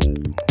wrong,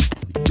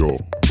 you're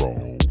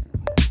wrong,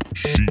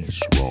 she's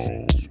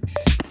wrong,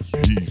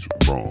 he's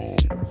wrong.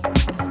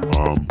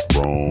 I'm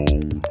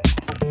wrong,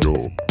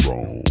 you're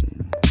wrong,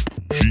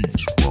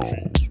 she's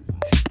wrong,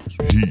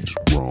 he's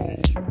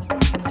wrong.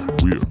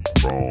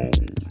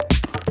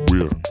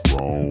 We're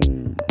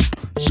wrong,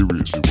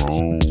 seriously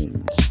wrong,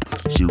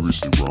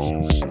 seriously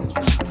wrong.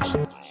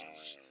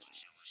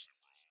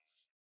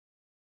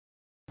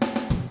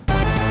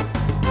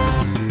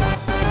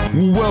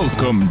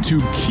 Welcome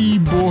to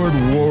Keyboard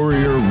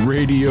Warrior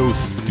Radio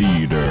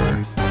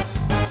Theater.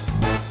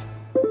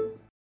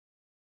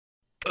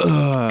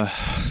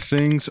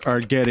 Things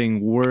are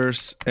getting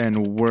worse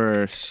and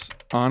worse.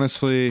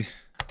 Honestly,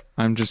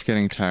 I'm just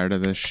getting tired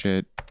of this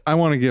shit. I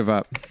want to give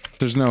up.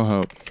 There's no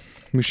hope.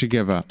 We should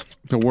give up.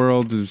 The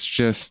world is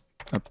just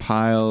a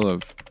pile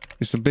of...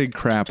 It's a big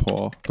crap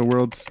hole. The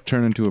world's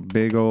turned into a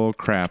big old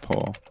crap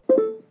hole.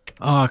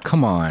 Oh,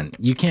 come on.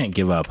 You can't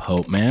give up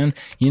hope, man.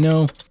 You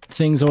know,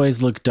 things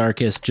always look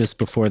darkest just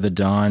before the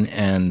dawn,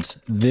 and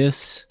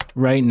this,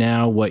 right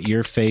now, what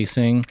you're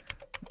facing,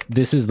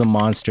 this is the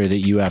monster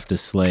that you have to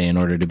slay in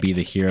order to be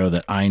the hero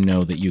that I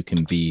know that you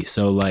can be.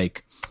 So,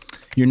 like,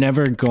 you're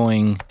never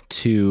going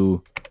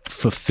to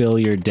fulfill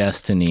your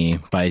destiny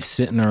by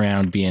sitting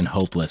around being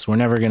hopeless. We're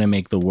never going to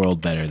make the world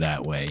better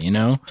that way, you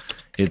know?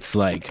 It's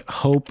like,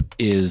 hope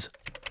is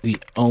the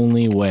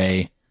only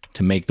way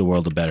to make the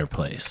world a better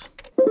place.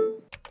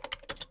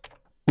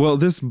 Well,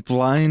 this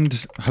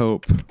blind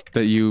hope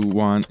that you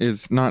want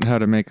is not how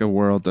to make a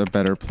world a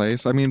better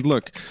place. I mean,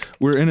 look,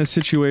 we're in a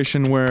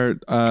situation where,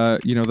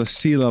 the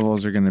sea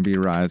levels are going to be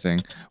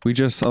rising. We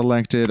just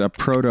elected a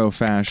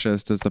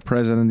proto-fascist as the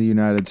president of the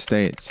United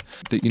States.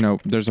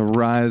 There's a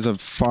rise of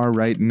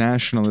far-right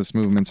nationalist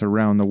movements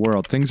around the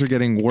world. Things are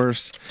getting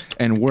worse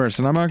and worse.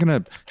 And I'm not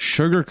going to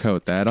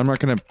sugarcoat that. I'm not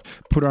going to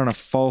put on a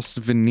false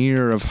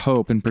veneer of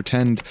hope and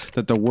pretend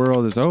that the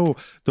world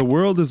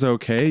is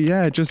okay.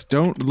 Yeah, just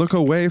don't look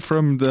away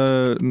from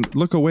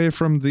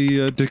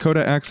the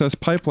Dakota Access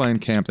Pipeline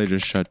camp they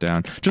just shut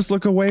down. Just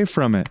look away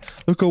from it.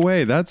 Look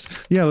away. Let's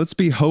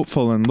be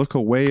hopeful and look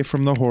away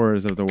from the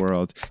horrors of the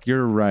world.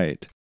 You're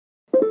right.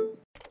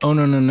 Oh,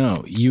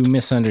 no. You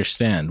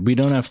misunderstand. We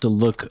don't have to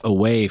look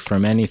away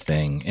from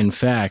anything. In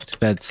fact,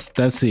 that's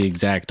the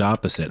exact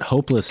opposite.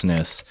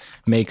 Hopelessness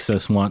makes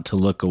us want to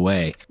look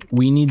away.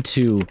 We need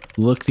to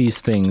look these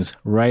things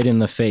right in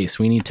the face.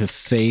 We need to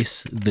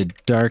face the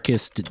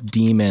darkest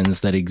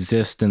demons that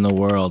exist in the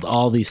world.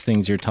 All these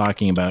things you're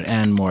talking about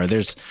and more.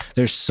 There's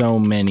so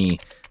many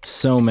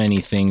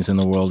things in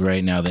the world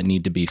right now that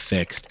need to be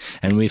fixed.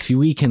 And if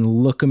we can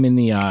look them in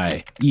the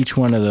eye, each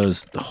one of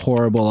those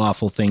horrible,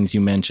 awful things you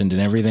mentioned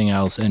and everything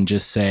else, and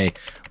just say,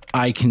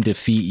 I can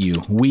defeat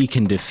you, we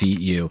can defeat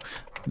you,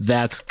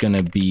 that's going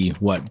to be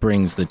what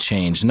brings the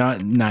change.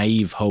 Not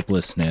naive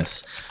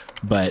hopelessness,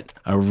 but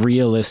a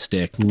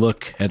realistic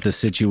look at the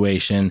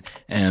situation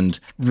and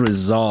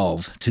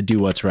resolve to do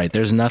what's right.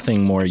 There's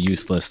nothing more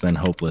useless than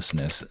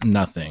hopelessness.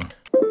 Nothing.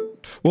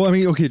 Well, I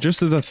mean, okay,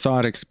 just as a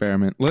thought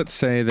experiment, let's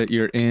say that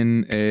you're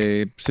in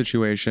a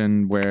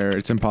situation where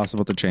it's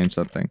impossible to change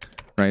something,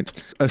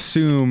 right?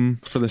 Assume,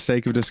 for the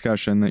sake of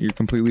discussion, that you're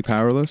completely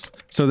powerless.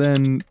 So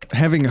then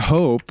having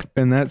hope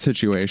in that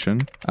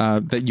situation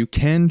that you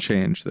can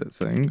change the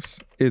things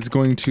is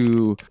going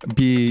to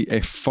be a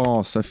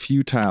false, a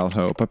futile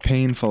hope, a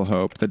painful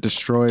hope that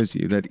destroys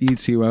you, that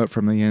eats you out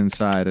from the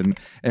inside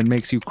and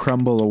makes you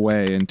crumble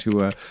away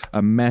into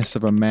a mess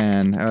of a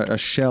man, a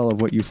shell of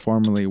what you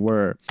formerly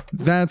were.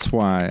 That's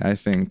why I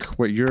think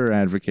what you're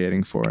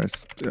advocating for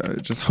is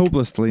just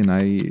hopelessly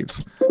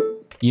naive.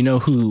 You know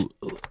who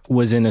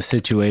was in a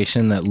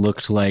situation that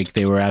looked like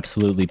they were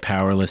absolutely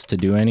powerless to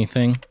do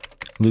anything?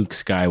 Luke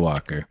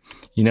Skywalker.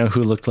 You know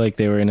who looked like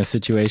they were in a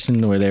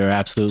situation where they were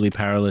absolutely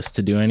powerless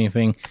to do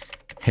anything?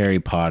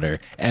 Harry Potter.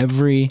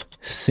 Every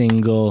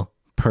single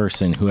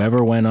person who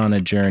ever went on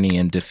a journey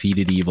and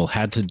defeated evil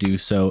had to do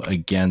so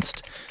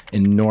against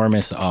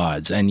enormous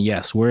odds. And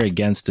yes, we're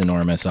against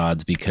enormous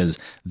odds because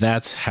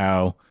that's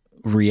how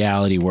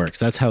reality works.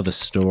 That's how the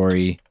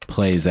story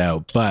plays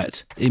out.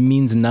 But it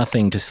means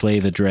nothing to slay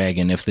the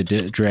dragon if the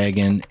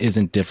dragon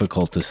isn't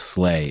difficult to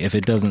slay. If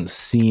it doesn't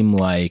seem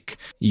like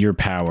you're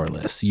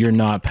powerless. You're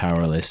not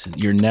powerless.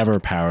 You're never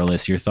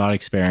powerless. Your thought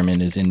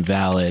experiment is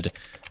invalid.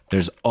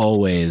 There's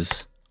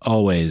always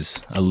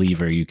a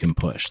lever you can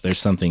push. There's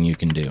something you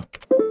can do.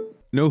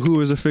 Know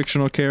who is a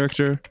fictional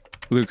character?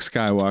 Luke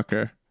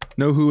Skywalker.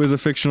 Know who is a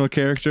fictional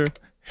character?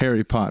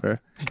 Harry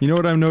Potter. You know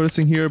what I'm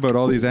noticing here about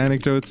all these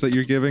anecdotes that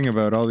you're giving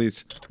about all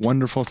these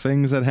wonderful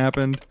things that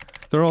happened?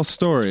 They're all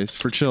stories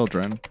for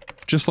children.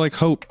 Just like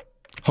hope.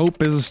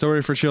 Hope is a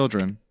story for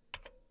children.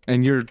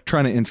 And you're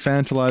trying to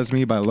infantilize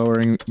me by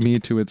lowering me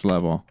to its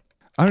level.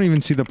 I don't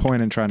even see the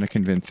point in trying to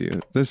convince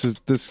you.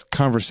 This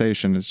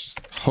conversation is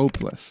just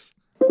hopeless.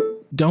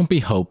 Don't be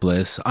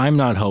hopeless. I'm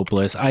not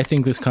hopeless. I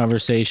think this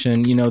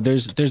conversation,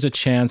 there's a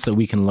chance that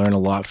we can learn a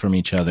lot from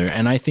each other.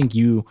 And I think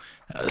you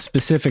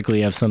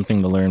specifically have something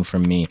to learn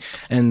from me.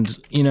 And,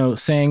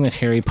 saying that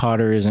Harry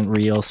Potter isn't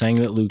real, saying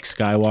that Luke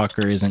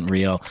Skywalker isn't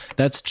real,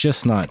 that's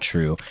just not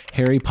true.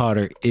 Harry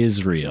Potter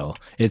is real.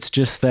 It's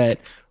just that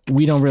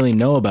we don't really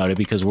know about it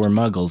because we're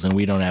muggles and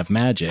we don't have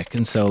magic.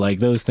 And so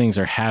those things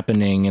are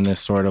happening in this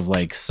sort of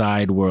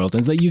side world.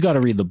 And you got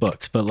to read the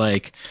books,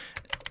 but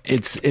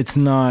it's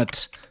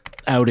not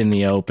out in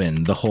the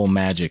open, the whole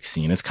magic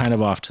scene. It's kind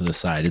of off to the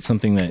side. It's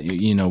something that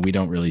we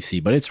don't really see,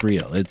 but it's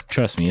real.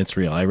 Trust me, it's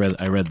real. I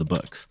read the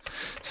books.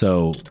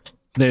 So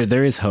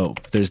there is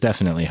hope. There's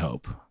definitely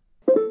hope.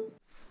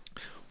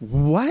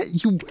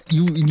 What? You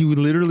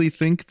literally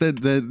think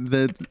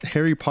that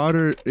Harry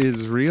Potter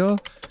is real?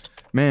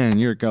 Man,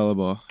 you're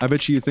gullible. I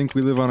bet you think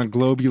we live on a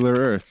globular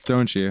Earth,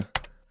 don't you?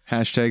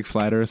 #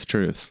 flat Earth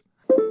truth.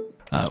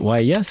 Why,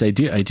 yes, I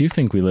do. I do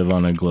think we live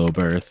on a globe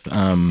Earth.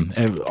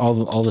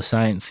 All the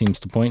science seems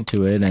to point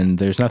to it, and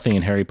there's nothing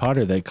in Harry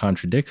Potter that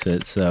contradicts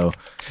it. So,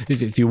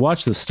 if you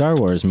watch the Star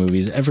Wars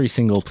movies, every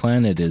single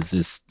planet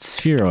is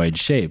spheroid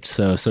shaped.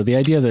 So the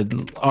idea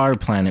that our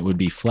planet would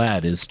be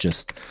flat is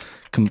just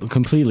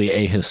completely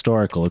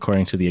ahistorical,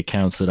 according to the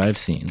accounts that I've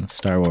seen.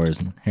 Star Wars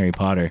and Harry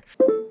Potter.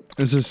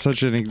 This is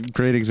such a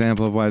great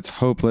example of why it's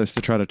hopeless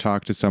to try to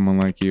talk to someone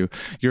like you.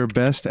 Your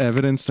best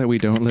evidence that we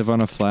don't live on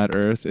a flat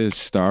Earth is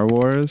Star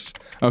Wars?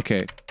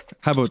 Okay,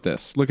 how about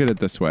this? Look at it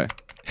this way.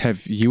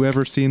 Have you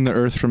ever seen the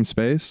Earth from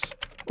space?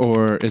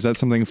 Or is that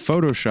something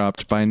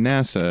photoshopped by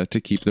NASA to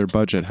keep their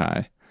budget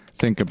high?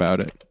 Think about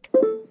it.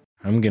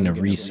 I'm going to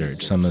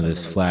research some of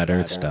this flat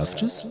Earth stuff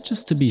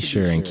just to be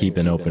sure and keep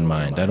an open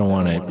mind. I don't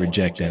want to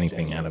reject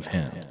anything out of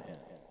hand.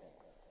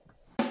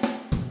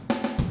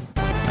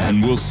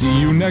 And we'll see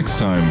you next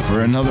time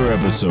for another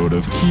episode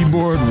of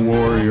Keyboard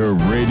Warrior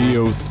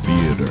Radio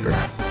Theater.